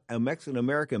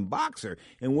Mexican-American boxer.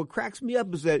 And what cracks me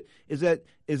up is that the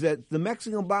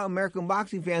Mexican-American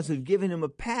boxing fans have given him a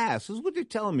pass. This is what they're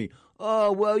telling me.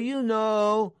 Oh, well, you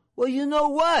know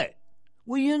what?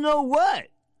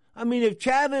 I mean, if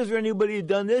Chavez or anybody had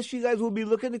done this, you guys would be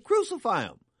looking to crucify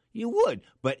him. You would.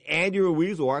 But Andy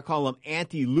Ruiz, or I call him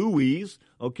Auntie Louise,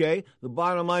 okay? The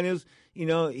bottom line is, you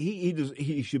know,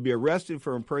 he should be arrested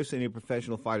for impersonating a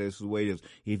professional fighter. This is the way it is.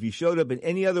 If he showed up in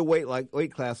any other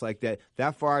weight class like that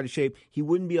far out of shape, he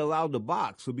wouldn't be allowed to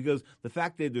box. So because the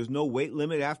fact that there's no weight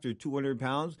limit after 200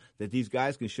 pounds, that these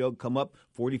guys can come up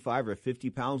 45 or 50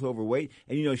 pounds overweight,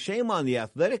 and, you know, shame on the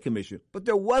athletic commission, but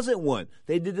there wasn't one.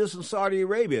 They did this in Saudi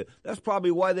Arabia. That's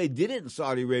probably why they did it in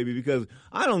Saudi Arabia, because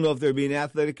I don't know if there'd be an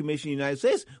athletic commission in the United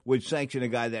States would sanction a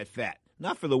guy that fat.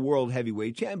 Not for the World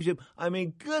Heavyweight Championship. I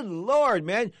mean, good Lord,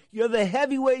 man. You're the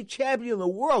heavyweight champion of the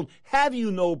world. Have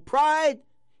you no pride?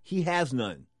 He has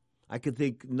none. I could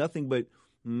think nothing but,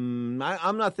 I'm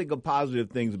not thinking positive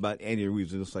things about Andy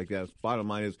Ruiz and just like that. Bottom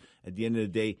line is, at the end of the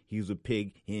day, he's a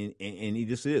pig, and he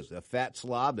just is a fat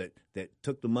slob that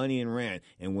took the money and ran.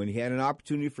 And when he had an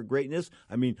opportunity for greatness,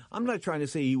 I mean, I'm not trying to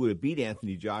say he would have beat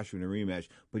Anthony Joshua in a rematch,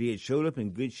 but he had showed up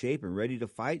in good shape and ready to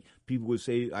fight. People would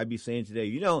say, I'd be saying today,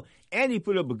 you know, Andy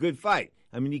put up a good fight.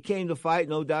 I mean, he came to fight,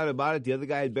 no doubt about it. The other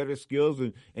guy had better skills,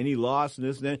 and he lost, and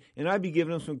this and that. And I'd be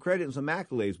giving him some credit and some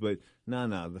accolades. But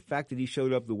no. The fact that he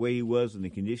showed up the way he was and the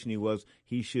condition he was,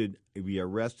 he should be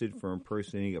arrested for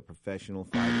impersonating a professional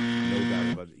fighter. No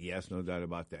doubt about it. Yes, no doubt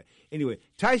about that. Anyway,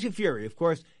 Tyson Fury, of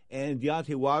course, and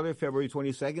Deontay Wilder, February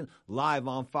 22nd, live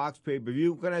on Fox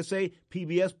pay-per-view. What can I say?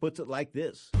 PBS puts it like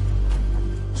this.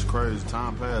 It's crazy.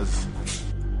 Time passes.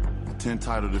 10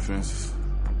 title defenses.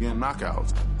 Getting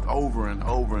knockouts over and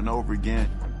over and over again.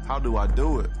 How do I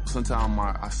do it? Sometimes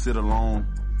I sit alone,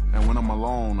 and when I'm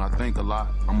alone, I think a lot.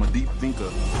 I'm a deep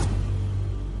thinker.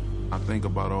 I think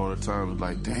about all the time. It's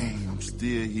like, dang, I'm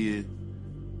still here.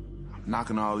 I'm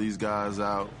knocking all these guys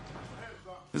out.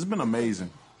 It's been amazing.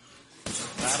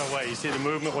 Right away, you see the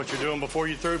movement, what you're doing before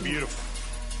you throw, beautiful.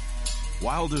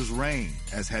 Wilder's reign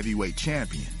as heavyweight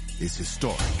champion is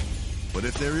historic. But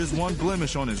if there is one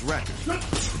blemish on his record,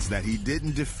 it's that he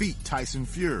didn't defeat Tyson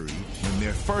Fury when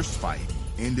their first fight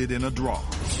ended in a draw.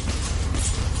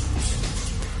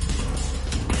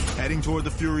 Heading toward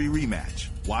the Fury rematch,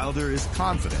 Wilder is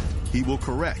confident he will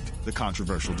correct the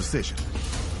controversial decision.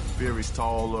 Fury's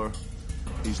taller,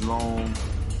 he's long,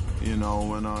 you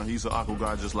know, and he's an awkward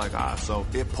guy just like I. So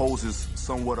it poses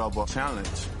somewhat of a challenge.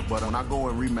 But when I go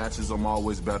in rematches, I'm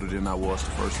always better than I was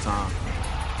the first time.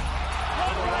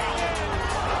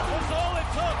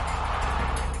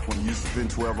 When you spend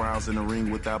 12 rounds in the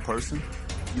ring with that person,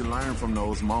 you learn from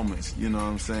those moments, you know what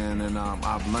I'm saying? And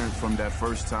I've learned from that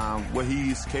first time what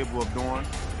he's capable of doing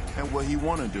and what he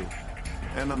want to do.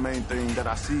 And the main thing that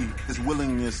I see is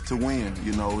willingness to win,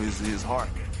 you know, is his heart.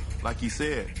 Like he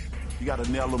said, you got to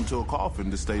nail him to a coffin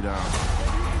to stay down.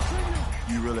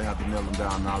 You really have to nail him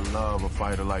down, and I love a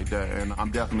fighter like that, and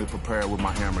I'm definitely prepared with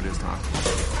my hammer this time.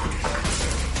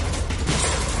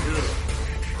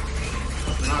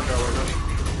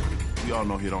 Y'all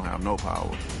know he don't have no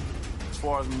power. As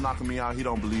far as knocking me out, he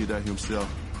don't believe that himself.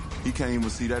 He can't even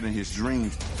see that in his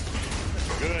dreams.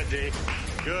 Good, D.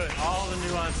 Good. All the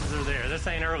nuances are there. This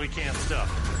ain't early camp stuff.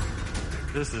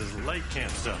 This is late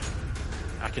camp stuff.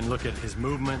 I can look at his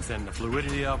movements and the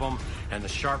fluidity of them and the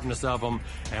sharpness of them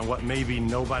and what maybe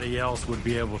nobody else would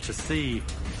be able to see.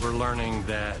 We're learning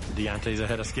that Deontay's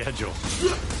ahead of schedule.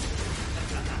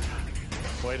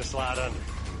 Way to slide under.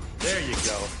 There you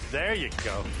go. There you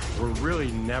go. We're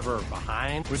really never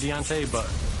behind with Deontay, but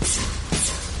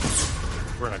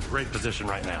we're in a great position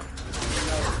right now.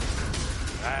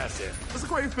 That's it. It's a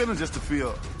great feeling just to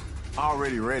feel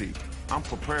already ready. I'm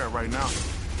prepared right now.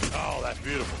 Oh, that's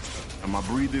beautiful. And my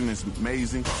breathing is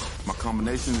amazing. My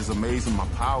combination is amazing. My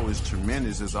power is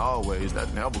tremendous as always.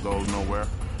 That never goes nowhere.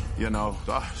 You know,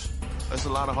 gosh, that's a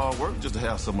lot of hard work just to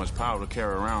have so much power to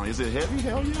carry around. Is it heavy?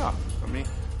 Hell yeah. I mean,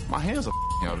 my hands are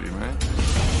heavy, man.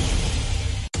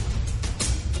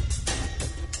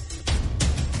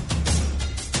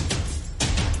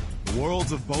 The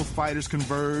worlds of both fighters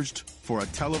converged for a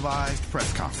televised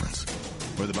press conference,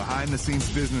 where the behind-the-scenes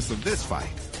business of this fight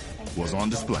was on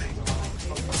display.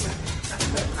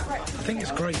 I think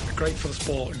it's great for the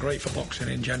sport and great for boxing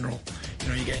in general. You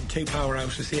know, you're getting two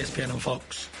powerhouses, ESPN and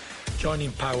Fox,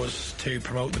 joining powers to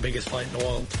promote the biggest fight in the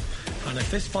world. And if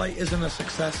this fight isn't a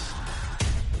success,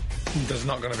 there's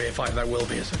not going to be a fight that will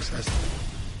be a success.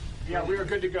 Yeah, we are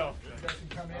good to go.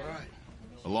 All right.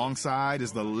 Alongside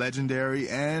is the legendary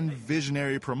and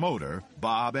visionary promoter,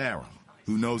 Bob Arum,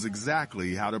 who knows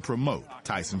exactly how to promote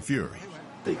Tyson Fury.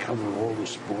 They cover all the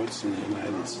sports in the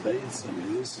United States. I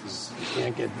mean, you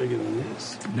can't get bigger than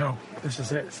this. No, this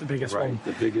is it. It's the biggest one.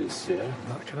 The biggest, yeah.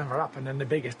 That can never happen. And the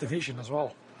biggest division as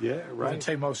well. Yeah, right.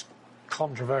 The two most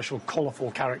controversial, colourful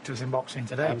characters in boxing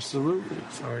today. Absolutely.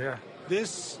 So, yeah.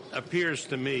 This appears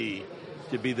to me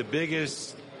to be the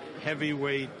biggest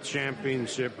heavyweight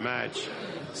championship match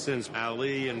since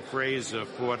Ali and Frazier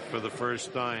fought for the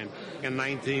first time in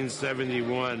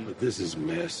 1971. But this is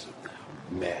massive.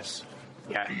 Massive.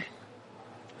 Yeah.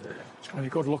 It's going to be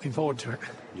good. Looking forward to it.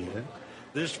 Yeah.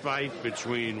 This fight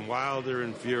between Wilder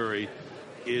and Fury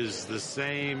is the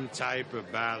same type of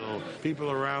battle.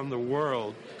 People around the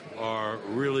world are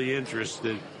really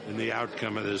interested in the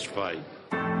outcome of this fight.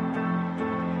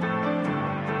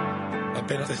 I've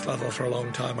been at this level for a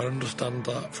long time. I understand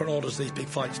that for orders these big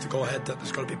fights to go ahead, that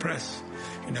there's got to be press.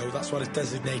 You know, that's what it's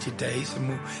designated days,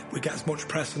 and we get as much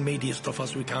press and media stuff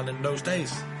as we can in those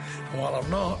days. And while I'm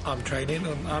not, I'm training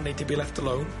and I need to be left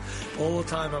alone. All the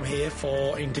time I'm here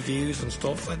for interviews and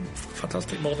stuff, and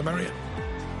fantastic, more the merrier.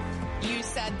 You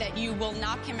said that you will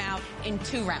knock him out in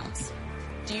 2 rounds.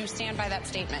 Do you stand by that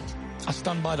statement? I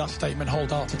stand by that statement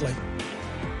wholeheartedly.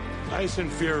 Tyson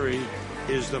Fury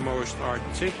is the most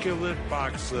articulate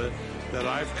boxer that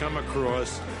I've come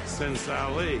across since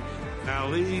Ali.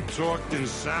 Ali talked in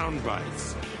sound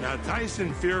bites. Now,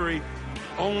 Tyson Fury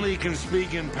only can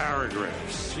speak in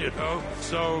paragraphs, you know?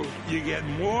 So you get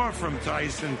more from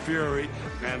Tyson Fury,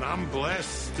 and I'm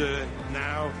blessed to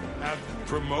now have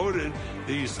promoted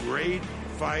these great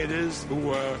fighters who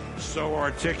are so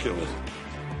articulate.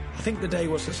 I think the day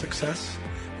was a success.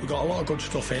 We got a lot of good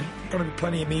stuff in. Going to be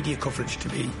plenty of media coverage to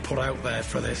be put out there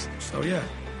for this. So yeah,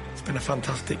 it's been a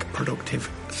fantastic, productive,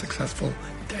 successful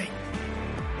day.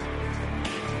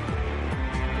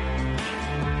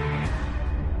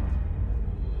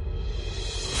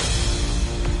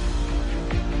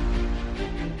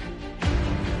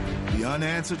 The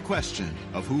unanswered question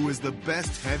of who is the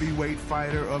best heavyweight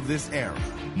fighter of this era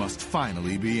must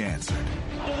finally be answered.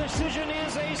 The decision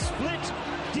is a split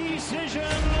decision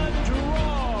draw.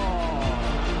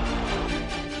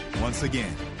 Once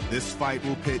again, This fight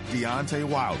will pit Deontay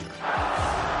Wilder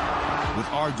with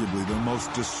arguably the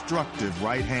most destructive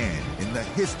right hand in the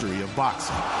history of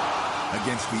boxing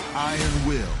against the iron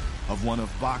will of one of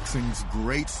boxing's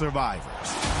great survivors,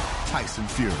 Tyson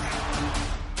Fury.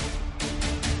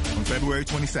 On February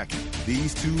 22nd,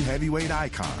 these two heavyweight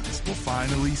icons will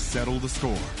finally settle the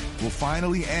score, will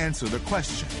finally answer the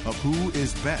question of who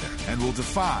is better, and will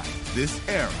define this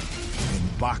era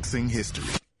in boxing history.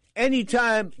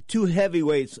 Anytime two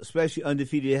heavyweights, especially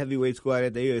undefeated heavyweights, go at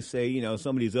it, they always say,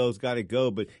 some of these others got to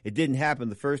go, but it didn't happen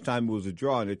the first time. It was a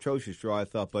draw, an atrocious draw, I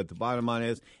thought. But the bottom line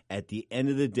is, at the end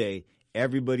of the day,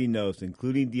 everybody knows,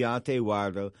 including Deontay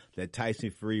Wilder, that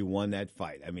Tyson Fury won that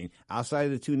fight. I mean, outside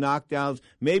of the two knockdowns,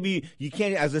 maybe you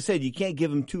can't, as I said, you can't give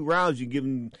him 2 rounds. You give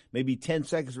him maybe 10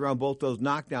 seconds around both those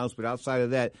knockdowns, but outside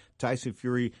of that, Tyson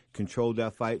Fury controlled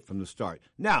that fight from the start.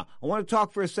 Now, I want to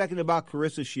talk for a second about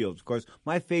Claressa Shields. Of course,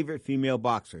 my favorite female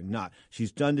boxer.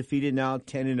 She's undefeated now,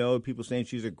 10-0. People saying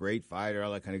she's a great fighter,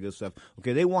 all that kind of good stuff.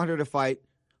 Okay, they want her to fight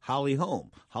Holly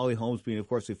Holm. Holly Holmes being, of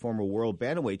course, a former world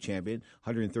bantamweight champion,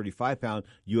 135-pound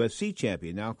UFC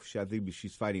champion. Now, I think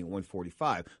she's fighting at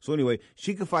 145. So anyway,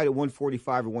 she could fight at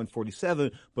 145 or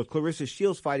 147, but Claressa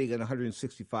Shields fighting at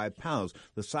 165 pounds.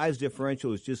 The size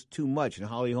differential is just too much, and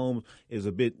Holly Holmes is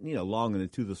a bit, long in the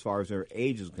tooth as far as her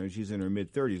age is concerned. She's in her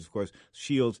mid-30s. Of course,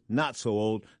 Shields, not so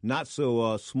old, not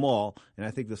so small, and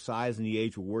I think the size and the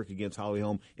age will work against Holly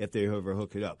Holm if they ever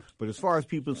hook it up. But as far as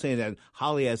people saying that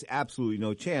Holly has absolutely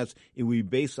no chance, it would be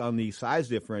based on the size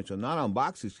differential, not on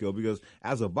boxing skill, because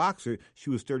as a boxer, she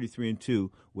was 33-2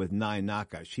 with 9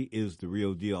 knockouts. She is the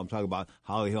real deal. I'm talking about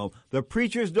Holly Holm, the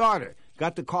preacher's daughter.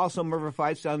 Got to call some of her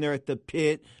fights down there at the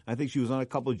Pit. I think she was on a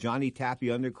couple of Johnny Tappy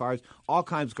undercards, all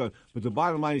kinds of cards. But the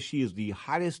bottom line is she is the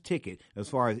hottest ticket as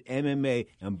far as MMA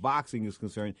and boxing is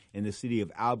concerned in the city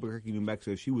of Albuquerque, New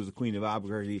Mexico. She was the queen of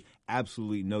Albuquerque,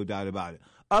 absolutely no doubt about it.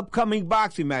 Upcoming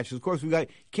boxing matches. Of course, we got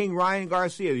King Ryan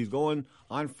Garcia. He's going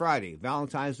on Friday.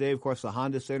 Valentine's Day, of course, the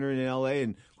Honda Center in L.A.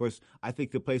 And, of course, I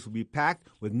think the place will be packed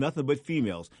with nothing but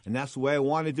females. And that's the way I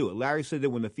want to do it. Larry said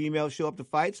that when the females show up to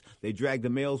fights, they drag the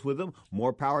males with them.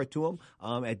 More power to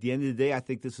them. At the end of the day, I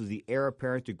think this is the heir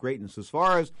apparent to greatness. As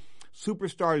far as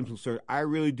superstardom is concerned, I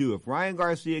really do. If Ryan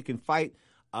Garcia can fight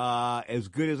as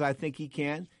good as I think he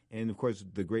can, and, of course,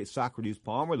 the great Socrates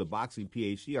Palmer, the boxing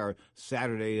PhD, our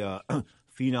Saturday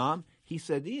phenom, he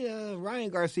said, Ryan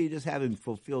Garcia just hasn't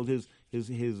fulfilled his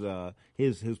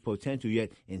potential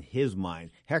yet in his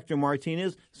mind. Hector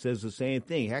Martinez says the same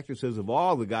thing. Hector says of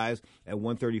all the guys at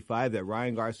 135 that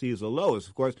Ryan Garcia is the lowest.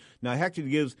 Of course, now Hector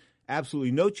gives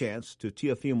absolutely no chance to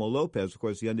Teofimo Lopez, of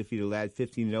course, the undefeated lad,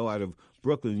 15-0 out of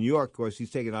Brooklyn, New York. Of course,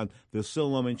 he's taking on Vasyl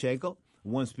Lomachenko,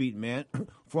 once-beaten man,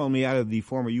 formerly out of the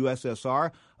former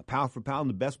USSR, a pound-for-pound,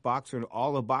 the best boxer in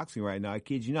all of boxing right now. I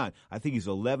kid you not. I think he's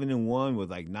 11-1 with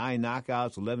like 9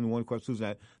 knockouts, 11-1, of course,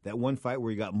 losing that one fight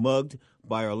where he got mugged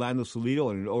by Orlando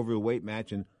Salido in an overweight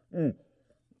match. And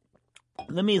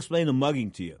let me explain the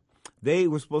mugging to you. They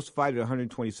were supposed to fight at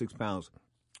 126 pounds.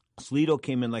 Salido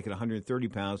came in like at 130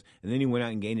 pounds, and then he went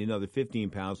out and gained another 15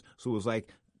 pounds. So it was like,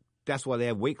 that's why they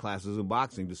have weight classes in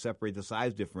boxing, to separate the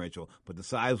size differential. But the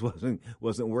size wasn't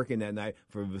working that night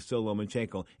for Vasyl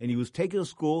Lomachenko. And he was taken to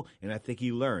school, and I think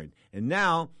he learned. And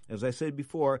now, as I said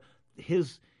before,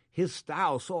 his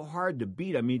style is so hard to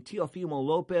beat. I mean, Teofimo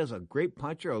Lopez, a great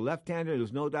puncher, a left-hander,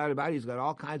 there's no doubt about it. He's got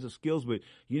all kinds of skills, but,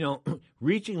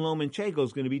 reaching Lomachenko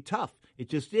is going to be tough. It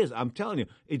just is. I'm telling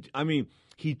you.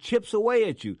 He chips away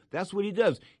at you. That's what he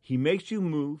does. He makes you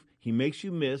move. He makes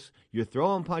you miss. You're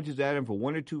throwing punches at him for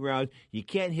 1 or 2 rounds. You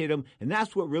can't hit him. And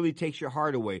that's what really takes your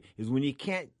heart away, is when you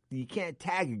can't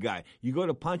tag a guy. You go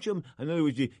to punch him. In other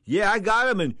words, I got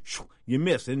him, and you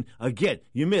miss. And again,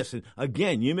 you miss. And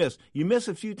again, you miss. You miss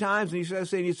a few times, and you start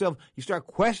saying to yourself, you start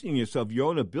questioning yourself, your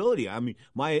own ability. I mean,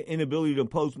 my inability to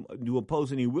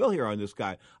impose any will here on this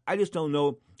guy. I just don't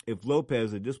know if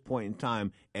Lopez at this point in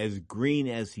time, as green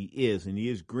as he is, and he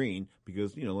is green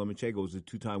because, Lomachenko was a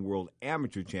 2-time world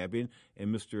amateur champion, and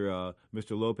Mr.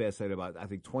 Lopez had about, I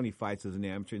think, 20 fights as an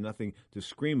amateur, nothing to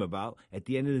scream about. At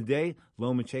the end of the day,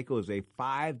 Lomachenko is a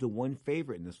 5-1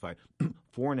 favorite in this fight.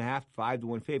 4.5,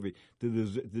 5-1 favorite. Do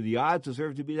the odds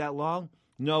deserve to be that long?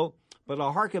 No. But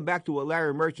I'll harken back to what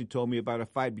Larry Merchant told me about a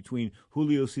fight between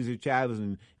Julio Cesar Chavez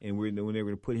and when they were going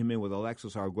to put him in with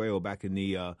Alexis Arguello back in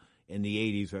the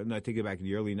 80s, or no, I take it back in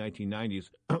the early 1990s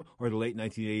or the late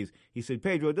 1980s. He said,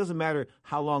 Pedro, it doesn't matter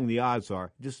how long the odds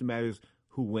are. It just matters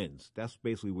who wins. That's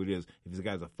basically what it is. If the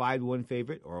guy's a 5-1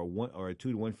 favorite or a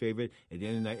 2-1 favorite, at the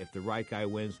end of the night, if the right guy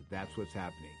wins, that's what's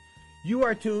happening. You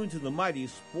are tuned to the mighty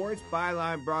Sports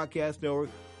Byline Broadcast Network.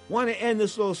 Want to end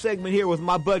this little segment here with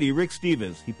my buddy, Rick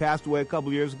Stevens. He passed away a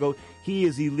couple years ago. He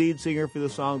is the lead singer for the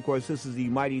song. Of course, this is the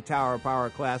Mighty Tower of Power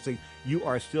classic, You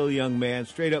Are Still a Young Man,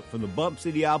 straight up from the Bump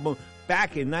City album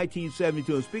back in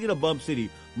 1972. And speaking of Bump City,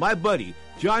 my buddy,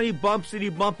 Johnny Bump City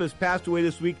Bumpus, passed away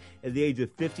this week at the age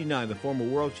of 59, the former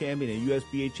world champion and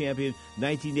USBA champion,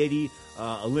 1980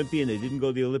 Olympian. They didn't go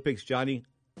to the Olympics. Johnny,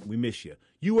 we miss you.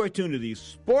 You are tuned to the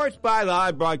Sports by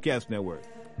Live Broadcast Network.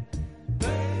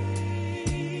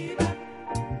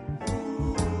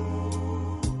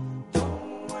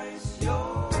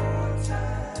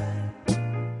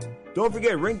 Don't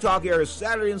forget, Ring Talk airs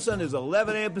Saturday and Sundays,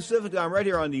 11 a.m. Pacific time, right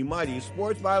here on the mighty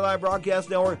Sports by Live Broadcast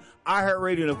Network,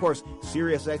 iHeartRadio, and, of course,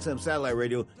 Sirius XM Satellite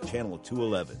Radio, Channel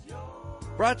 211.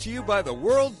 Brought to you by the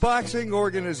World Boxing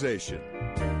Organization.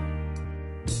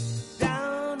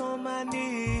 Down on my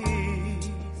knees.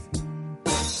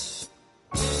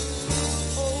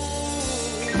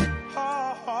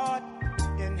 Oh, heart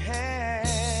in hand.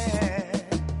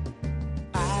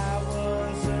 I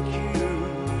was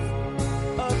accused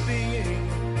of being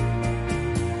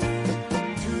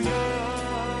too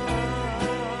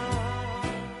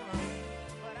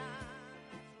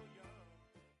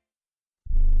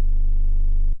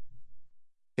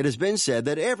It has been said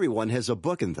that everyone has a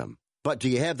book in them. But do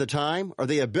you have the time or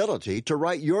the ability to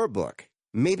write your book?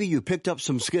 Maybe you picked up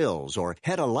some skills or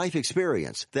had a life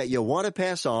experience that you want to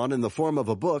pass on in the form of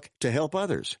a book to help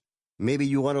others. Maybe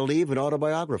you want to leave an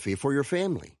autobiography for your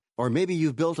family. Or maybe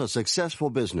you've built a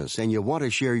successful business and you want to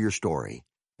share your story.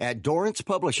 At Dorrance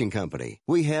Publishing Company,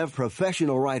 we have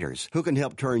professional writers who can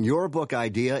help turn your book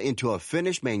idea into a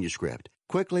finished manuscript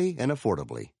quickly and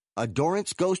affordably. A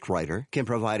Dorrance ghostwriter can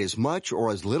provide as much or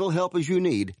as little help as you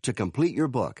need to complete your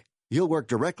book. You'll work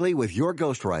directly with your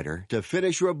ghostwriter to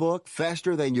finish your book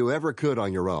faster than you ever could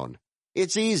on your own.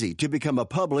 It's easy to become a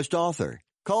published author.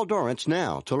 Call Dorrance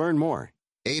now to learn more.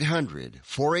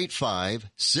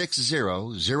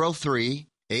 800-485-6003.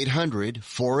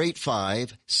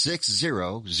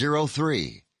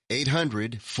 800-485-6003.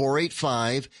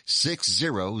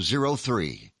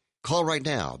 800-485-6003. Call right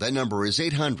now. That number is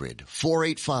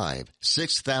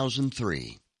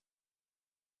 800-485-6003.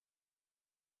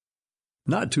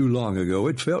 Not too long ago,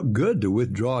 it felt good to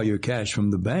withdraw your cash from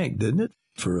the bank, didn't it?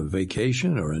 For a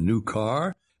vacation or a new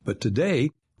car. But today,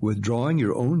 withdrawing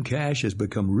your own cash has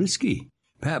become risky.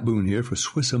 Pat Boone here for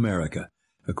Swiss America.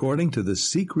 According to The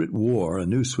Secret War, a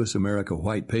new Swiss America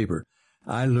white paper,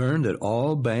 I learned that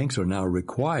all banks are now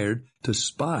required to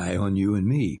spy on you and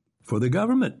me for the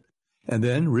government, and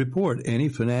then report any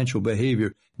financial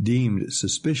behavior deemed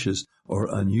suspicious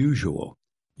or unusual.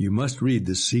 You must read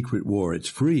The Secret War. It's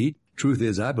free. Truth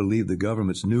is, I believe the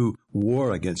government's new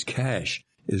war against cash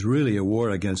is really a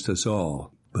war against us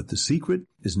all. But the secret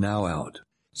is now out.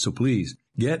 So please,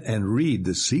 get and read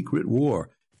The Secret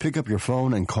War. Pick up your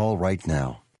phone and call right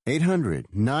now.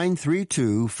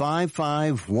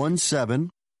 800-932-5517.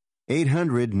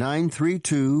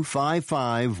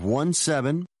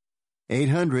 800-932-5517.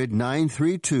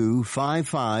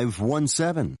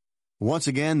 800-932-5517. Once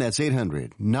again, that's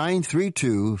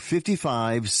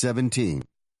 800-932-5517.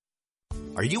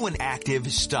 Are you an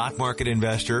active stock market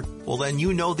investor? Well, then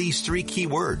you know these three key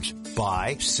words: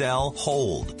 buy, sell,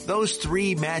 hold. Those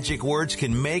three magic words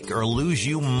can make or lose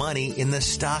you money in the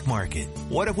stock market.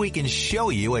 What if we can show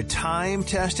you a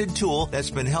time-tested tool that's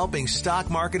been helping stock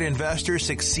market investors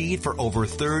succeed for over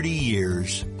 30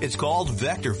 years? It's called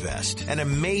VectorVest, an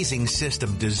amazing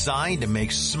system designed to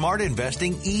make smart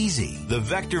investing easy. The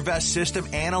VectorVest system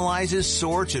analyzes,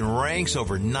 sorts, and ranks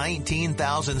over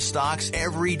 19,000 stocks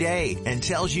every day and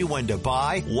tells you when to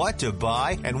buy, what to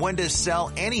buy, and when to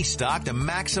sell any stock to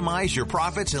maximize your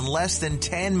profits in less than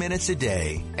 10 minutes a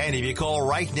day. And if you call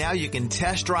right now, you can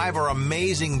test drive our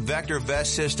amazing VectorVest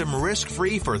system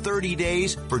risk-free for 30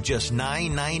 days for just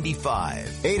 $9.95.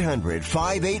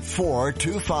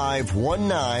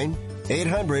 800-584-2519.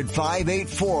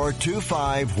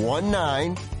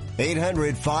 800-584-2519.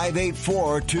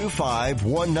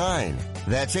 800-584-2519.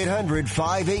 That's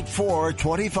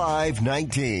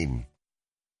 800-584-2519.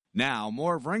 Now,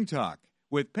 more of Ring Talk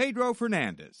with Pedro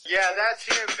Fernandez. Yeah, that's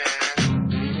him, man.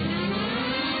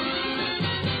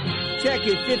 Check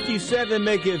it, 57,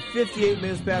 make it 58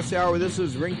 minutes past the hour. This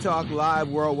is Ring Talk Live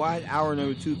Worldwide, hour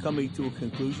number 2 coming to a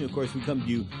conclusion. Of course, we come to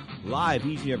you live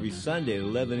each and every Sunday at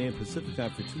 11 a.m. Pacific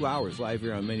time for 2 hours, live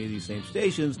here on many of these same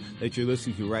stations that you're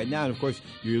listening to right now. And, of course,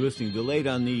 you're listening delayed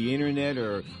on the internet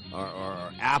or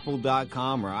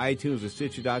Apple.com or iTunes or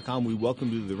Stitcher.com. We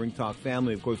welcome you to the Ring Talk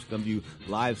family. Of course, we come to you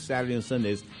live Saturday and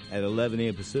Sundays at 11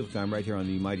 a.m. Pacific time right here on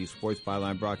the Mighty Sports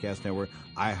Byline Broadcast Network,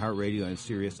 iHeartRadio, and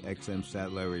Sirius XM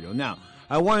Satellite Radio. Now,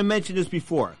 I want to mention this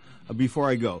before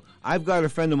I go. I've got a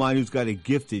friend of mine who's got a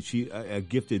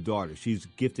gifted daughter. She's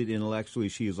gifted intellectually.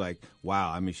 She's like,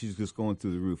 wow. I mean, she's just going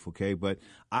through the roof, okay? But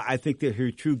I think that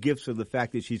her true gifts are the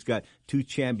fact that she's got 2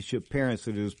 championship parents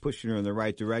that are just pushing her in the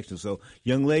right direction. So,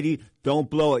 young lady, don't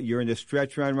blow it. You're in the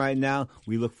stretch run right now.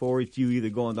 We look forward to you either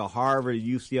going to Harvard or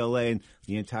UCLA, and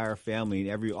the entire family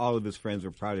and all of his friends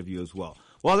are proud of you as well.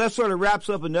 Well, that sort of wraps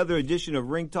up another edition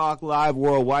of Ring Talk Live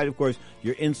Worldwide. Of course,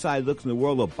 your inside looks in the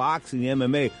world of boxing and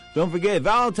MMA. Don't forget,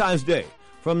 Valentine's Day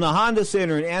from the Honda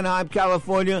Center in Anaheim,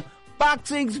 California.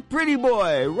 Boxing's pretty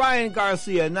boy, Ryan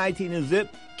Garcia, 19 and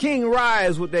zip. King Rye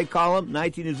is what they call him,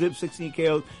 19 and zip, 16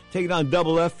 KOs. Taking on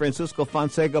Double F, Francisco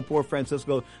Fonseca. Poor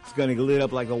Francisco is going to get lit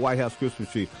up like a White House Christmas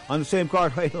tree. On the same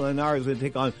card, Jorge Linares is going to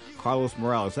take on Carlos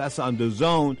Morales. That's on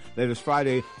DAZN. That is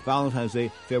Friday, Valentine's Day,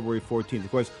 February 14th.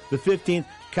 Of course, the 15th,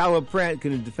 Caleb Pratt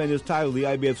going to defend his title, the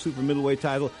IBF Super Middleweight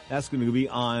title. That's going to be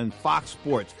on Fox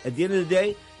Sports. At the end of the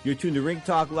day, you're tuned to Ring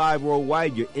Talk Live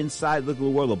Worldwide, your inside look at the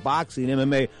world of boxing and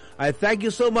MMA. I thank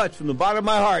you so much from the bottom of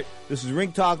my heart. This is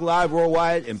Ring Talk Live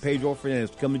Worldwide, and Pedro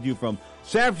Fernandez coming to you from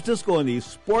San Francisco in the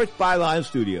Sports Byline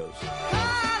Studios.